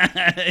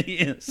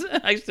 Yes.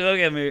 I still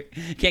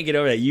can't get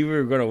over that. You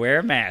were going to wear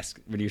a mask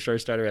when you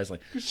first started wrestling.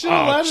 You should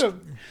have let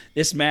him.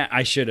 This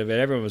I should have.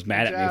 Everyone was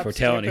mad at me Good for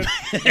job, telling him.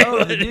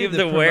 No, the dude,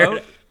 to wear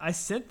promote, it. I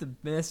sent the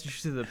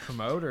message to the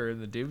promoter, and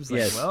the dude was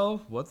like, Yes.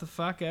 "Well, what the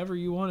fuck ever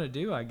you want to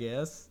do, I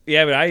guess."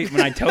 Yeah, but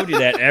when I told you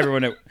that,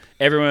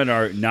 everyone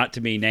or not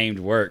to be named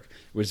work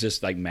was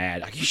just like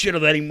mad. Like, you should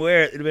have let him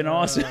wear it. It'd have been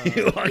awesome.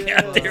 You walk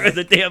out there with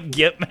a damn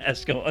gimp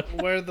mask on.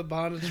 Wear the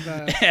bondage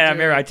mask. And I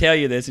remember I tell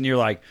you this, and you're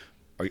like,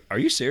 "Are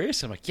you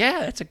serious?" I'm like,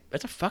 "Yeah,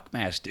 that's a fuck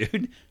mask,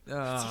 dude."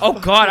 Oh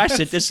God, I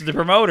sent this to the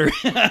promoter.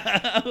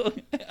 I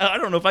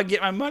don't know if I can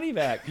get my money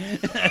back.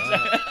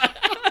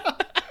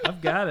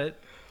 I've got it.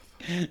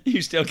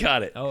 You still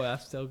got it. Oh,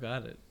 I've still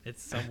got it.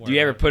 It's somewhere. Do you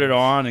ever out put it there.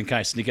 on and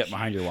kind of sneak up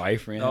behind your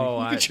wife or anything? Oh,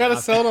 You I could try to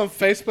sell it on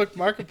Facebook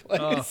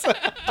Marketplace. Oh.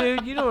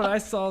 Dude, you know what I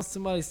saw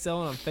somebody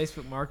selling on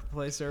Facebook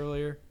Marketplace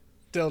earlier?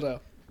 Dildo.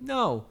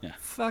 No, Yeah.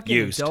 fucking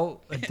Used.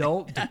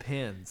 adult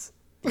depends.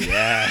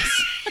 Yes.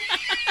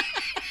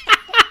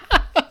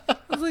 I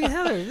was like,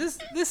 Heather,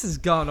 this has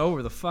gone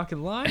over the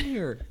fucking line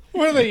here.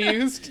 Were they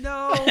used?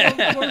 No,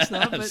 of course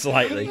not. But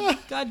Slightly.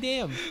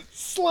 goddamn,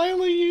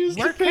 Slightly used.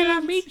 where can I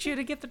depends. meet you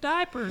to get the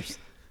diapers?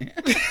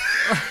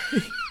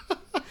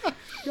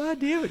 God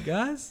damn it,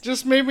 guys.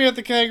 Just meet me at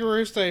the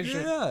kangaroo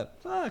station. Yeah,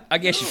 fuck. I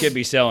guess you could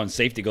be selling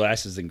safety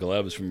glasses and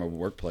gloves from a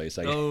workplace.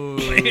 Oh,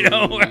 You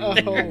know?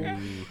 Oh,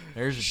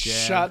 there's a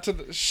jab.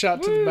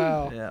 shot to the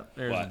bow. Yeah,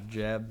 there's What? a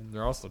jab.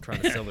 They're also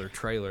trying to sell their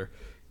trailer.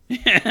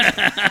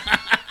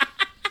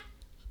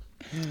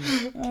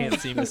 Can't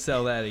seem to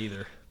sell that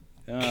either.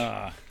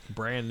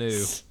 Brand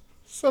new.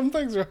 Some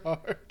things are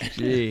hard.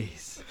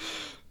 Jeez.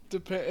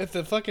 If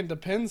the fucking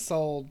Depends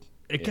sold,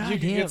 you could Goddamn.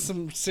 get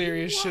some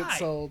serious shit Why?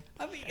 sold.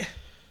 I mean,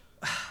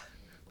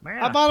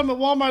 man. I bought them at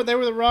Walmart. They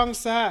were the wrong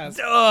size.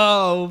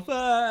 Oh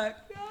fuck!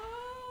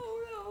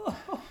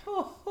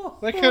 No.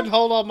 They couldn't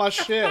hold all my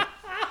shit.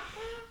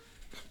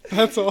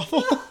 That's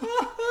awful.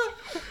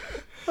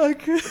 I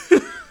could.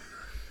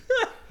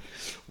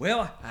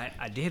 Well,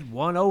 I did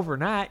one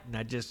overnight, and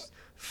I just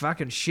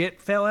fucking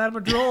shit fell out of my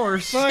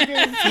drawers.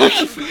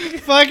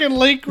 fucking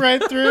leak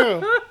right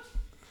through.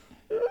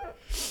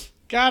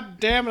 God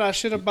damn it! I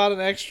should have bought an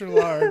extra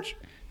large.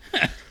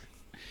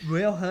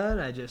 Well, hun,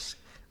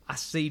 I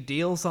see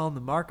deals on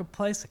the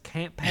marketplace. I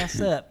can't pass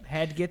up.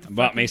 Had to get the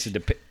Bought me some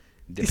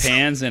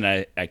Depends and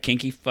a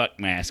kinky fuck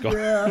mask.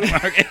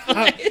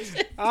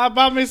 I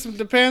bought me some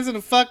Depends and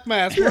a fuck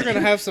mask. We're gonna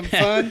have some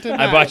fun tonight.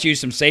 I bought you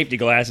some safety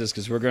glasses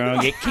because we're going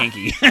to get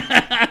kinky.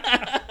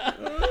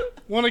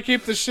 Want to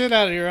keep the shit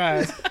out of your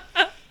eyes.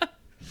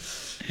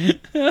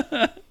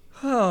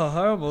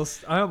 Oh,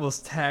 I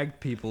almost tagged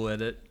people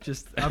in it.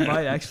 I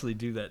might actually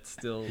do that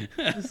still.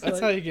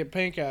 That's how you get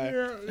pink eye.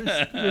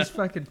 Just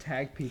fucking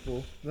tag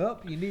people. Well,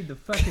 you need the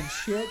fucking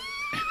shit.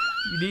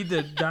 You need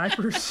the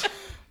diapers.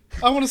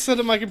 I want to sit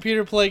at my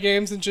computer, play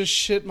games, and just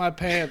shit my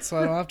pants so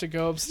I don't have to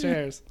go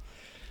upstairs.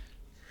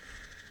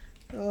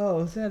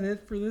 Oh, is that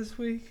it for this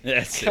week?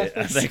 That's it.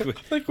 I think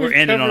we've we're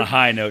ending on a covered-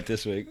 high note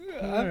this week.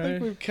 I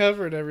think we've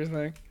covered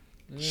everything.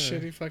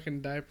 Shitty fucking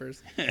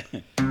diapers.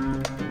 We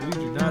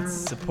do not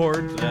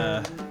support.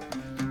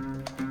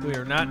 We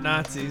are not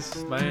Nazis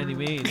by any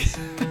means.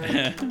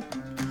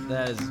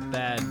 That is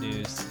bad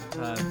news.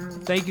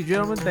 Thank you,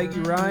 gentlemen. Thank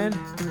you, Ryan.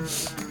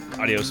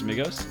 Adios,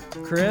 amigos.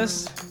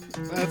 Chris.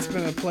 That's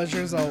been a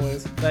pleasure as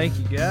always. Thank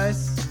you,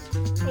 guys.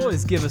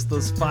 Always give us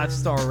those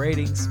 5-star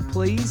ratings,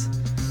 please.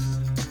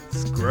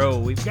 Let's grow.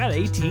 We've got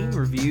 18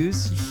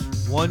 reviews.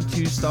 1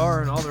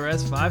 2-star and all the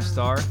rest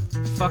 5-star.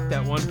 Fuck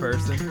that one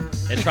person.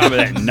 It's probably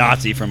that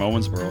Nazi from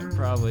Owensboro.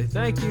 Probably.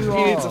 Thank you He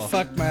all. needs a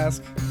fuck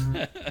mask.